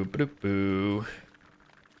 boop, boop, boop.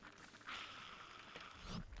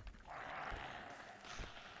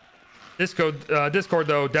 Discord,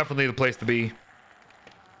 though, definitely the place to be.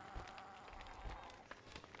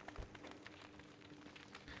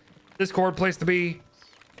 Discord, place to be.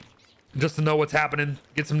 Just to know what's happening.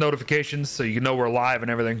 Get some notifications so you can know we're live and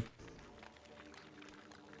everything.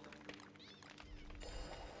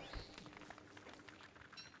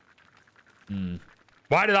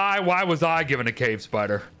 Why was I given a cave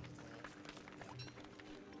spider?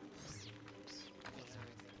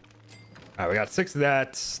 All right, we got 6 of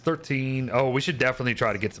that, 13. Oh, we should definitely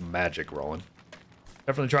try to get some magic rolling.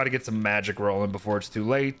 Definitely try to get some magic rolling before it's too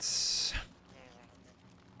late.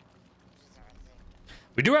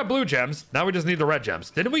 We do have blue gems. Now we just need the red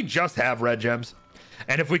gems. Didn't we just have red gems?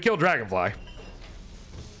 And if we kill Dragonfly,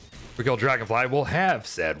 we'll have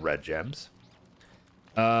said red gems.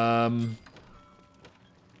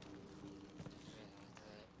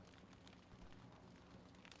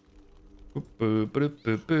 Boop, boop, boop,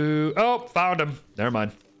 boop, boop. Oh, found him. Never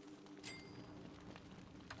mind.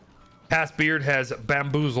 Past beard has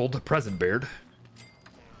bamboozled present beard.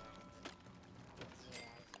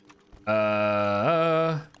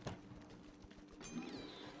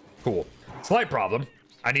 Cool. Slight problem.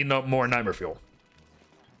 I need no more nightmare fuel.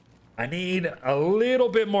 I need a little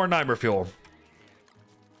bit more nightmare fuel.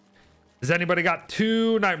 Has anybody got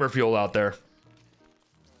 2 nightmare fuel out there?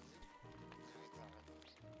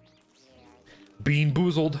 Bean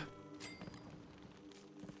boozled.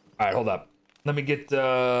 All right, hold up. Let me get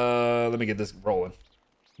this rolling.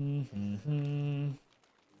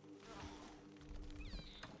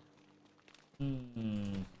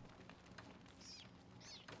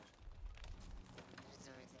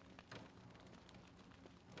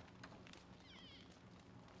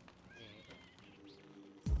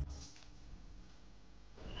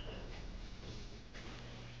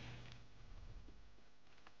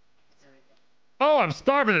 Oh, I'm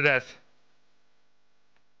starving to death.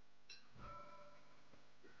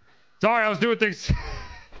 Sorry, I was doing things.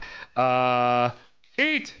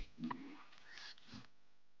 Eat.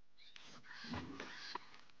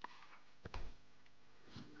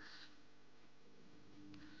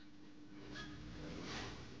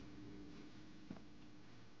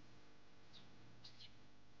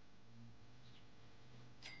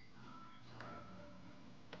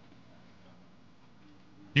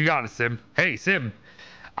 You got it, Sim. Hey, Sim.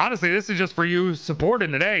 Honestly, this is just for you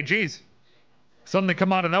supporting today. Jeez. Something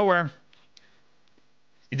come out of nowhere.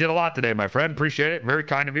 You did a lot today, my friend. Appreciate it. Very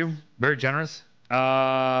kind of you. Very generous.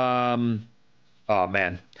 Oh,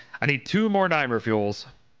 man. I need 2 more dimer fuels.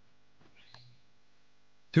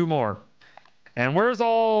 2 more. And where's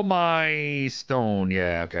all my stone?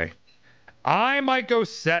 Yeah, okay. I might go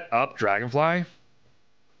set up Dragonfly.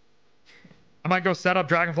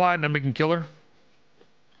 And then we can kill her.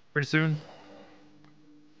 Pretty soon.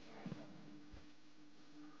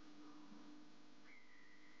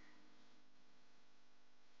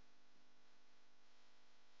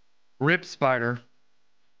 Rip spider.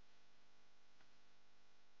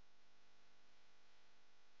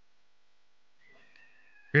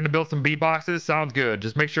 You're gonna build some beatboxes? Sounds good.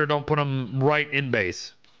 Just make sure don't put them right in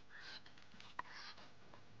base.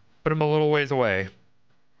 Put them a little ways away.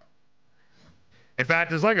 In fact,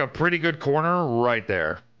 there's like a pretty good corner right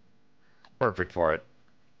there. Perfect for it.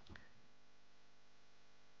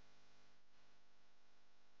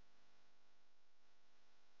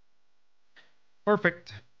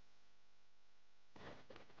 Perfect.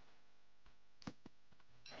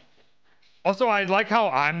 Also, I like how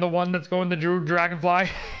I'm the one that's going to do Dragonfly.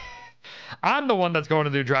 I'm the one that's going to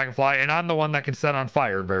do Dragonfly, and I'm the one that can set on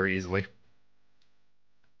fire very easily.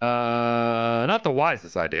 Not the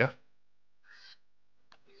wisest idea.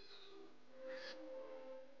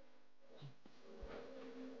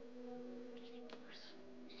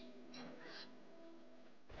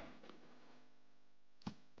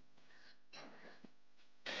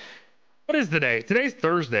 What is today? Today's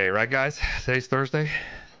Thursday, right, guys? Today's Thursday.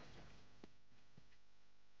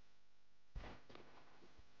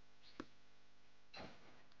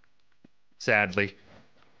 Sadly.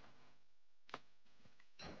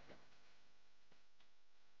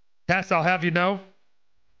 Tess, I'll have you know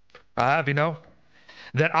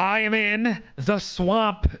that I am in the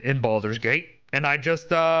swamp in Baldur's Gate, and I just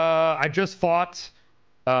fought.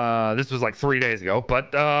 This was like 3 days ago,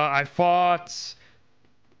 but I fought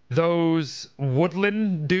those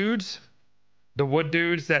woodland dudes, the wood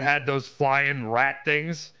dudes that had those flying rat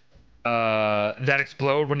things that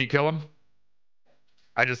explode when you kill them.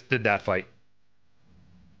 I just did that fight.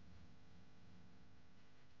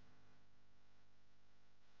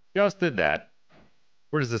 Just did that.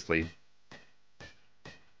 Where does this lead?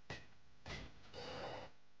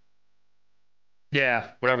 Yeah,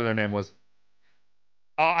 whatever their name was.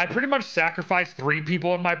 I pretty much sacrificed 3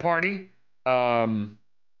 people in my party.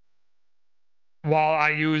 While I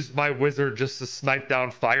used my wizard just to snipe down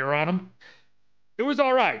fire on them. It was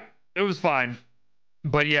all right. It was fine.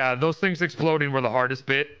 But yeah, those things exploding were the hardest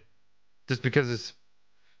bit. Just because it's...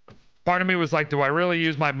 Part of me was like, do I really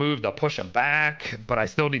use my move to push them back? But I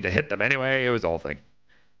still need to hit them anyway. It was the whole thing.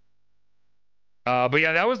 But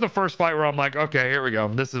yeah, that was the first fight where I'm like, okay, here we go.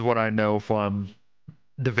 This is what I know from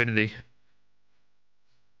Divinity.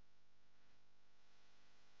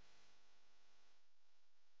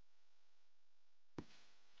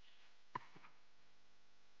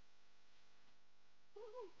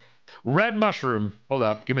 Red mushroom. Hold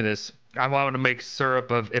up. Give me this. I want to make syrup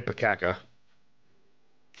of ipecaca.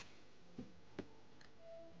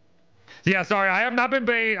 Yeah, sorry. I've not been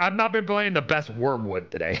playing the best wormwood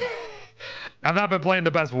today. I've not been playing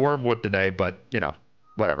the best wormwood today, but you know,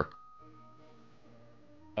 whatever.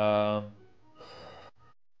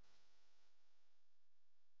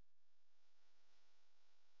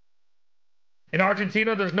 In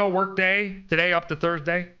Argentina, there's no work day today up to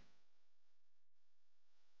Thursday.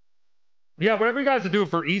 Yeah, whatever you guys are doing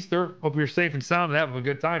for Easter. Hope you're safe and sound and having a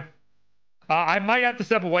good time. I might have to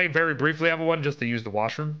step away very briefly, everyone, just to use the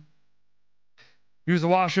washroom. Use the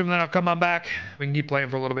washroom, then I'll come on back. We can keep playing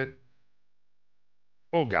for a little bit.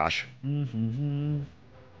 Oh gosh.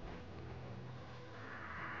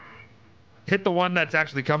 Hit the one that's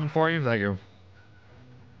actually coming for you. Thank you.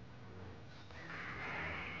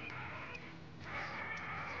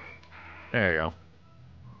 There you go.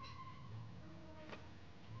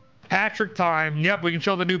 Patrick time. Yep, we can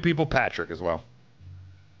show the new people Patrick as well.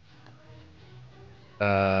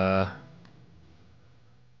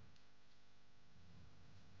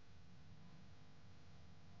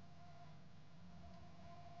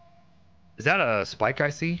 Is that a spike I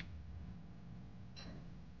see?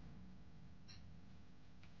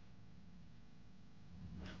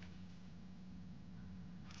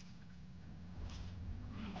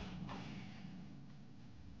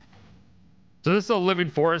 So this is a living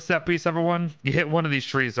forest set piece, everyone. You hit one of these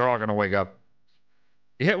trees, they're all gonna wake up.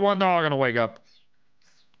 You hit one, they're all gonna wake up.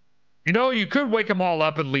 You know, you could wake them all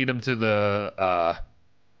up and lead them to the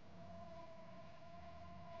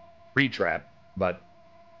retrap, but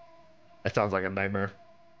that sounds like a nightmare.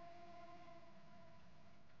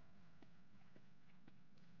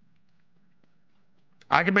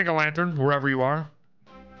 I can make a lantern wherever you are.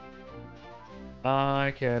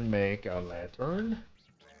 I can make a lantern.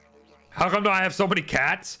 How come do I have so many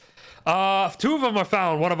cats? 2 of them I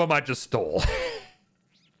found, one of them I just stole.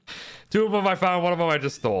 2 of them I found, one of them I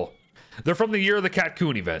just stole. They're from the Year of the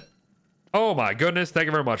Catcoon event. Oh my goodness, thank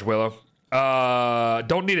you very much, Willow.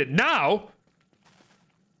 Don't need it now,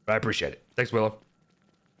 but I appreciate it. Thanks, Willow.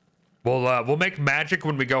 We'll make magic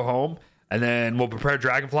when we go home, and then we'll prepare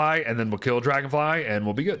Dragonfly, and then we'll kill Dragonfly, and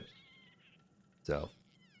we'll be good.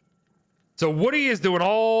 So Woody is doing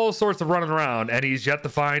all sorts of running around, and he's yet to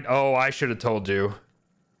find... Oh, I should have told you.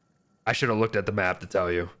 I should have looked at the map to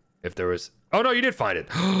tell you if there was... Oh, no, you did find it.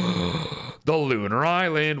 The Lunar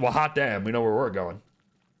Island. Well, hot damn. We know where we're going.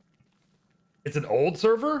 It's an old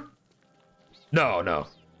server? No, no.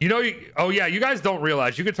 You know... Oh, yeah, you guys don't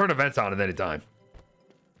realize you can turn events on at any time.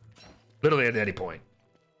 Literally at any point.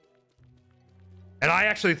 And I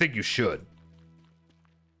actually think you should.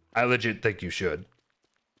 I legit think you should.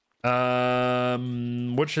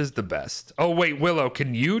 Which is the best? Oh wait, Willow,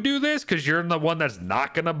 can you do this? Because you're the one that's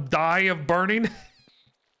not gonna die of burning.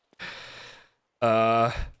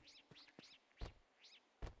 You're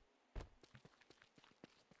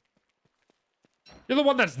the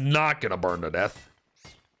one that's not gonna burn to death.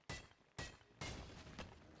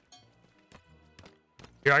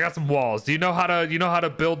 Here, I got some walls. Do you know how to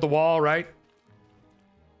build the wall, right?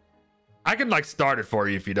 I can like start it for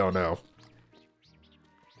you if you don't know.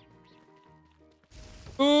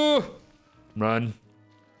 Ooh, run.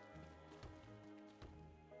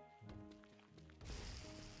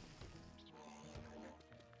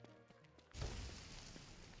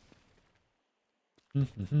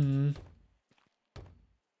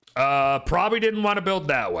 Probably didn't want to build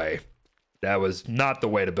that way. That was not the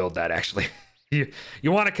way to build that, actually.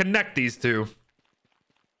 you want to connect these two.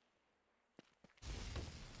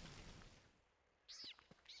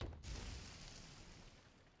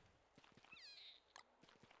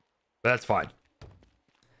 That's fine.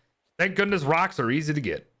 Thank goodness rocks are easy to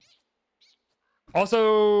get.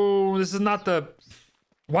 Also, this is not the...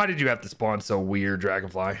 Why did you have to spawn so weird,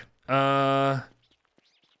 Dragonfly? Why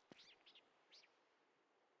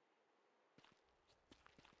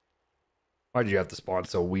did you have to spawn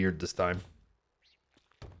so weird this time?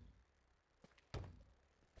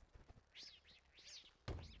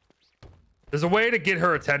 There's a way to get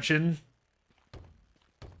her attention.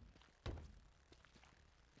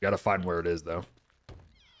 Gotta find where it is, though.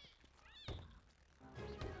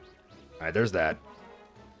 Alright, there's that.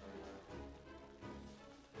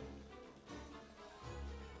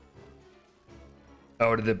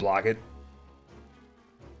 Oh, did it block it?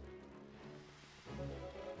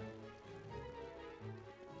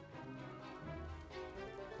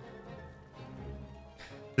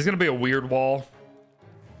 This is gonna be a weird wall.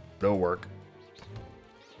 It'll work.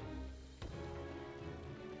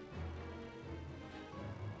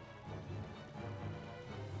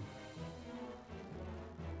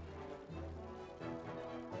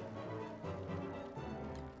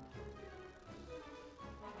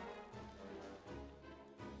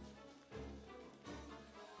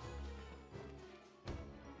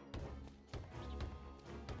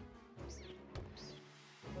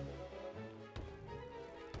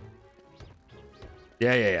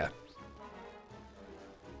 Yeah.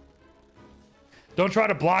 Don't try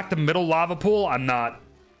to block the middle lava pool. I'm not.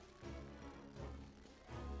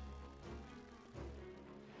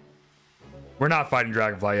 We're not fighting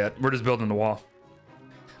Dragonfly yet. We're just building the wall.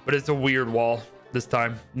 But it's a weird wall this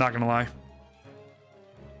time. Not gonna lie.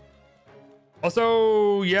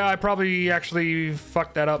 Also, yeah, I probably actually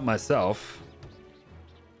fucked that up myself.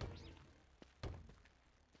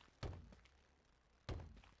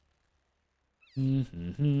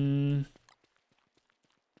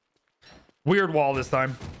 Weird wall this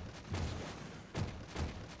time.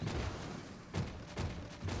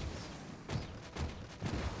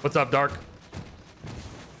 What's up, Dark?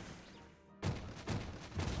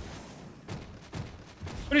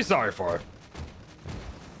 What are you sorry for?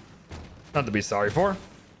 Nothing to be sorry for.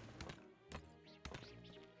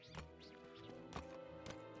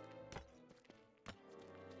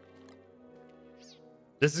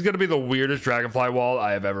 This is going to be the weirdest dragonfly wall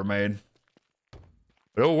I have ever made.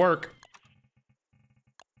 But it'll work.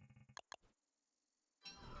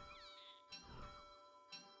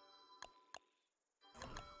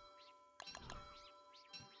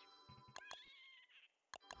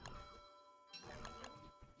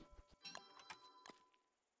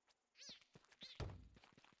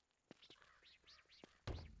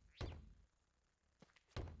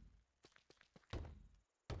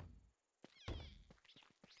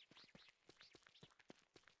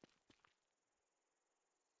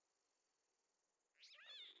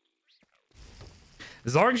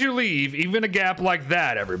 As long as you leave even a gap like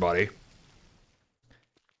that, everybody,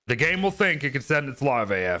 the game will think it can send its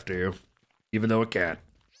larvae after you, even though it can't.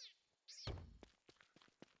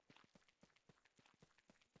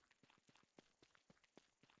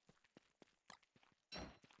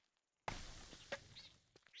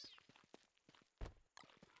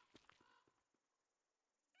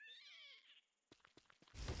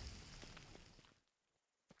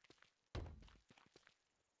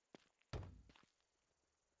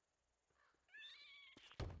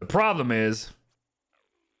 The problem is,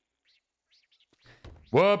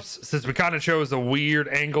 whoops, since we kind of chose a weird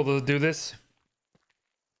angle to do this,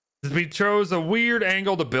 since we chose a weird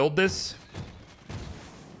angle to build this,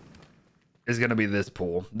 is going to be this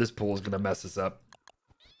pool. This pool is going to mess us up.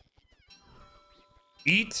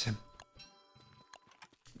 Eat.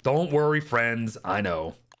 Don't worry, friends. I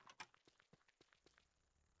know.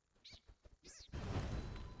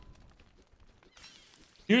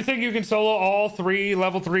 Do you think you can solo all 3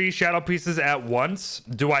 level 3 shadow pieces at once?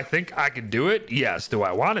 Do I think I can do it? Yes. Do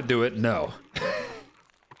I want to do it? No.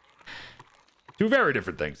 2 very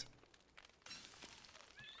different things.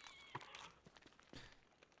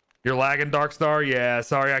 You're lagging, Darkstar? Yeah,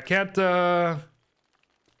 sorry. I can't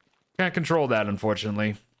control that,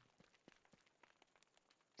 unfortunately.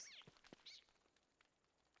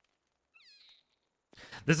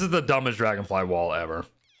 This is the dumbest dragonfly wall ever.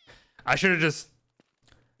 I should have just...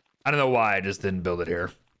 I don't know why I just didn't build it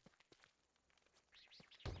here.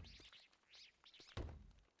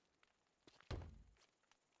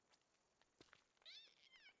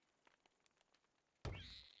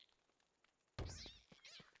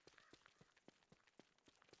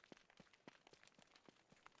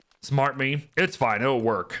 Smart me. It's fine. It'll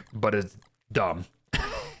work, but it's dumb.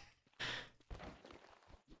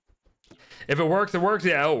 If it works, it works.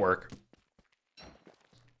 Yeah, it'll work.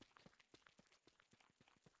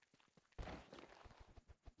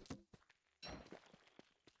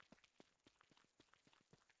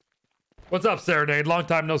 What's up, Serenade? Long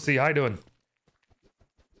time no see. How you doing?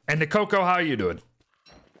 And the Coco, how are you doing?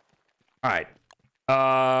 All right.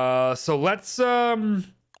 So let's how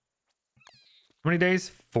many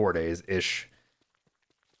days? 4 days ish.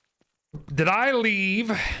 Did I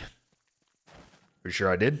leave? Pretty sure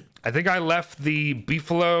I did. I think I left the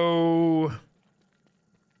Beefalo,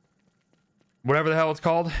 whatever the hell it's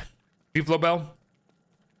called. Beefalo Bell.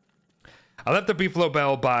 I left the Beefalo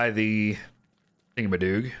Bell by the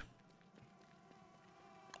thingamadoog.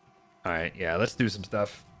 All right, yeah, let's do some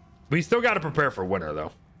stuff. We still got to prepare for winter,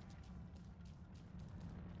 though.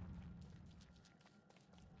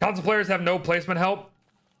 Console players have no placement help?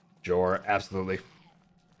 Sure, absolutely.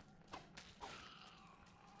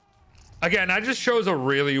 Again, I just chose a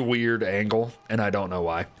really weird angle, and I don't know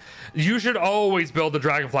why. You should always build the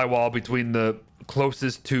dragonfly wall between the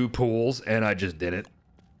closest 2 pools, and I just didn't.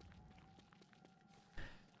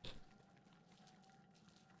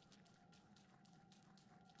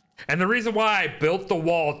 And the reason why I built the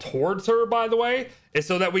wall towards her, by the way, is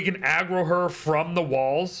so that we can aggro her from the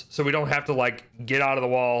walls, so we don't have to, like, get out of the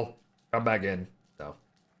wall, come back in. So.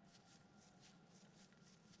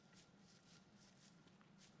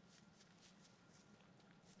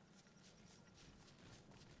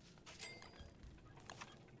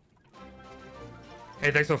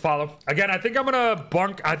 Hey, thanks for the follow. Again, I think I'm gonna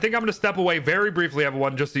I think I'm gonna step away very briefly,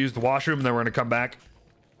 everyone, just to use the washroom, and then we're gonna come back.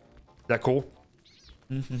 Is that cool?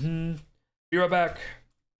 Be right back.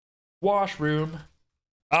 Washroom.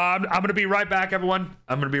 I'm gonna be right back, everyone.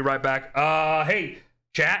 I'm gonna be right back. Hey,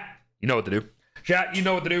 chat, you know what to do. Chat, you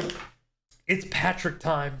know what to do. It's Patrick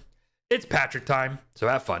time. It's Patrick time, so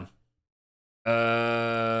have fun. It's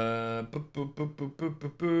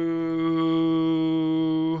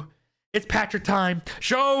Patrick time.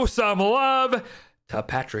 Show some love to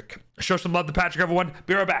Patrick. Show some love to Patrick, everyone.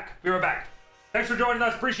 Be right back. Be right back. Thanks for joining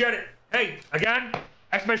us. Appreciate it. Hey, again,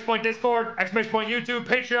 exclamation point Discord, exclamation point YouTube,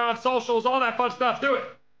 Patreon, socials, all that fun stuff. Do it.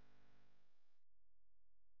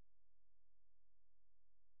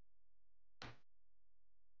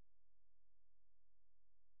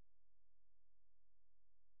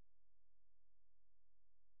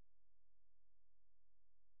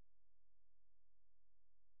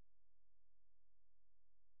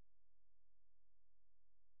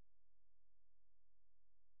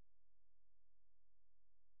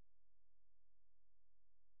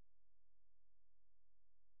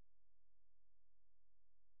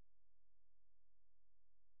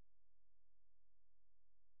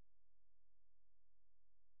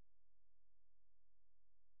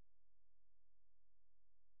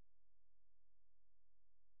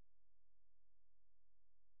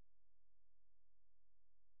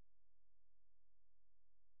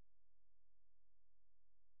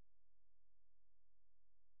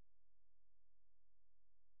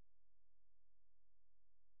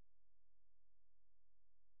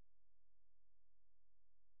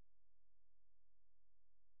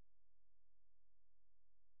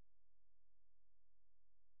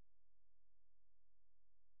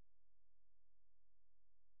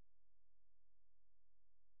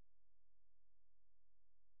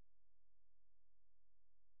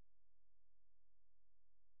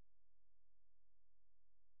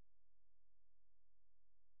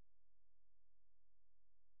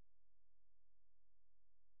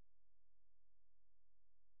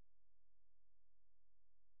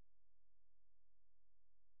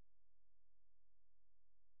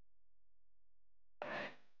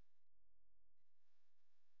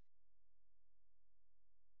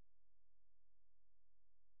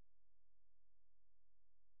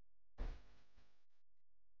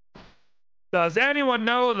 Does anyone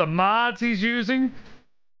know the mods he's using?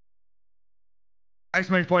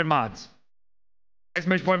 Exclamation point mods.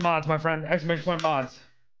 Exclamation point mods, my friend. Exclamation point mods.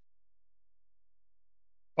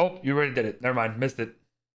 Oh, you already did it. Never mind. Missed it.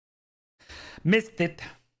 Missed it.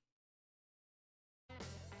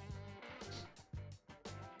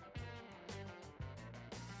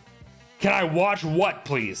 Can I watch what,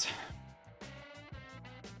 please?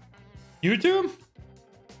 YouTube?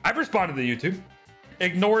 I've responded to YouTube.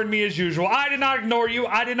 Ignoring me as usual. I did not ignore you.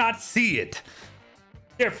 I did not see it.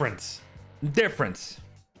 Difference. Difference.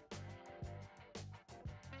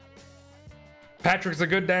 Patrick's a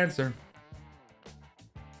good dancer.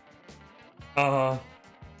 All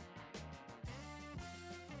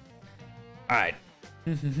right.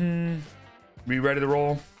 We ready to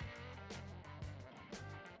roll?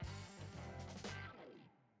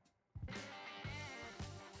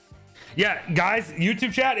 Yeah, guys,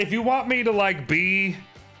 YouTube chat, if you want me to like be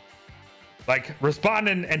like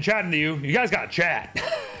responding and chatting to you, you guys got to chat.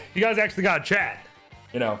 You guys actually got to chat,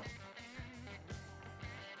 you know.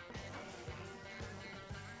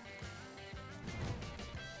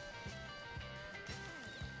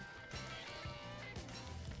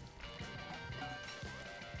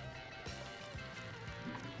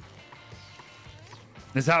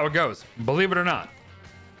 This is how it goes, believe it or not.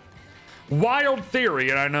 Wild theory,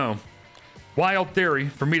 and I know. Wild theory,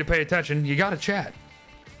 for me to pay attention, you gotta chat.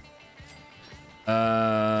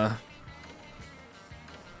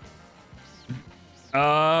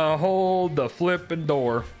 Hold the flipping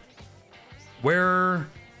door. Where?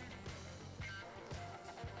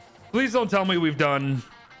 Please don't tell me we've done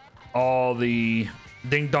all the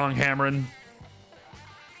ding dong hammering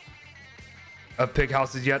of pig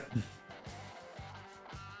houses yet.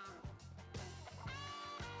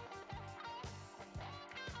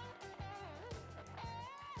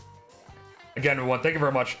 Again, everyone, thank you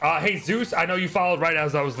very much. Hey, Zeus, I know you followed right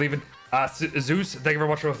as I was leaving. Zeus, thank you very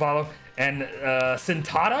much for the follow. And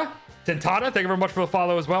Sintata, thank you very much for the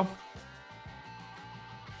follow as well.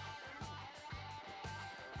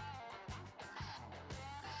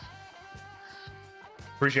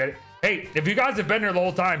 Appreciate it. Hey, if you guys have been here the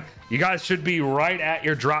whole time, you guys should be right at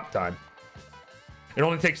your drop time. It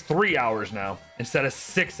only takes 3 hours now instead of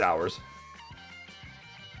 6 hours.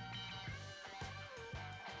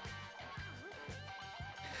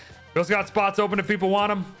 We also got spots open if people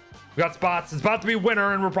want them. We got spots. It's about to be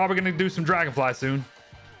winter, and we're probably going to do some Dragonfly soon.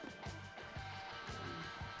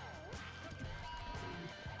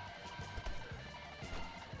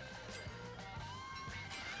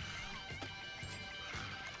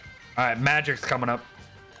 All right, Magic's coming up.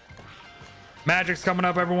 Magic's coming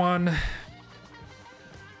up, everyone.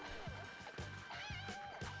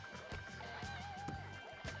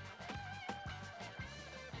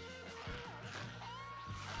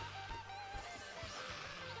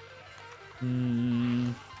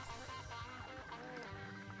 Hmm.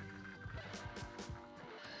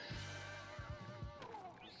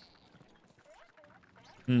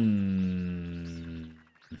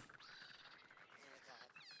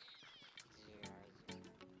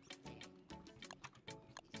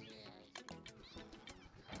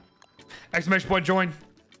 Exclamation point join.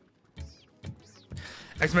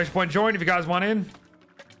 Exclamation point join if you guys want in.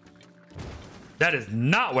 That is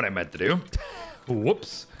not what I meant to do.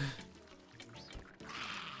 Whoops.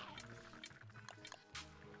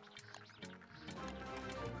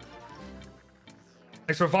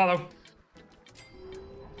 Thanks for a follow.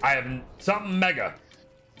 I have something mega.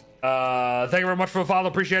 Thank you very much for the follow.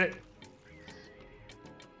 Appreciate it.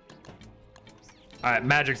 All right,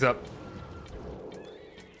 magic's up.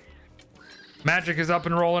 Magic is up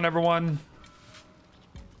and rolling, everyone.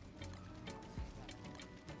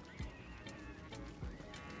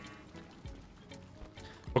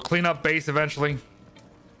 We'll clean up base eventually.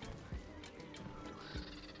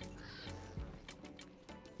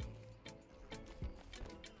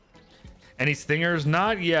 Any stingers?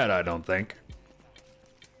 Not yet, I don't think.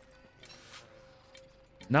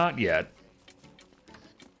 Not yet.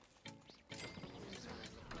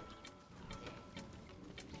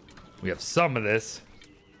 We have some of this.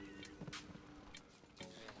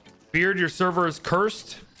 Beard, your server is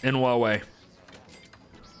cursed. In what way?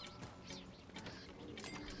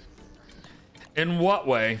 In what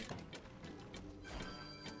way?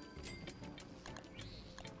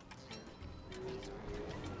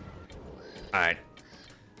 Alright.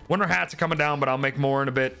 Winter hats are coming down, but I'll make more in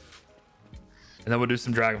a bit. And then we'll do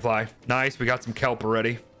some dragonfly. Nice, we got some kelp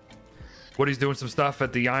already. Woody's doing some stuff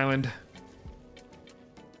at the island.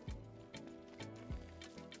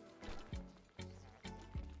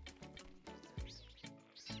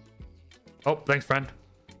 Oh, thanks, friend.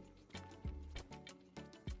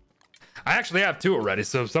 I actually have 2 already,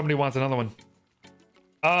 so if somebody wants another one.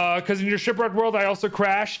 Because in your shipwreck world, I also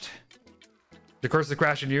crashed. The curse is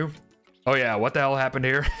crashing you. Oh, yeah. What the hell happened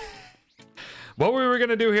here? What were we going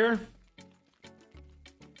to do here?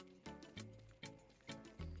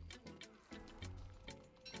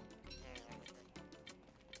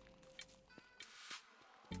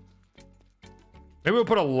 Maybe we'll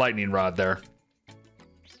put a lightning rod there.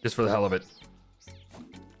 Just for the hell of it.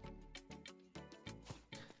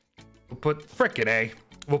 We'll put frickin' A.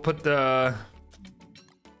 We'll put the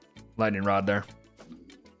lightning rod there.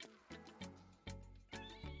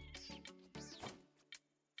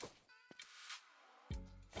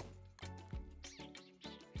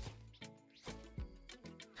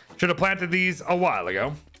 Should have planted these a while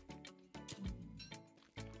ago.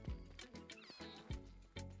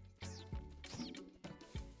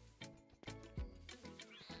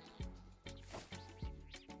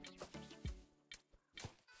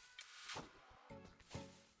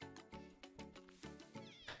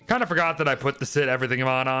 Kind of forgot that I put the sit everything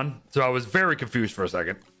on, so I was very confused for a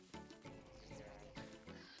second.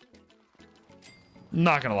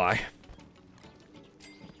 Not gonna lie.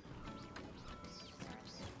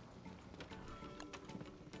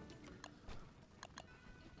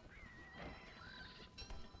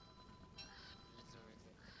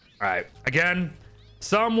 All right, again,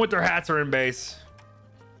 some winter hats are in base.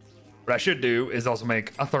 What I should do is also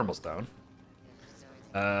make a thermal stone.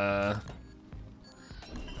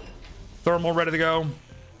 Thermal ready to go.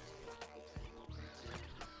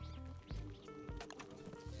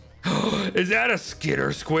 Is that a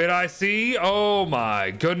skitter squid I see? Oh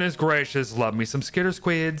my goodness gracious. Love me some skitter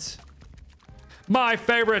squids. My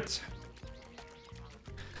favorite.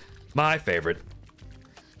 My favorite.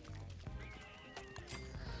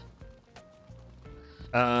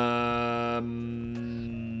 Now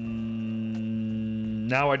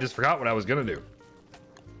I just forgot what I was gonna do.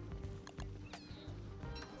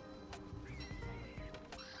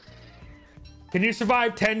 Can you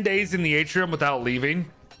survive 10 days in the atrium without leaving?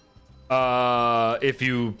 If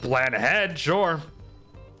you plan ahead, sure.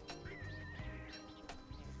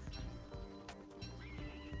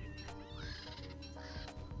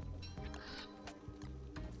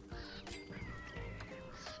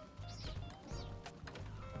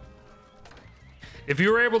 If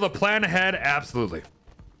you were able to plan ahead, absolutely.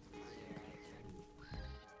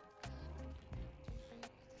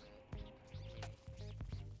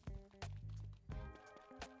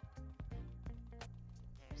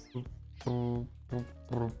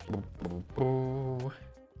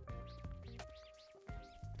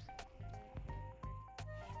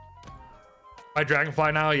 By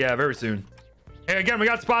Dragonfly now? Yeah, very soon. Hey, again, we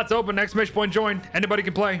got spots open. Exclamation point join. Anybody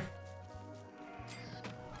can play.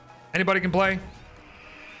 Anybody can play.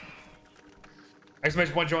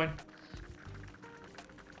 Exclamation point join.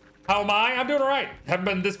 How am I? I'm doing all right. Haven't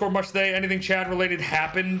been in Discord much today. Anything chat related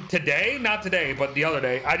happened today? Not today, but the other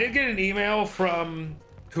day. I did get an email from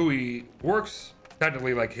who he works,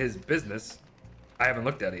 technically like his business. I haven't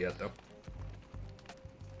looked at it yet though.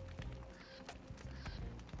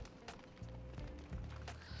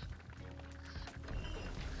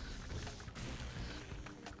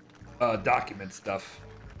 Document stuff.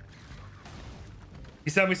 He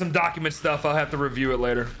sent me some document stuff. I'll have to review it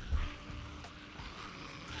later.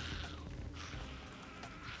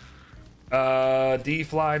 D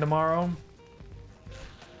fly tomorrow.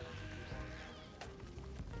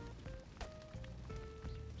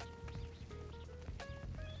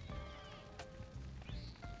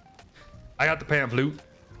 I got the pan flute.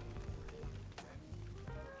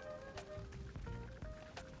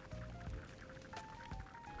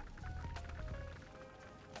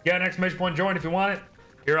 Yeah, an exclamation point join if you want it.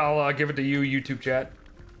 Here, I'll give it to you, YouTube chat.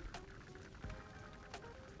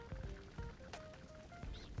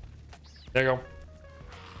 There you go.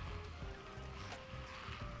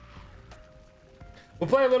 We'll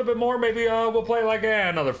play a little bit more. Maybe we'll play like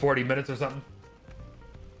another 40 minutes or something.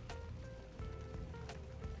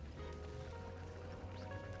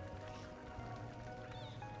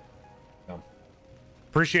 So,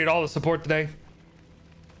 appreciate all the support today.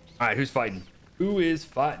 All right, who's fighting? Who is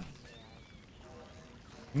fighting?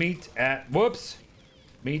 Meet at... Whoops.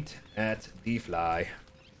 Meet at D-Fly.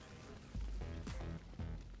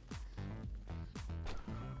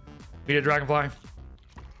 Meet a dragonfly.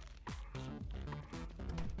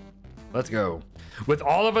 Let's go. With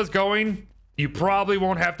all of us going, you probably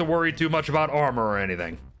won't have to worry too much about armor or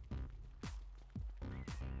anything.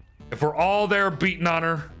 If we're all there beating on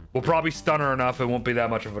her, we'll probably stun her enough. It won't be that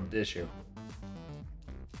much of an issue.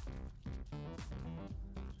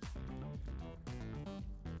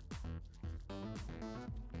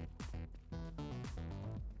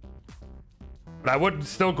 But I would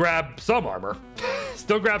still grab some armor.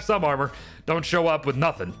 Still grab some armor. Don't show up with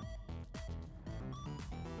nothing.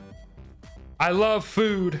 I love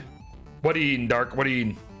food. What are you eating, Dark? What are you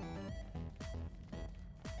eating?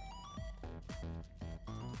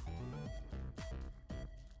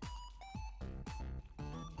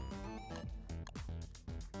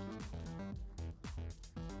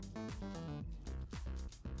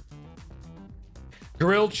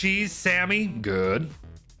 Grilled cheese, Sammy. Good.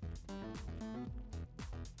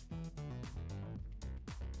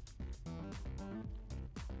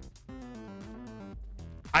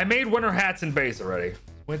 I made winter hats in base already.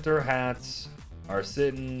 Winter hats are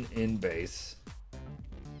sitting in base.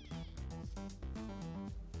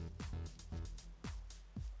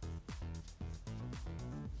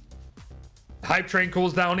 Hype train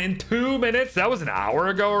cools down in 2 minutes. That was an hour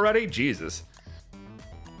ago already. Jesus.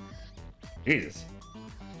 Jesus.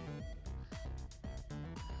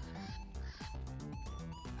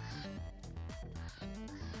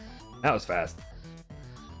 That was fast.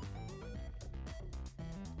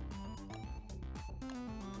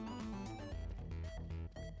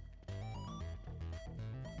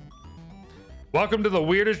 Welcome to the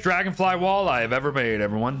weirdest dragonfly wall I have ever made,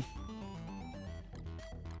 everyone.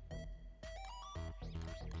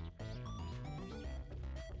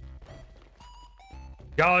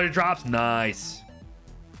 Got all your drops? Nice.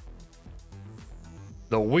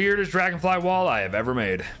 The weirdest dragonfly wall I have ever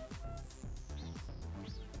made.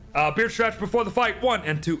 Beard stretch before the fight. 1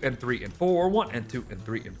 and 2 and 3 and 4. 1 and 2 and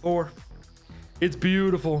 3 and 4. It's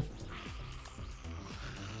beautiful.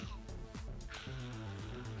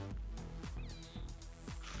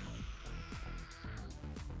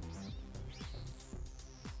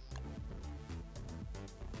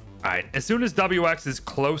 All right, as soon as WX is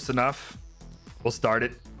close enough, we'll start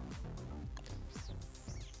it.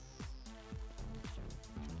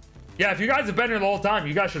 Yeah, if you guys have been here the whole time,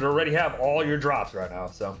 you guys should already have all your drops right now,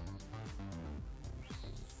 so.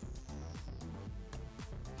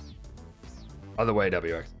 Other way,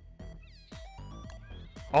 WX.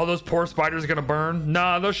 All those poor spiders gonna burn?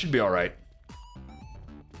 Nah, those should be all right.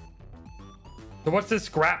 So what's this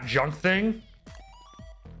scrap junk thing?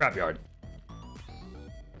 Scrapyard.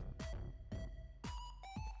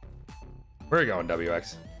 Where are you going,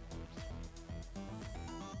 WX?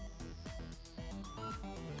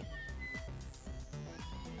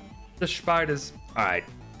 The spiders. All right.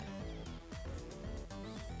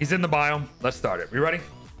 He's in the biome. Let's start it. We ready?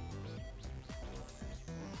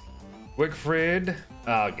 Wigfrid.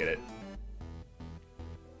 I'll get it.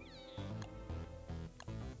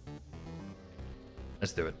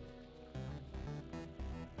 Let's do it.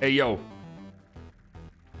 Hey, yo.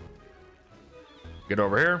 Get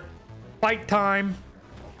over here. Fight time.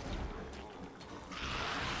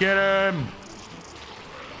 Get him.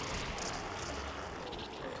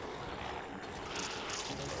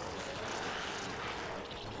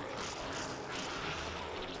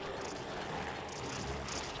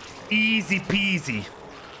 Easy peasy.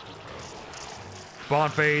 Spawn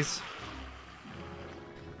phase.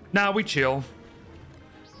 Now we chill.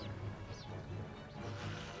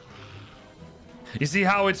 You see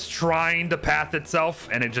how it's trying to path itself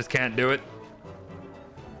and it just can't do it?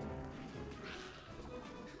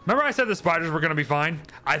 Remember I said the spiders were gonna be fine?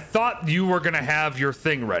 I thought you were gonna have your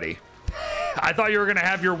thing ready. I thought you were gonna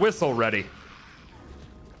have your whistle ready.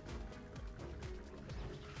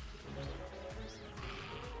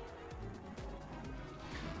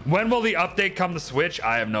 When will the update come to Switch?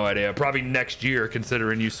 I have no idea. Probably next year,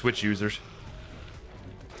 considering you Switch users.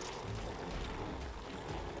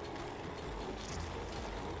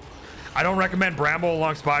 I don't recommend bramble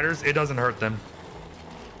along spiders. It doesn't hurt them.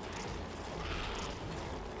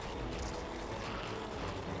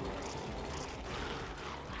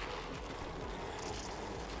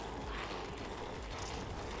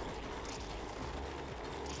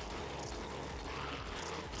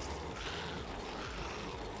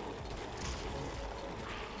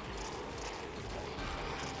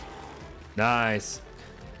 Nice.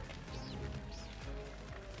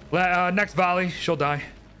 Next volley, she'll die.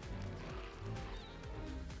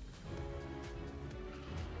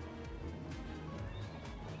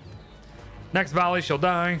 Next volley, she'll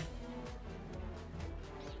die.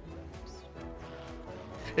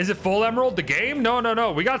 Is it full emerald, the game? No, no,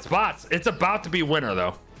 no. We got spots. It's about to be winter,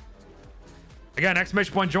 though. Again,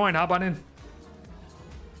 exclamation point join. Hop on in.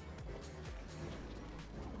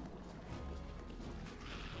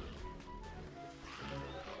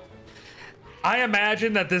 I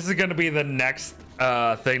imagine that this is going to be the next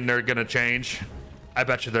thing they're going to change. I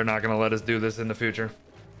bet you they're not going to let us do this in the future.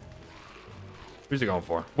 Who's he going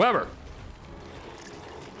for? Weber.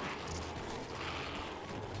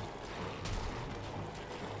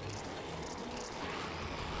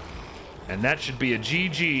 And that should be a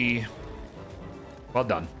GG. Well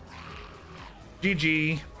done.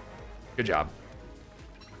 GG. Good job.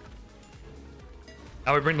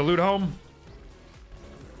 Now we bring the loot home.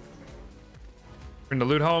 Bring the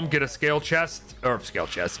loot home, get a scaled chest, or scaled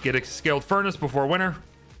chest, get a scaled furnace before winter.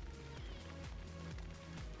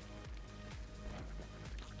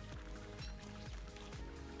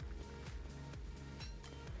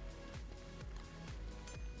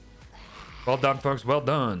 Well done, folks, well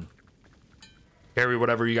done. Carry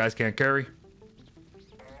whatever you guys can't carry.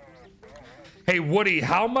 Hey, Woody,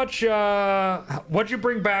 how much, what'd you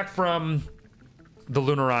bring back from the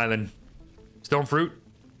Lunar Island? Stone fruit?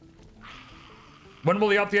 When will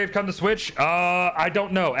the update come to Switch? I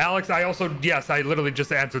don't know. Alex, yes, I literally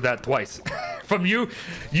just answered that twice. From you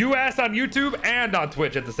asked on YouTube and on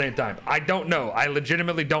Twitch at the same time. I don't know. I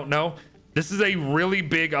legitimately don't know. This is a really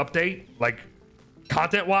big update. Like,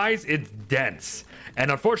 content-wise, it's dense.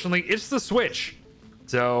 And unfortunately, it's the Switch.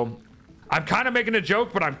 So, I'm kind of making a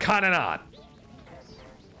joke, but I'm kind of not.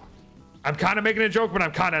 I'm kind of making a joke, but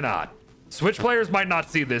I'm kind of not. Switch players might not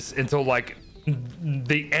see this until, like,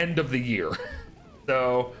 the end of the year.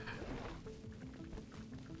 So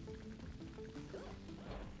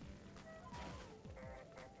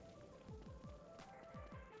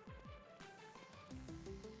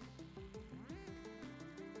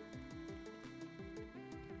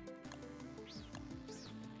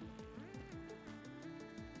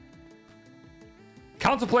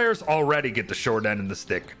console players already get the short end of the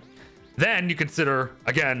stick. Then you consider,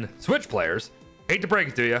 again, Switch players. Hate to break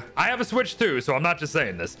it to you, I have a Switch too, so I'm not just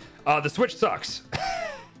saying this. The Switch sucks.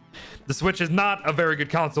 The Switch is not a very good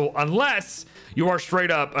console unless you are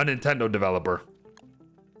straight up a Nintendo developer.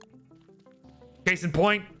 Case in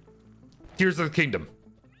point, Tears of the Kingdom.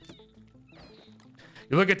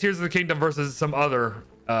 You look at Tears of the Kingdom versus some other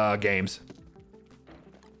games.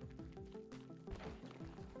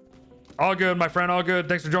 All good, my friend, all good.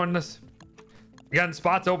 Thanks for joining us. We got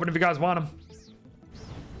spots open if you guys want them.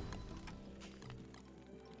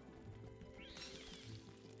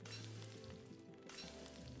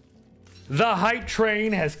 The hype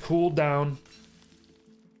train has cooled down.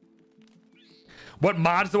 What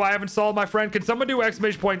mods do I have installed, my friend? Can someone do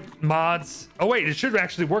exclamation point mods? Oh, wait, it should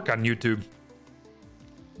actually work on YouTube.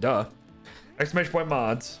 Duh. Exclamation point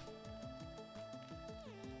mods.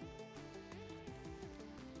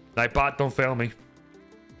 Nightbot, don't fail me.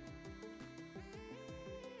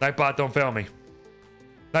 Nightbot, don't fail me.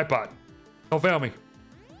 Nightbot, don't fail me.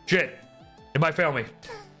 Shit. It might fail me.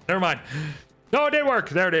 Never mind. No, it did work.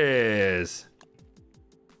 There it is.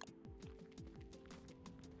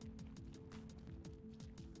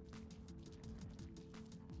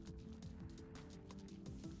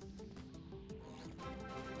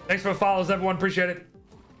 Thanks for the follows, everyone. Appreciate it.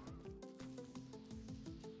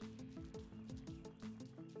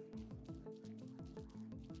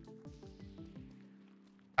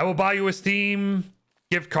 I will buy you a Steam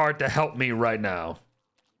gift card to help me right now.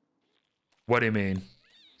 What do you mean?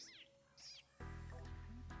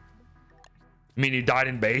 You mean you died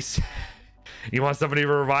in base? You want somebody to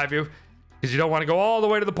revive you? Because you don't want to go all the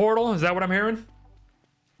way to the portal? Is that what I'm hearing?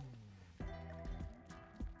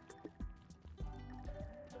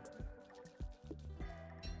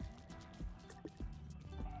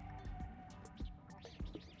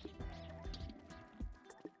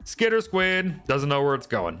 Skitter squid doesn't know where it's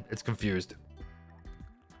going. It's confused.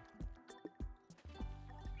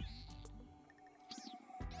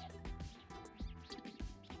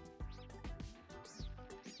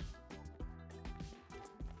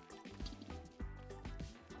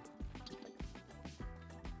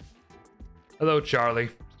 Hello, Charlie.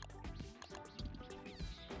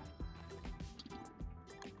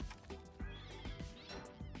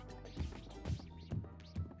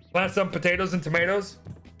 Plant some potatoes and tomatoes.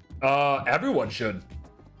 Everyone should,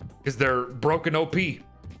 because they're broken OP.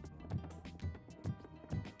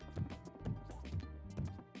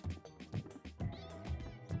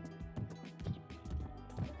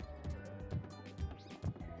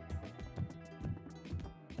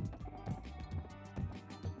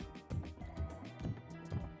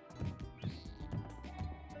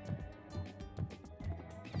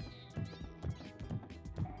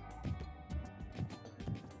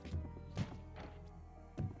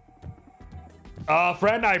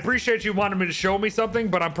 Friend, I appreciate you wanting me to show me something,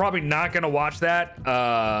 but I'm probably not going to watch that.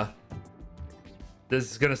 This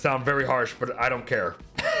is going to sound very harsh, but I don't care.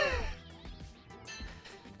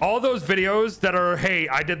 All those videos that are, hey,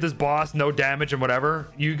 I did this boss, no damage and whatever,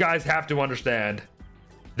 you guys have to understand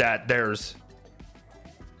that there's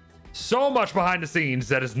so much behind the scenes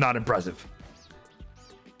that is not impressive.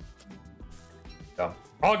 So,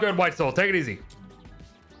 all good, White Soul. Take it easy.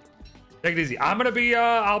 Take it easy. I'm going to be,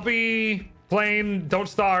 I'll be playing Don't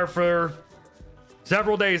Starve for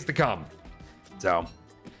several days to come. So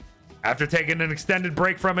after taking an extended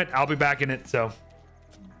break from it, I'll be back in it. So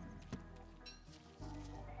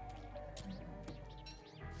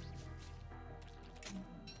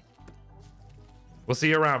we'll see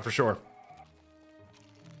you around for sure.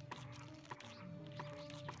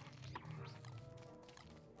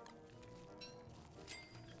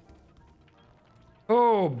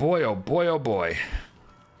 Oh boy, oh boy, oh boy.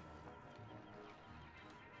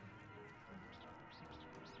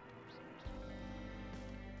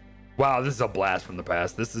 Wow, this is a blast from the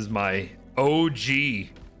past. This is my OG. This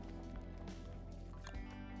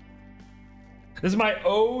is my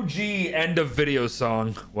OG end of video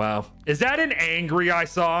song. Wow. Is that an Angry I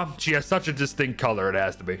saw? She has such a distinct color, it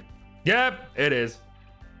has to be. Yep, it is.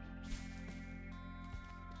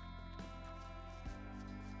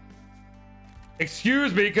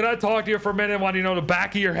 Excuse me, can I talk to you for a minute? Why do you know the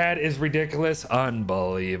back of your head is ridiculous?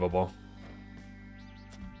 Unbelievable.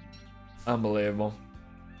 Unbelievable.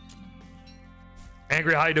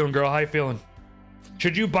 Angry, how you doing, girl? How you feeling?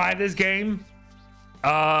 Should you buy this game?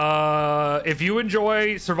 If you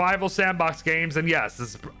enjoy survival sandbox games, then yes,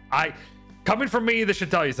 this is, coming from me, this should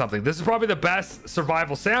tell you something. This is probably the best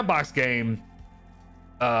survival sandbox game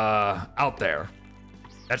out there.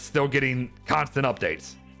 That's still getting constant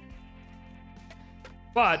updates.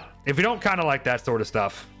 But if you don't kind of like that sort of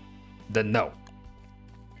stuff, then no.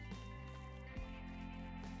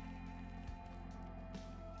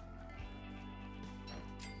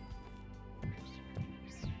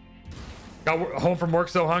 Got home from work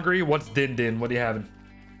so hungry. What's din din? What are you having?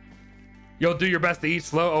 You'll do your best to eat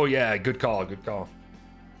slow. Oh yeah, good call, good call.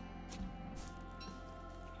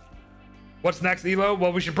 What's next, Elo?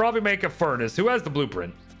 Well, we should probably make a furnace. Who has the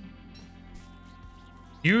blueprint?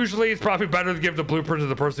 Usually it's probably better to give the blueprint to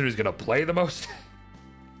the person who's gonna play the most.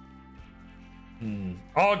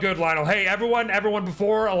 All good, Lionel. Hey, everyone,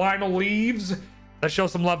 before Lionel leaves, let's show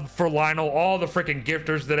some love for Lionel. All the freaking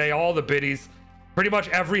gifters today, all the biddies. Pretty much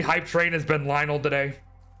every hype train has been Lionel today.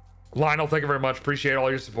 Lionel, thank you very much. Appreciate all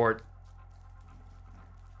your support.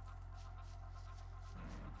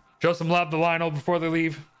 Show some love to Lionel before they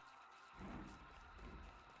leave.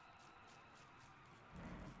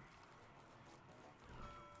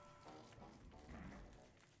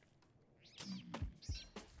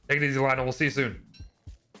 Take it easy, Lionel. We'll see you soon.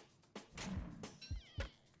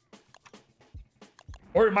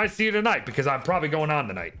 Or we might see you tonight, because I'm probably going on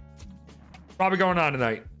tonight. Probably going on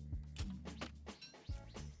tonight.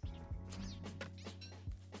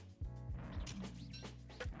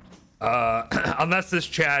 Unless this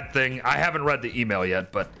Chad thing, I haven't read the email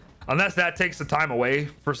yet, but unless that takes the time away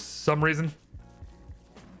for some reason.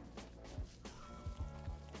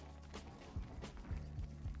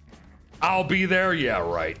 I'll be there. Yeah,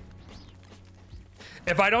 right.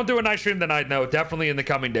 If I don't do a night stream, then I know definitely in the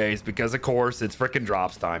coming days, because of course it's freaking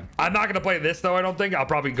drops time. I'm not gonna play this though. I don't think. I'll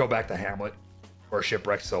probably go back to Hamlet or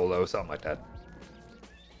Shipwreck Solo, something like that.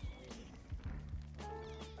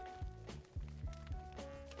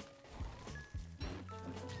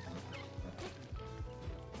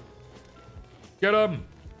 Get him.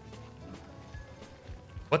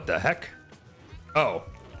 What the heck? Oh.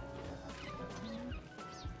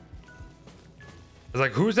 I was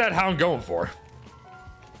like, who's that hound going for?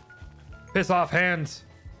 Piss off, hands.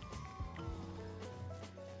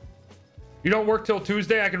 You don't work till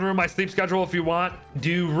Tuesday? I can ruin my sleep schedule if you want. Do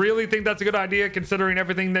you really think that's a good idea considering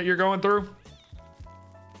everything that you're going through?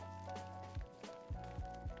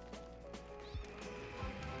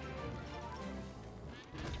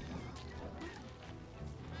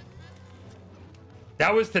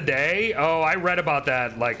 That was today? Oh, I read about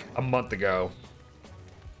that like a month ago.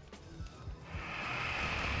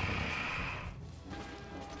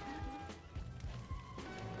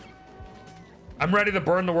 I'm ready to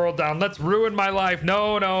burn the world down. Let's ruin my life.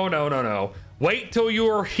 No, no, no, no, no. Wait till you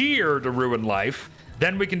are here to ruin life.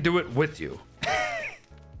 Then we can do it with you.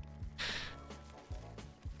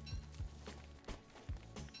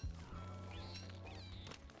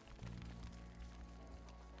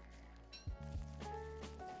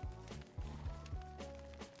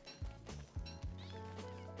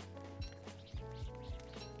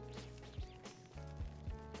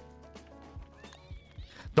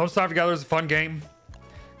 Don't Starve Together is a fun game.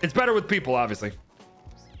 It's better with people, obviously.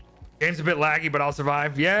 Game's a bit laggy, but I'll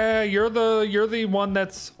survive. Yeah, you're the one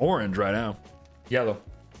that's orange right now. Yellow.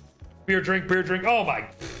 Beer drink, beer drink. Oh my.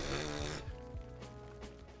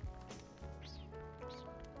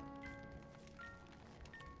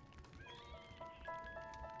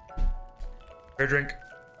 Beer drink.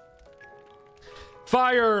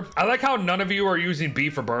 Fire. I like how none of you are using B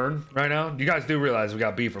for burn right now. You guys do realize we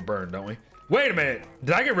got B for burn, don't we? Wait a minute.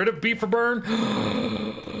 Did I get rid of B for burn?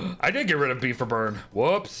 I did get rid of B for burn.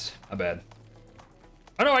 Whoops. My bad.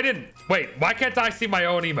 Oh, no, I didn't. Wait, why can't I see my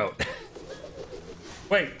own emote?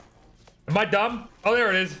 Wait. Am I dumb? Oh, there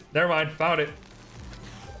it is. Never mind. Found it.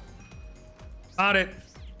 Found it.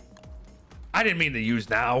 I didn't mean to use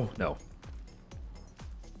now. No.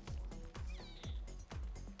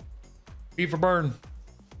 B for burn.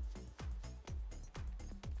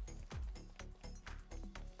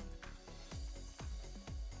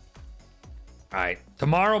 All right,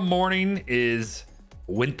 tomorrow morning is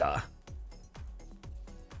winter.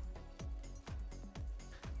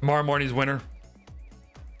 Tomorrow morning is winter.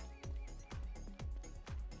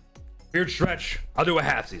 Beard stretch. I'll do a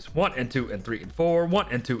halfsies. 1 and 2 and 3 and 4. 1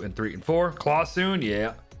 and 2 and 3 and 4. Claw soon,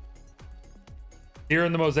 yeah. Here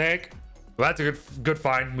in the mosaic. Well, that's a good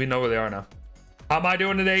find. We know where they are now. How am I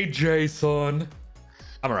doing today, Jason?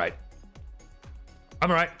 I'm all right. I'm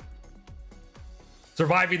all right.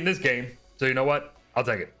 Surviving this game. So you know what? I'll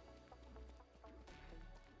take it.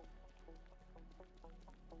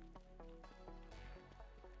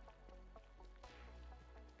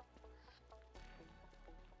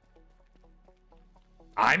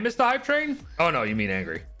 I missed the hype train? Oh no, you mean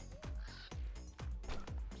angry.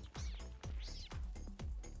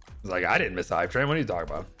 It's like, I didn't miss the hype train. What are you talking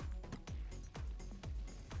about?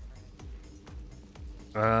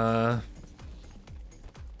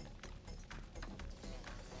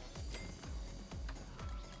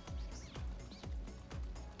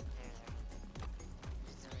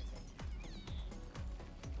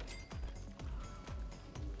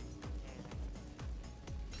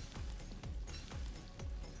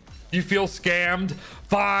 You feel scammed?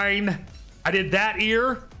 Fine. I did that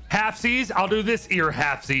ear halfsies. I'll do this ear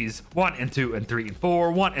halfsies. 1 and 2 and 3 and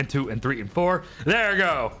 4. 1 and 2 and 3 and 4. There you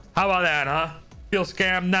go. How about that, huh? Feel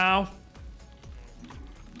scammed now?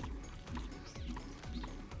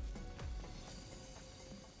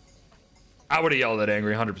 I would have yelled at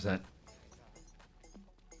angry 100%.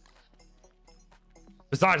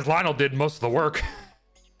 Besides, Lionel did most of the work.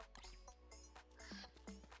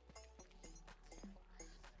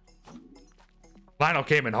 Lionel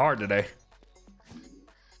came in hard today.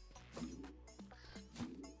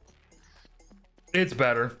 It's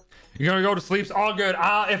better. You're gonna go to sleep? All good.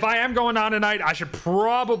 If I am going on tonight, I should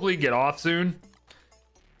probably get off soon.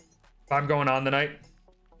 If I'm going on tonight.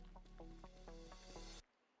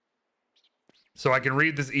 So I can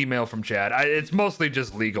read this email from Chad. It's mostly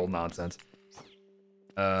just legal nonsense.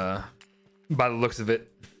 By the looks of it.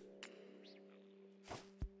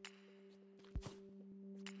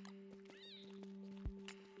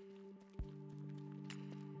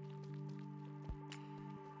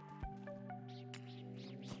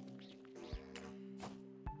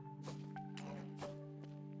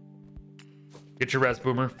 Get your rest,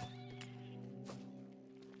 Boomer.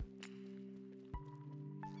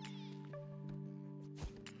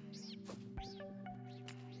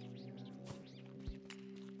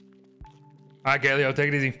 All right, Galileo,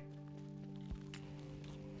 take it easy.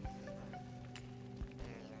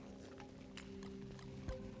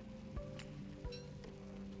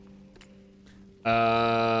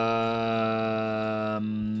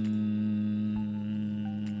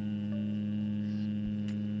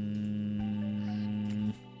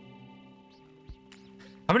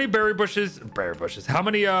 How many berry bushes? Berry bushes. How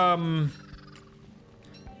many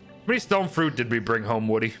stone fruit did we bring home,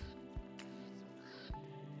 Woody?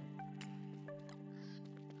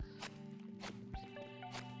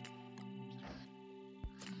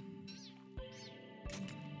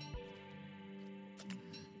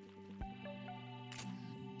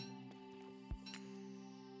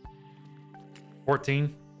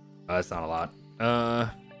 $14. That's not a lot.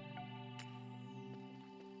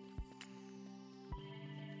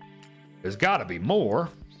 There's got to be more.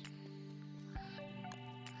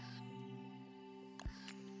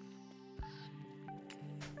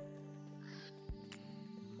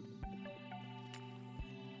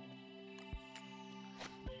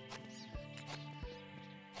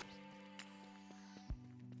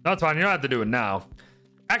 That's fine. You don't have to do it now.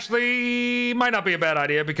 Actually, might not be a bad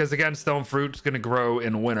idea because, again, stone fruit's going to grow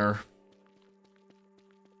in winter.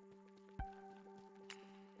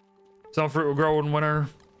 Stone fruit will grow in winter.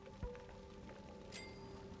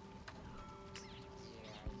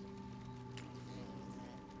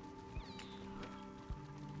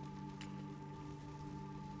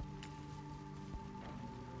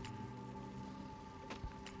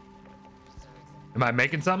 Am I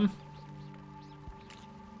making something?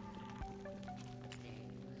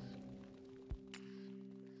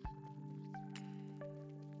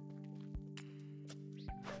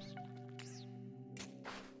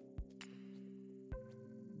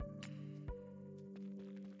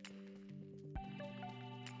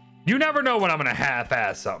 You never know when I'm gonna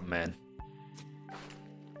half-ass something, man.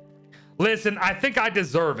 Listen, I think I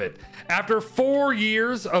deserve it. After 4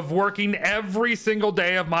 years of working every single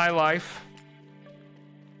day of my life,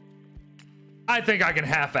 I think I can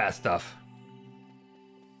half-ass stuff.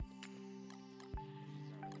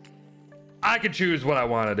 I can choose what I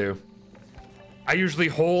want to do. I usually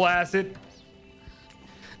whole-ass it.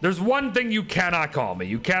 There's one thing you cannot call me.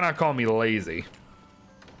 You cannot call me lazy.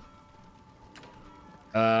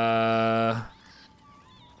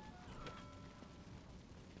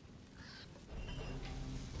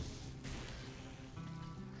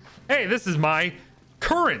 Hey, this is my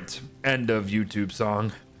current end of YouTube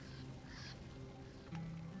song.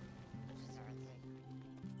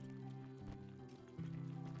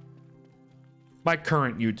 My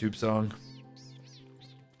current YouTube song.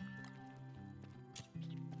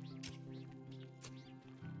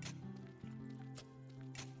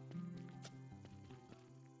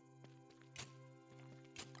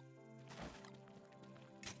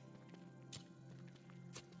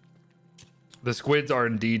 The squids are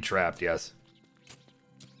indeed trapped, yes.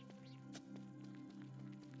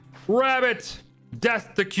 Rabbit!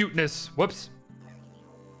 Death to cuteness. Whoops.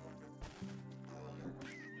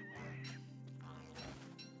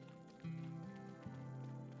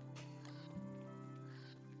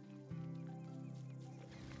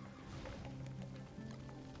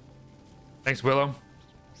 Thanks, Willow.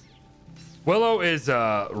 Willow is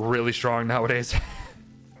really strong nowadays.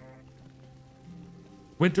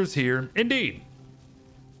 Winter's here. Indeed.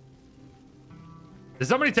 Did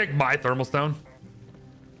somebody take my thermal stone?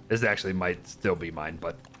 This actually might still be mine,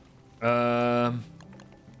 but...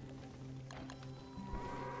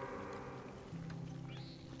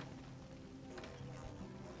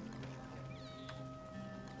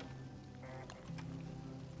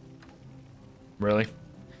 Really?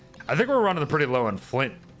 I think we're running pretty low on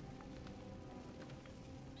flint.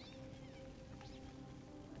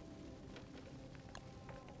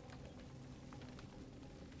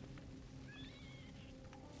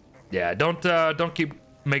 Yeah, don't keep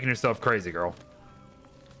making yourself crazy, girl.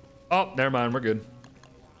 Oh, never mind, we're good.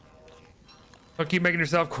 Don't keep making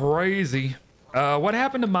yourself crazy. What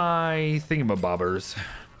happened to my thingamabobbers?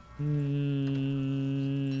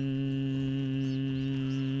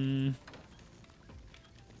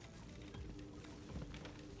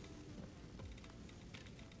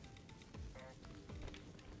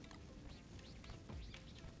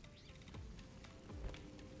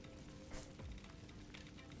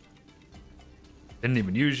 Didn't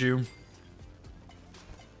even use you.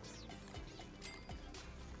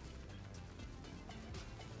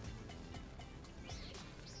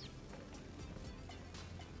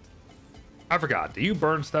 I forgot. Do you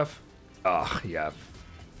burn stuff? Oh, yeah.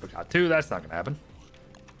 Forgot to. That's not gonna happen.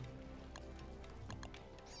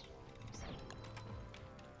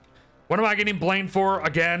 What am I getting blamed for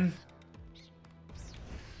again?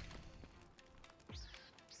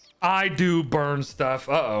 I do burn stuff.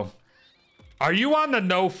 Uh-oh. Are you on the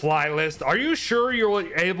no-fly list? Are you sure you'll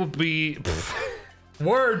able to be...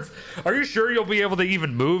 Words. Are you sure you'll be able to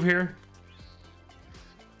even move here?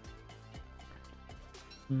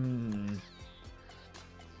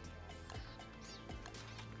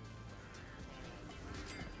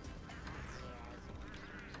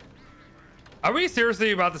 Are we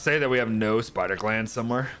seriously about to say that we have no spider glands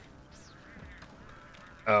somewhere?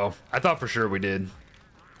 Oh, I thought for sure we did.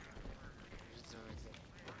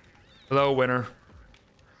 Hello, winner.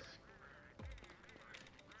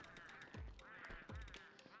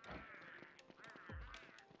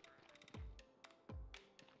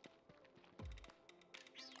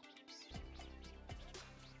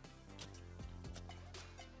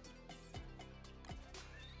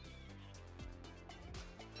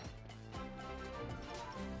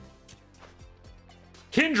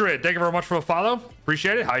 Kindred, thank you very much for the follow.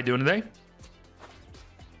 Appreciate it. How you doing today?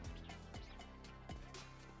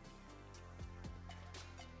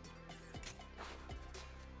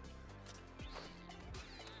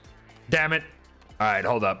 Damn it. All right,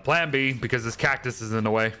 hold up. Plan B, because this cactus is in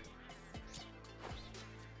the way.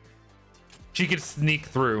 She could sneak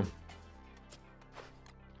through.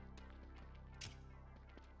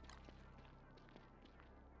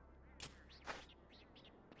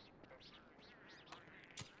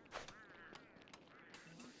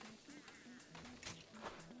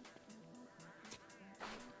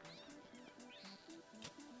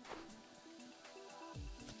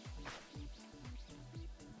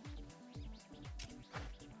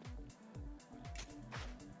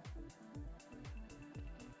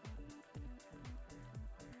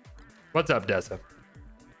 What's up, Dessa?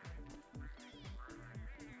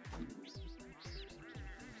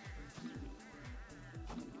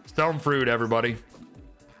 Stone fruit, everybody.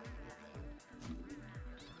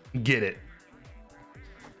 Get it.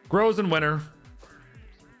 Grows in winter.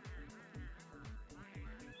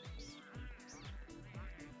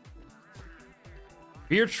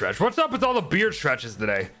 Beard stretch. What's up with all the beard stretches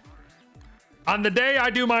today? On the day I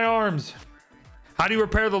do my arms. How do you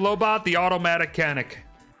repair the Lobot? The automatic canic.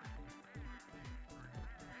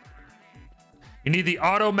 You need the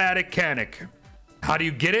automatic canic. How do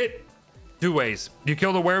you get it? Two ways. You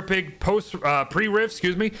kill the werepig pre-riffs,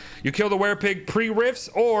 excuse me. You kill the werepig pre-riffs,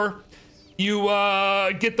 or you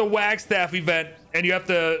get the Wagstaff event and you have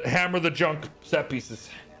to hammer the junk set pieces.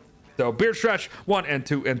 So beard stretch 1 and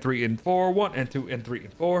 2 and 3 and 4. 1 and 2 and 3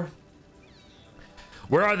 and 4.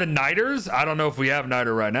 Where are the niters? I don't know if we have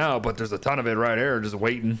niter right now, but there's a ton of it right here just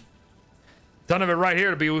waiting. Ton of it right here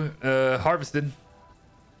to be harvested.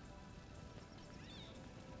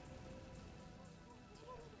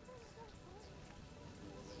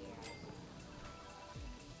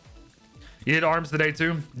 You did arms today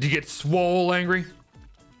too? Did you get swole angry?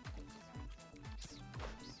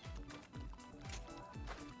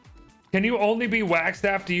 Can you only be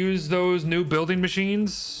Wagstaff to use those new building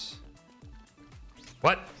machines?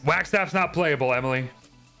 What? Wagstaff's not playable, Emily.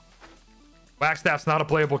 Wagstaff's not a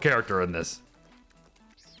playable character in this.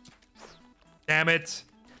 Damn it.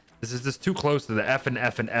 This is just too close to the F and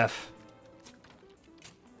F and F.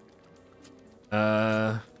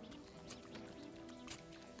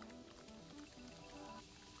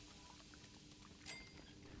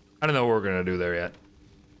 I don't know what we're gonna do there yet.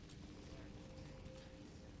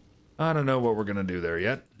 I don't know what we're gonna do there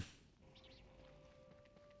yet.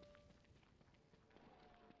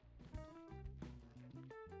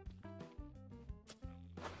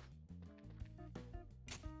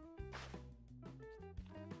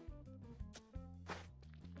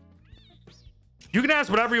 You can ask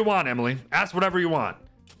whatever you want, Emily. Ask whatever you want.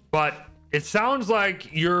 But it sounds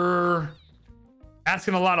like you're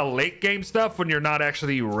asking a lot of late game stuff when you're not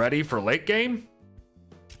actually ready for late game.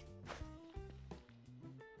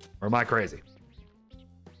 Or am I crazy?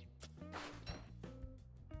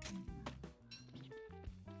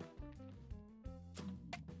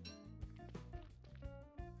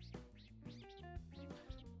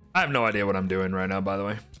 I have no idea what I'm doing right now, by the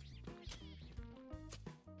way.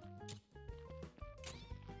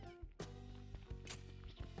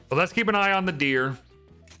 But let's keep an eye on the deer.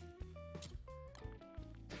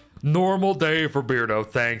 Normal day for Beardo.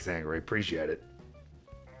 Thanks, Angry. Appreciate it.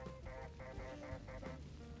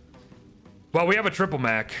 Well, we have a triple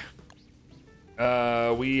Mac.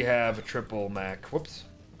 We have a triple Mac. Whoops.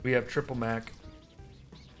 We have triple Mac.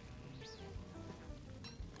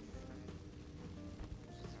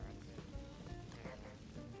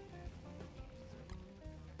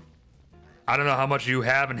 I don't know how much you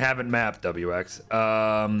have and haven't mapped,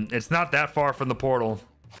 WX. It's not that far from the portal.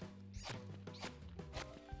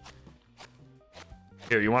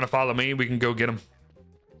 Here, you want to follow me? We can go get him.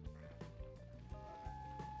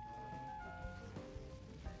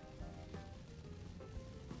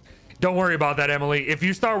 Don't worry about that, Emily. If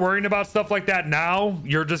you start worrying about stuff like that now,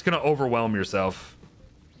 you're just going to overwhelm yourself.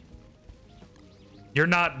 You're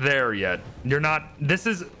not there yet. You're not. This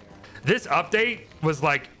update was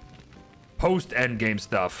like post endgame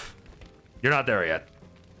stuff. You're not there yet.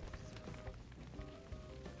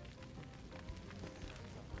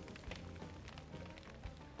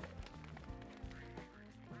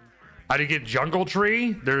 How do you get jungle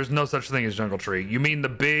tree? There's no such thing as jungle tree. You mean the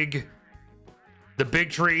big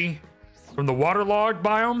tree from the waterlogged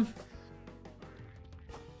biome?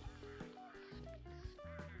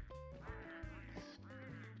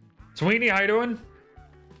 Sweeney, how you doing?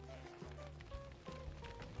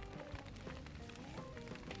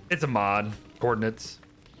 It's a mod. Coordinates.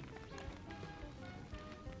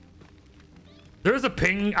 There's a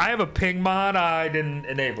ping. I have a ping mod. I didn't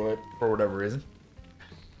enable it for whatever reason.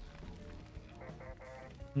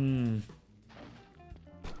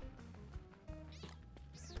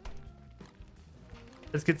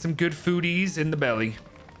 Let's get some good foodies in the belly.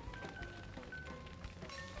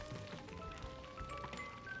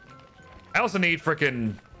 I also need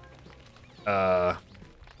frickin'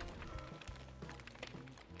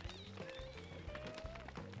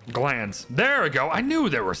 glands. There we go. I knew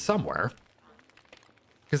there were somewhere.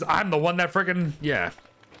 Because I'm the one that frickin', yeah.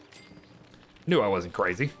 Knew I wasn't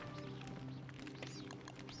crazy.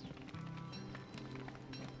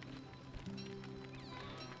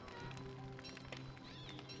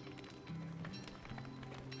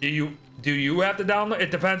 Do you have to download? It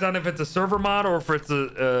depends on if it's a server mod or if it's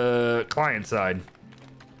a client side.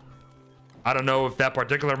 I don't know if that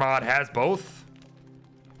particular mod has both.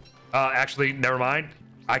 Actually, never mind.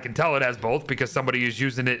 I can tell it has both because somebody is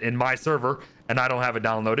using it in my server and I don't have it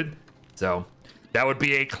downloaded. So that would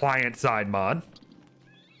be a client side mod.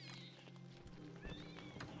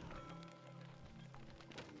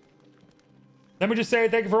 Let me just say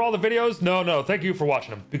thank you for all the videos. No, thank you for watching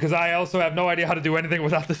them because I also have no idea how to do anything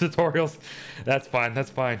without the tutorials. That's fine. That's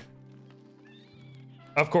fine.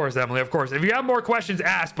 Of course, Emily, of course. If you have more questions,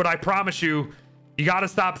 ask, but I promise you, you got to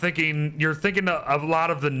stop thinking. You're thinking of a lot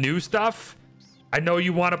of the new stuff. I know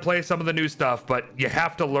you want to play some of the new stuff, but you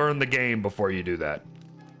have to learn the game before you do that.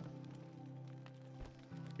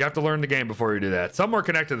 You have to learn the game before you do that. Somewhere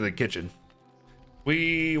connected to the kitchen.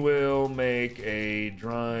 We will make a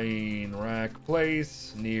drying rack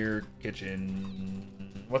place near kitchen.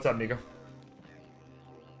 What's up, Nico?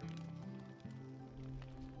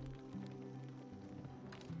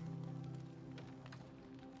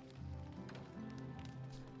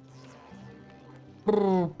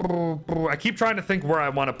 I keep trying to think where I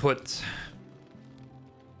want to put...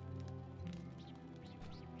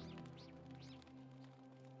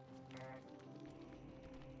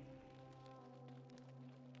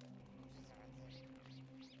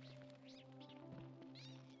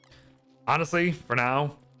 Honestly, for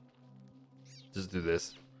now, just do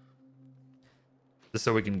this. Just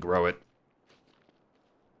so we can grow it.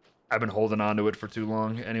 I've been holding on to it for too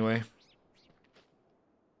long anyway.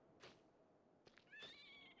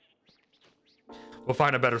 We'll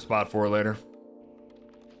find a better spot for it later.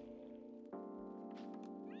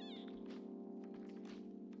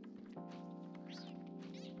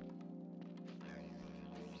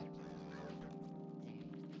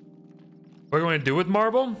 What are we going to do with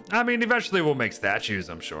marble? I mean, eventually we'll make statues,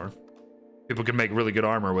 I'm sure. People can make really good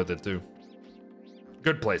armor with it, too.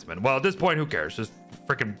 Good placement. Well, at this point, who cares? Just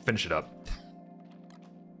freaking finish it up.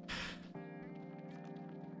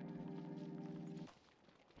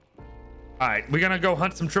 All right, we gonna go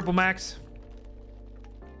hunt some triple max?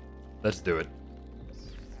 Let's do it.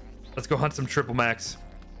 Let's go hunt some triple max.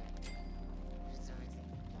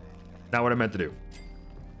 Not what I meant to do.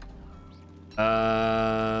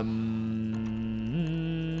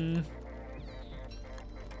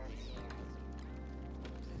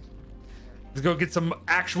 Let's go get some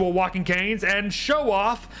actual walking canes and show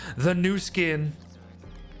off the new skin.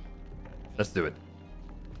 Let's do it.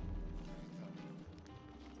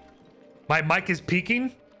 My mic is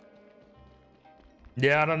peaking?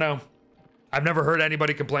 Yeah, I don't know. I've never heard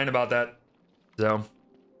anybody complain about that. So.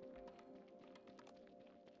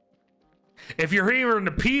 If you're hearing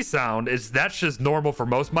the P sound, that's just normal for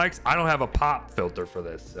most mics. I don't have a pop filter for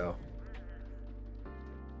this, so.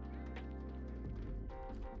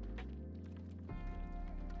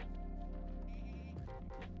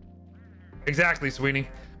 Exactly, Sweeney.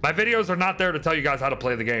 My videos are not there to tell you guys how to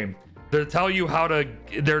play the game. They'll tell you how to,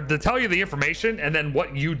 they'll tell you the information, and then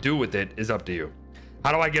what you do with it is up to you.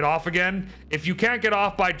 How do I get off again? If you can't get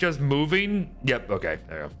off by just moving, yep, okay,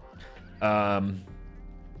 there you go.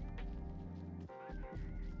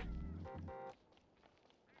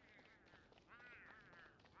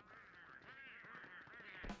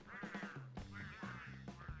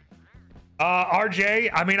 RJ,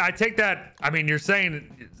 I mean, I take that, I mean, you're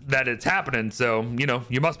saying that it's happening, so, you know,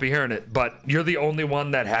 you must be hearing it, but you're the only one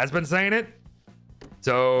that has been saying it.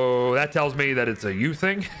 So that tells me that it's a you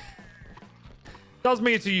thing. Tells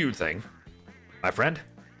me it's a you thing, my friend.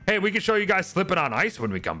 Hey, we can show you guys slipping on ice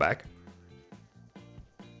when we come back.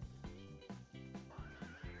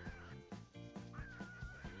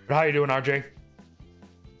 But how you doing, RJ?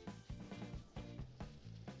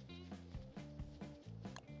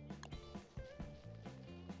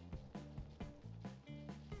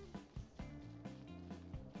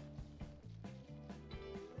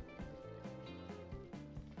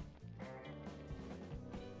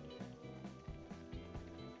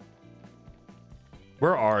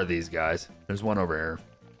 Where are these guys? There's one over here.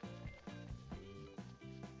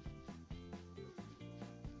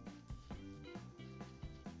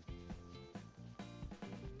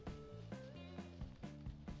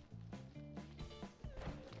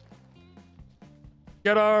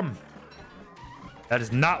 Get him! That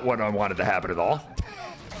is not what I wanted to happen at all.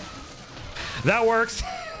 That works.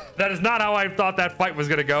 That is not how I thought that fight was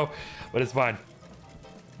gonna go, but it's fine.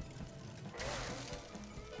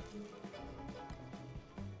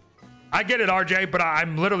 I get it, RJ, but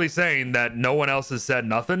I'm literally saying that no one else has said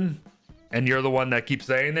nothing, and you're the one that keeps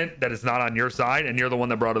saying it, that it's not on your side, and you're the one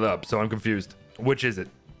that brought it up, so I'm confused. Which is it?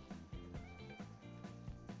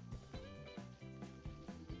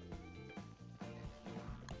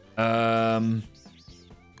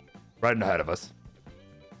 Right ahead of us.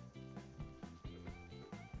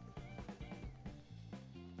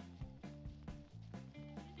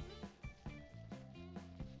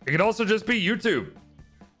 It could also just be YouTube.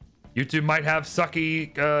 YouTube might have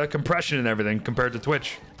sucky compression and everything compared to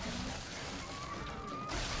Twitch.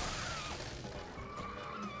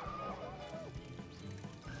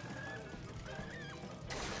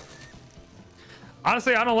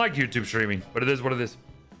 Honestly, I don't like YouTube streaming, but it is what it is.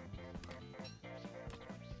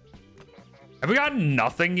 Have we gotten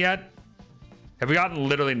nothing yet? Have we gotten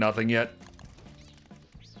literally nothing yet?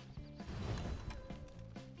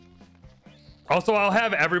 Also, I'll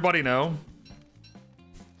have everybody know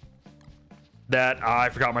that I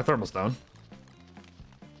forgot my thermal stone.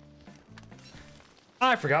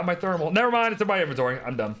 I forgot my thermal. Never mind, it's in my inventory.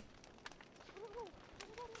 I'm done.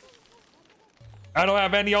 I don't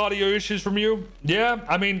have any audio issues from you. Yeah,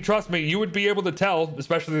 I mean, trust me, you would be able to tell,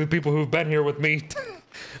 especially the people who've been here with me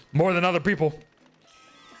more than other people.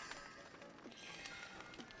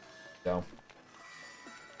 So.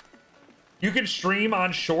 You can stream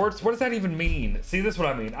on shorts? What does that even mean? See, this is what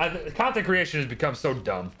I mean. Content creation has become so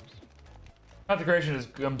dumb. Content creation has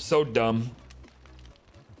become so dumb.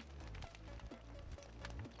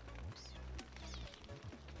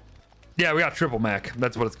 Yeah, we got triple Mac.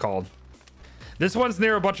 That's what it's called. This one's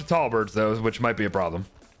near a bunch of tall birds, though, which might be a problem.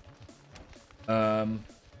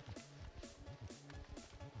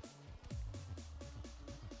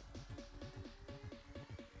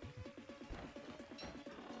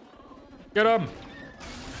 Get him!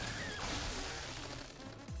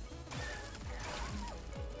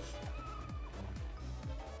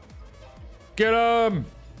 Get him!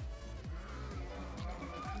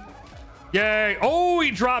 Yay! Oh, he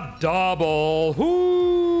dropped double.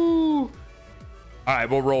 Whoo! All right,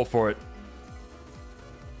 we'll roll for it.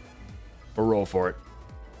 We'll roll for it.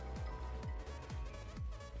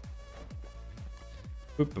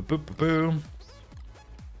 Boop, boop, boop, boop, boom.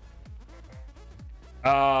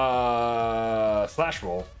 Slash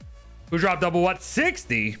roll. Who dropped double what?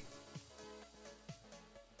 60?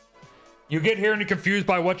 You get here and you're confused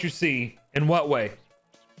by what you see. In what way?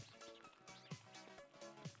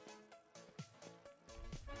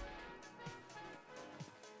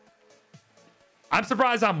 I'm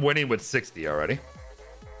surprised I'm winning with 60 already.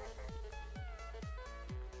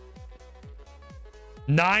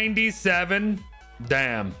 97?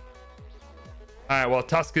 Damn. All right, well,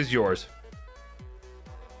 Tusk is yours.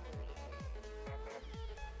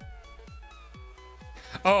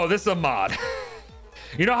 Oh, this is a mod.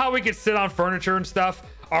 You know how we can sit on furniture and stuff?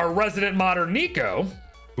 Our resident modder, Nico,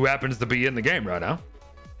 who happens to be in the game right now,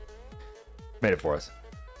 made it for us.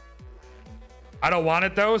 I don't want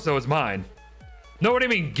it, though, so it's mine. No, what do you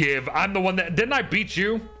mean give? I'm the one that... Didn't I beat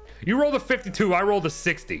you? You rolled a 52. I rolled a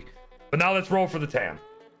 60. But now let's roll for the TAM.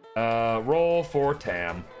 Roll for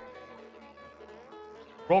TAM.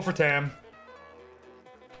 Roll for Tam.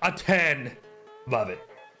 A 10. Love it.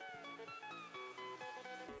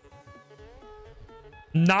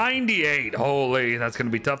 98. Holy, that's going to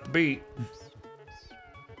be tough to beat.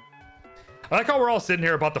 I like how we're all sitting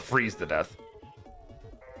here about to freeze to death.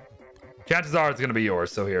 Chances are it's going to be yours,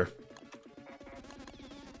 so here.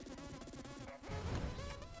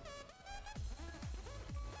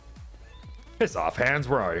 Piss off, hands.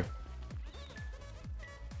 Where are you?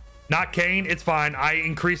 Not Kane. It's fine. I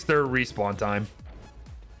increased their respawn time.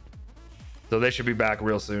 So they should be back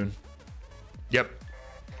real soon. Yep.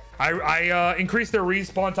 I increased their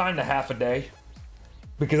respawn time to half a day.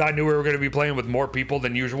 Because I knew we were going to be playing with more people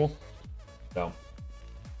than usual. So.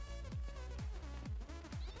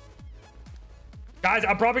 Guys,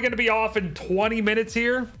 I'm probably going to be off in 20 minutes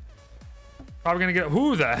here. Probably going to get...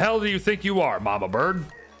 Who the hell do you think you are, Mama Bird?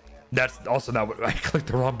 That's also not what... I clicked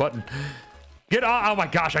the wrong button. Get on. Oh my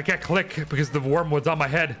gosh, I can't click because the wormwood's on my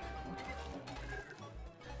head.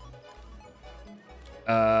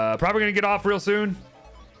 Probably gonna get off real soon.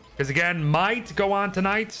 Because again, might go on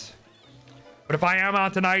tonight. But if I am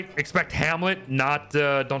on tonight, expect Hamlet, not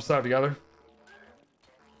Don't Starve Together.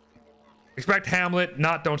 Expect Hamlet,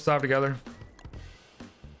 not Don't Starve Together.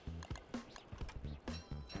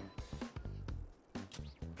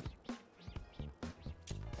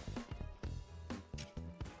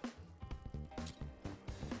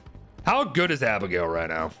 How good is Abigail right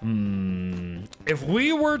now? If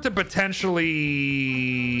we were to potentially...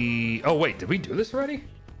 Oh, wait. Did we do this already?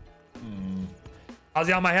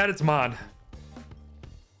 Ozzy on my head. It's Mon.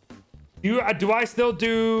 Do I still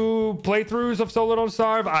do playthroughs of Solo Don't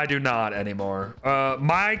Starve? I do not anymore.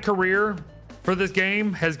 My career for this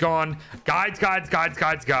game has gone guides,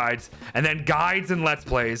 and then guides and Let's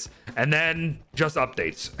Plays, and then just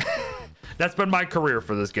updates. That's been my career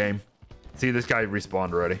for this game. See, this guy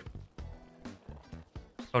respawned already.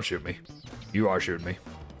 Don't shoot me. You are shooting me.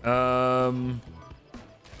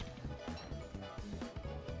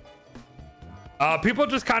 People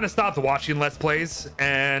just kind of stopped watching Let's Plays,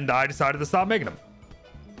 and I decided to stop making them.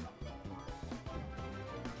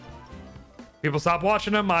 People stopped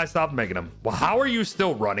watching them, I stopped making them. Well, how are you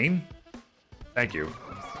still running? Thank you.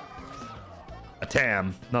 A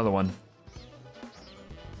Tam, another one.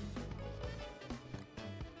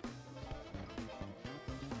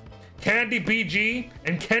 Candy BG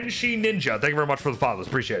and Kenshi Ninja. Thank you very much for the follows.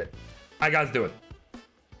 Appreciate it. How you guys doing?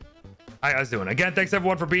 How you guys doing? Again, thanks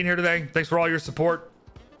everyone for being here today. Thanks for all your support.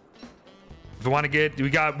 If you want to get, we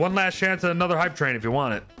got one last chance at another hype train if you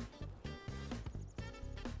want it.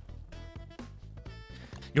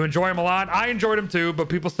 You enjoy them a lot? I enjoyed them too, but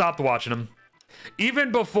people stopped watching them.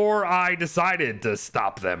 Even before I decided to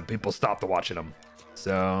stop them, people stopped watching them.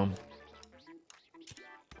 So...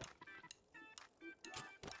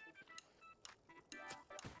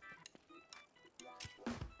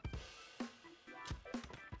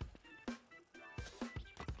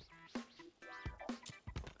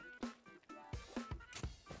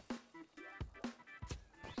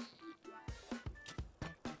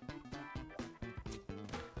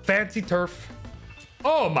 Fancy turf.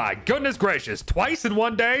 Oh my goodness gracious. Twice in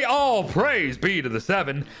one day. All praise be to the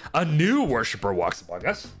 7. A new worshiper walks among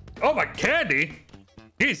us. Oh my, Candy.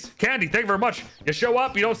 Jeez, Candy, thank you very much. You show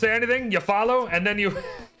up, you don't say anything, you follow, and then you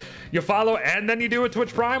follow, and then you do a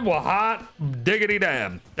Twitch Prime. Well, hot diggity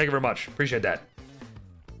damn. Thank you very much. Appreciate that.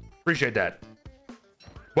 Appreciate that.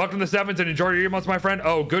 Welcome to the 7s and enjoy your emotes, my friend.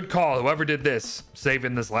 Oh, good call. Whoever did this,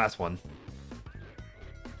 saving this last one.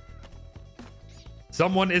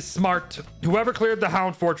 Someone is smart. Whoever cleared the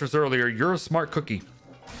Hound Fortress earlier, you're a smart cookie.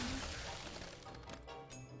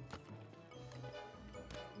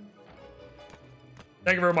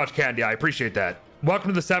 Thank you very much, Candy. I appreciate that.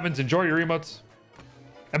 Welcome to the 7s. Enjoy your emotes.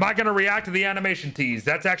 Am I going to react to the animation tease?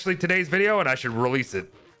 That's actually today's video, and I should release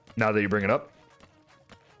it now that you bring it up.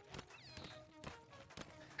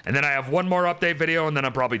 And then I have one more update video, and then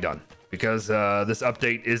I'm probably done. Because this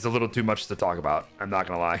update is a little too much to talk about. I'm not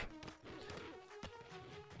going to lie.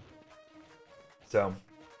 So,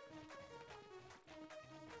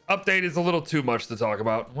 update is a little too much to talk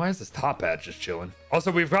about. Why is this top hat just chilling?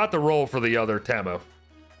 Also, we've got the roll for the other Tamo.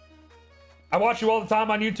 I watch you all the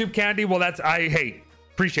time on YouTube, Candy. Well, hey,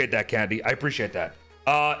 appreciate that, Candy. I appreciate that.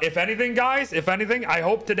 If anything, guys, if anything, I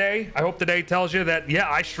hope today tells you that, yeah,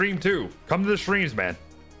 I stream too. Come to the streams, man.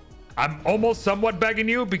 I'm almost somewhat begging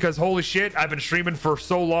you because holy shit, I've been streaming for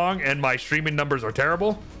so long and my streaming numbers are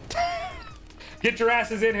terrible. Get your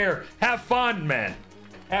asses in here. Have fun, man.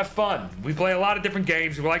 Have fun. We play a lot of different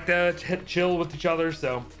games. We like to chill with each other,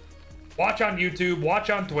 so watch on YouTube, watch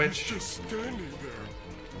on Twitch. Just standing there.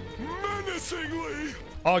 Menacingly.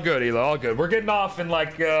 All good, Elo. All good. We're getting off in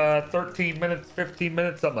like 13 minutes, 15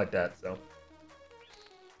 minutes, something like that. So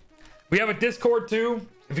we have a Discord too.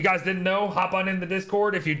 If you guys didn't know, hop on in the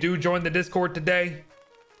Discord. If you do join the Discord today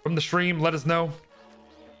from the stream, let us know.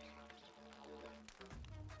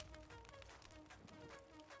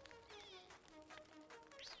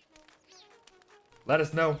 Let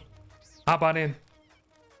us know. Hop on in.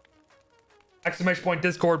 Exclamation point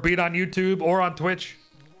Discord. Be it on YouTube or on Twitch.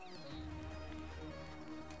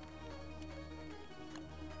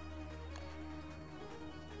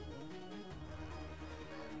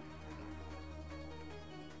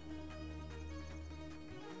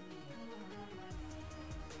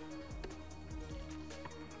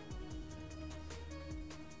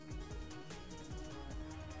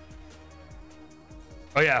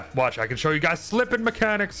 Oh yeah, watch. I can show you guys slipping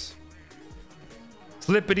mechanics.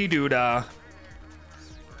 Slippity doo dah.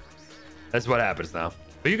 That's what happens now.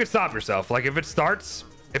 But you can stop yourself. Like if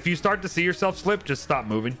you start to see yourself slip, just stop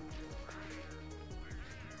moving.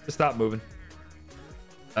 Just stop moving.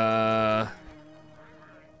 Do I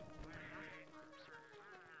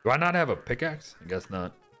not have a pickaxe? I guess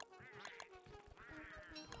not.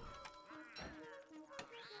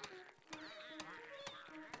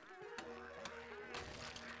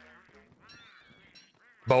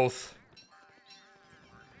 Both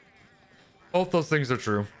those things are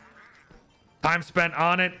true. Time spent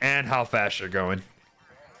on it and how fast you're going.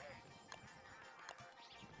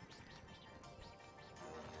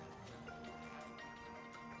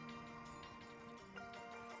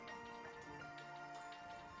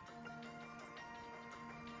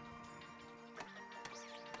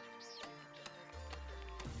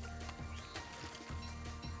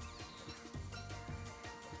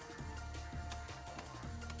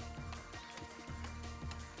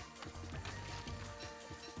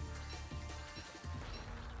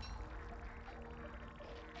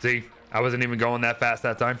 See, I wasn't even going that fast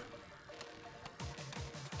that time.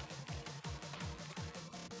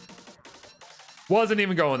 Wasn't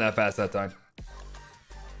even going that fast that time.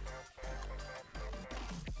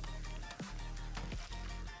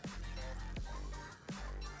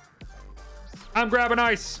 I'm grabbing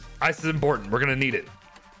ice. Ice is important. We're gonna need it.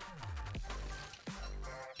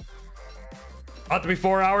 Ought to be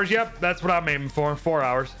 4 hours. Yep, that's what I'm aiming for. 4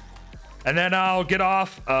 hours. And then I'll get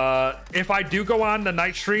off. If I do go on the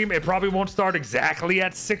night stream, it probably won't start exactly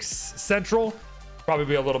at 6 Central. Probably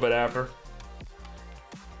be a little bit after.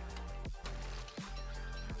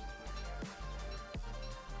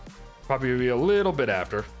 Probably be a little bit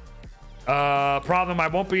after. Problem, I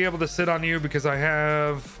won't be able to sit on you because I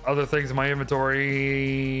have other things in my inventory.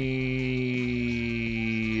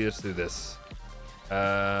 Let's do this.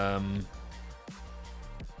 Oh.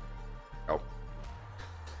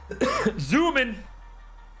 Zoom in.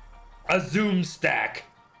 A zoom stack.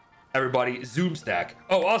 Everybody, zoom stack.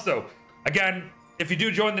 Oh, also, again, if you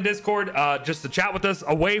do join the Discord, just to chat with us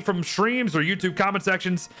away from streams or YouTube comment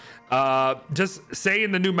sections, just say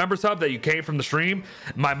in the new members hub that you came from the stream.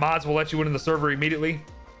 My mods will let you in the server immediately.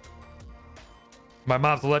 My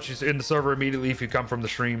mods will let you in the server immediately if you come from the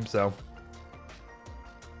stream, so.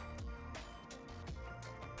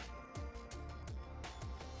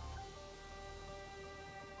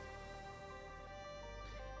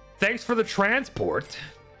 Thanks for the transport.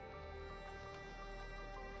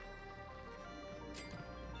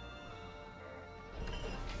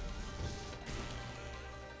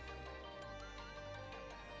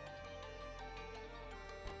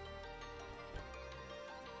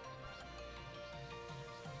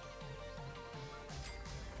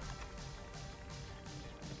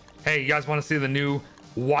 Hey, you guys want to see the new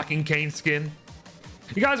walking cane skin?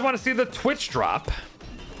 You guys want to see the Twitch drop?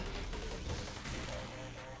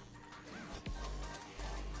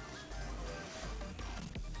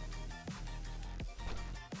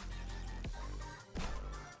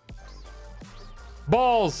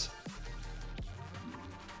 Balls.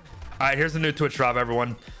 All right, here's the new Twitch drop,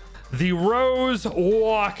 everyone. The Rose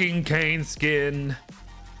walking cane skin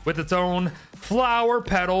with its own flower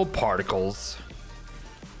petal particles.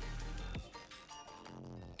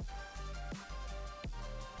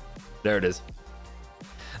 There it is.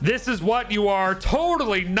 This is what you are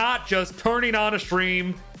totally not just turning on a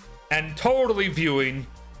stream and totally viewing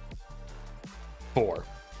for.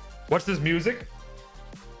 What's this music?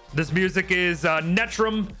 This music is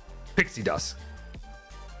Netrum Pixie Dust.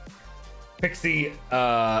 Pixie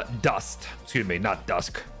Dust. Excuse me, not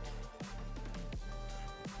Dusk.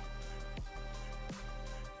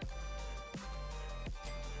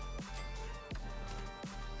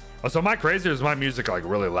 Oh, so am I crazy or is my music like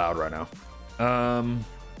really loud right now?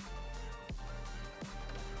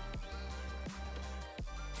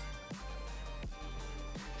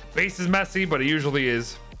 Base is messy, but it usually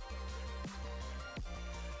is.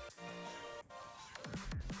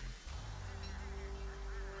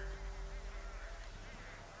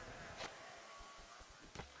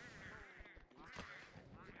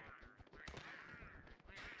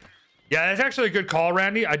 Yeah, that's actually a good call,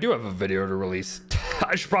 Randy. I do have a video to release.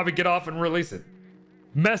 I should probably get off and release it.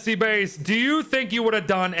 Messy base. Do you think you would have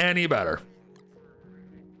done any better?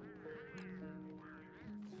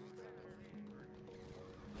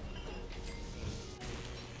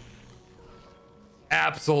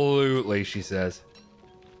 Absolutely, she says.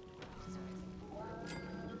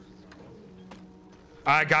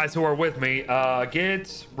 All right, guys who are with me,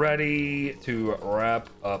 get ready to wrap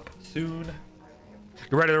up soon.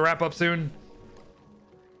 You ready to wrap up soon?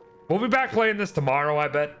 We'll be back playing this tomorrow, I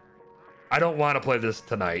bet. I don't want to play this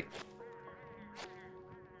tonight.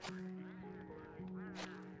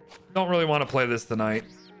 Don't really want to play this tonight.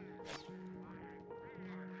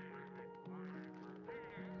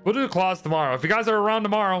 We'll do the claws tomorrow. If you guys are around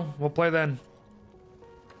tomorrow, we'll play then.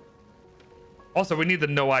 Also, we need the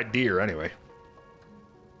no-eyed deer anyway.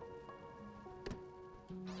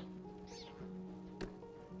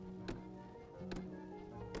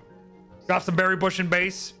 Got some berry bush and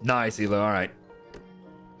base. Nice, Elo. All right.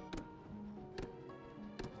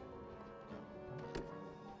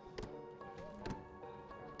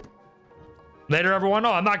 Later, everyone.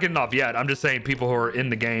 Oh, I'm not getting off yet. I'm just saying people who are in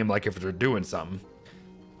the game, like if they're doing something.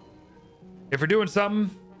 If you're doing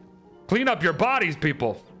something, clean up your bodies,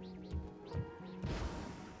 people.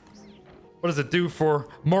 What does it do for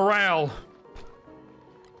morale?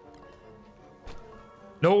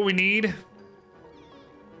 Know what we need?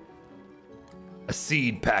 A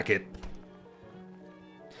seed packet.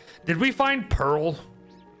 Did we find Pearl?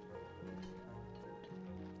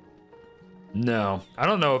 No. I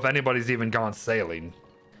don't know if anybody's even gone sailing.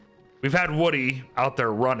 We've had Woody out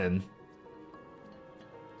there running.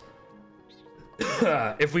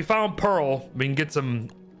 If we found Pearl, we can get some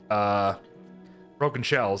broken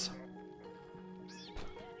shells.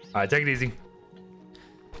 All right, take it easy.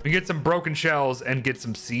 We get some broken shells and get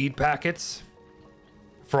some seed packets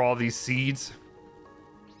for all these seeds.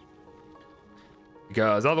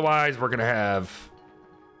 Because otherwise we're gonna have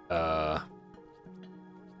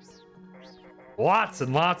lots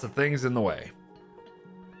and lots of things in the way.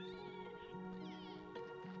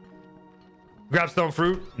 Grab stone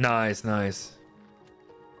fruit. Nice, nice.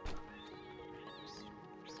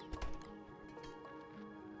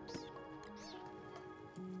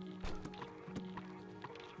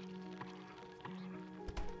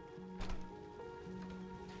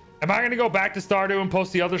 Am I going to go back to Stardew and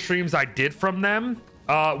post the other streams I did from them?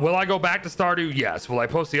 Will I go back to Stardew? Yes. Will I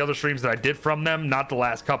post the other streams that I did from them? Not the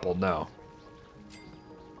last couple, no.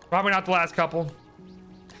 Probably not the last couple.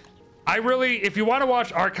 I really, if you want to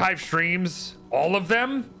watch archive streams, all of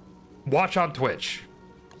them, watch on Twitch.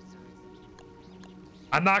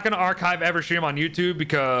 I'm not going to archive every stream on YouTube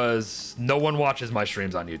because no one watches my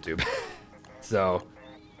streams on YouTube. So...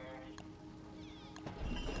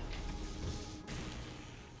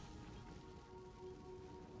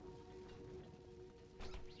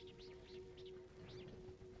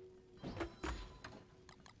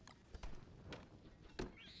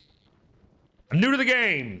 I'm new to the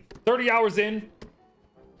game. 30 hours in.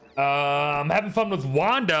 I'm having fun with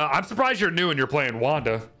Wanda. I'm surprised you're new and you're playing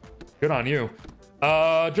Wanda. Good on you.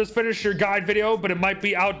 Just finished your guide video, but it might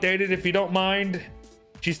be outdated if you don't mind.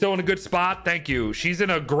 She's still in a good spot. Thank you. She's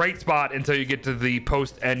in a great spot until you get to the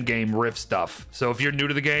post-end game rift stuff. So if you're new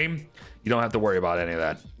to the game, you don't have to worry about any of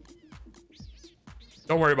that.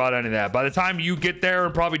 Don't worry about any of that. By the time you get there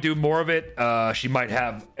and probably do more of it, she might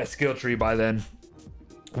have a skill tree by then.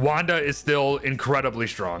 Wanda is still incredibly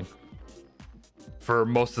strong for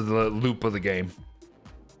most of the loop of the game.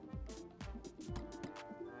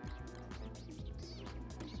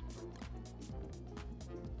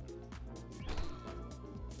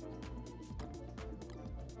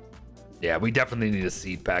 Yeah, we definitely need a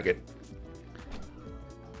seed packet.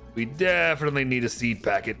 We definitely need a seed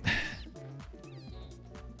packet.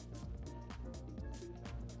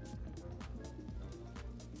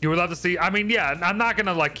 You would love to see, I mean, yeah, I'm not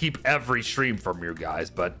gonna like keep every stream from you guys,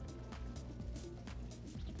 but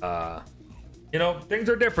you know, things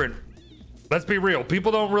are different. Let's be real.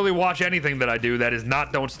 People don't really watch anything that I do that is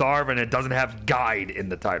not Don't Starve and it doesn't have guide in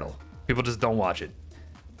the title. People just don't watch it.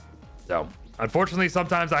 So, unfortunately,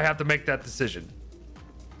 sometimes I have to make that decision.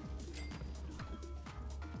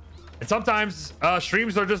 And sometimes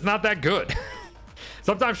streams are just not that good.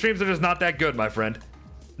 Sometimes streams are just not that good, my friend.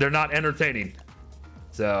 They're not entertaining.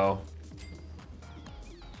 So,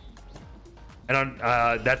 And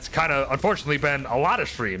that's kind of unfortunately been a lot of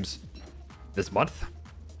streams this month.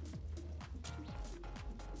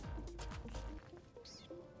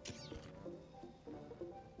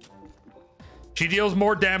 She deals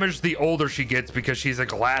more damage the older she gets because she's a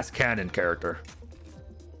glass cannon character.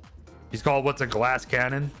 She's called what's a glass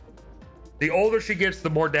cannon? The older she gets, the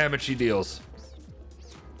more damage she deals.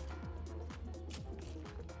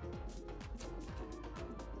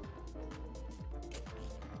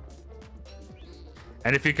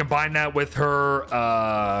 And if you combine that with her,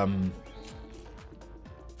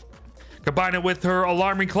 combine it with her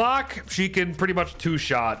alarming clock, she can pretty much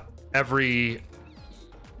two-shot every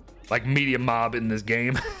like medium mob in this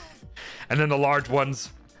game. And then the large ones,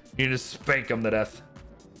 you just spank them to death.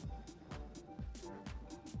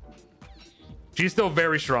 She's still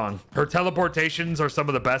very strong. Her teleportations are some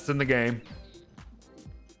of the best in the game.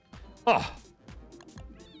 Oh.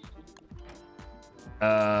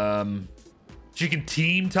 She can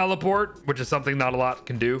team teleport, which is something not a lot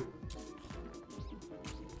can do.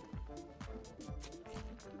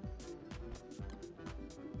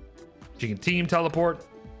 She can team teleport.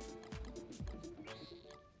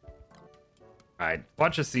 All right,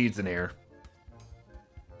 bunch of seeds in here.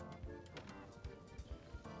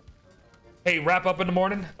 Hey, wrap up in the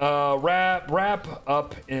morning. Wrap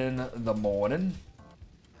up in the morning.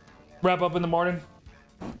 Wrap up in the morning.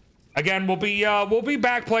 Again, we'll be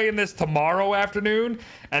back playing this tomorrow afternoon,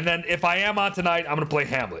 and then if I am on tonight, I'm gonna play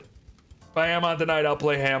Hamlet. If I am on tonight, I'll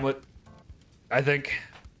play Hamlet, I think.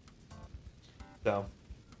 So,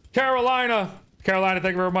 Carolina, thank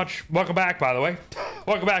you very much. Welcome back, by the way.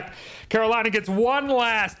 Welcome back. Carolina gets one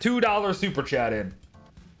last $2 super chat in.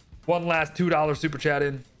 One last $2 super chat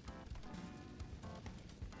in.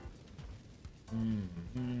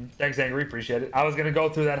 Thanks, Angry. Appreciate it. I was gonna go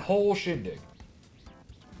through that whole shindig.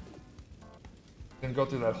 Gonna go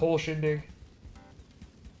through that whole shindig.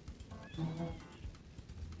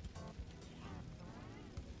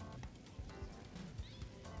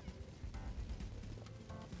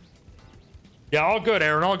 Yeah, all good,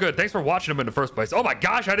 Aaron. All good. Thanks for watching them in the first place. Oh my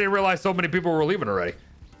gosh, I didn't realize so many people were leaving already.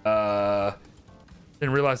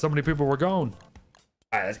 Didn't realize so many people were going.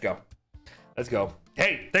 All right, let's go. Let's go.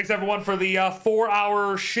 Hey, thanks everyone for the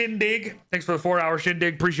 4-hour shindig. Thanks for the 4-hour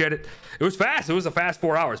shindig. Appreciate it. It was fast. It was a fast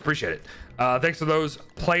 4 hours. Appreciate it. Thanks to those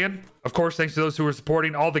playing. Of course, thanks to those who are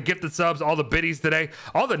supporting. All the gifted subs, all the biddies today.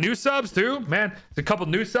 All the new subs too. Man, it's a couple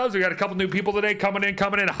new subs. We got a couple new people today coming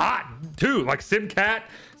in hot too. Like Simcat.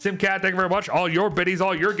 Simcat, thank you very much. All your biddies,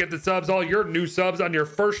 all your gifted subs, all your new subs on your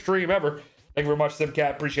first stream ever. Thank you very much,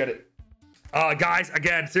 Simcat. Appreciate it. Guys,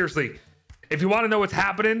 again, seriously. If you want to know what's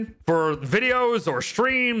happening for videos or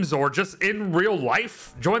streams or just in real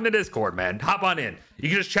life, join the Discord, man. Hop on in. You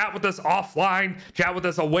can just chat with us offline, chat with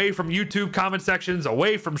us away from YouTube comment sections,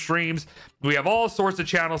 away from streams. We have all sorts of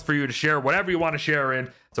channels for you to share whatever you want to share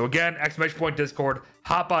in. So again, !point Discord,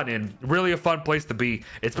 hop on in. Really a fun place to be.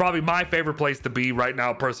 It's probably my favorite place to be right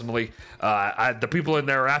now, personally. The people in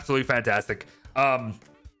there are absolutely fantastic.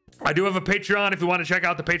 I do have a Patreon. If you want to check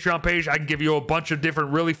out the Patreon page, I can give you a bunch of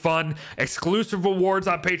different really fun exclusive rewards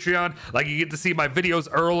on Patreon. Like you get to see my videos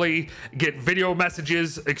early, get video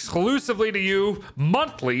messages exclusively to you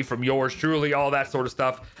monthly from yours truly, all that sort of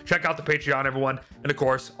stuff. Check out the Patreon, everyone. And of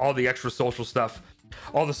course, all the extra social stuff,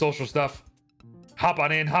 all the social stuff. Hop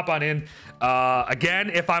on in, hop on in.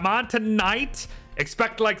 Again, if I'm on tonight,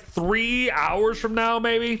 expect like 3 hours from now,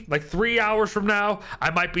 maybe like 3 hours from now,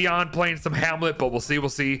 I might be on playing some Hamlet, but we'll see. We'll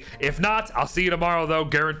see. If not, I'll see you tomorrow though,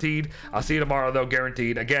 guaranteed. I'll see you tomorrow though,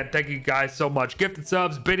 guaranteed. Again, thank you guys so much. Gifted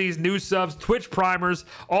subs, biddies, new subs, Twitch primers,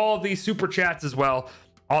 all these super chats as well.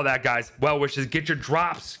 All that, guys. Well wishes. Get your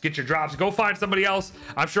drops. Get your drops. Go find somebody else.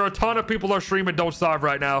 I'm sure a ton of people are streaming Don't Starve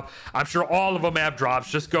right now. I'm sure all of them have drops.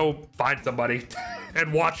 Just go find somebody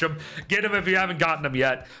and watch them. Get them if you haven't gotten them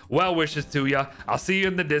yet. Well wishes to you. I'll see you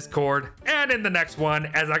in the Discord and in the next one,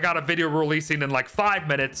 as I got a video releasing in like 5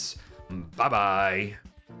 minutes. Bye-bye.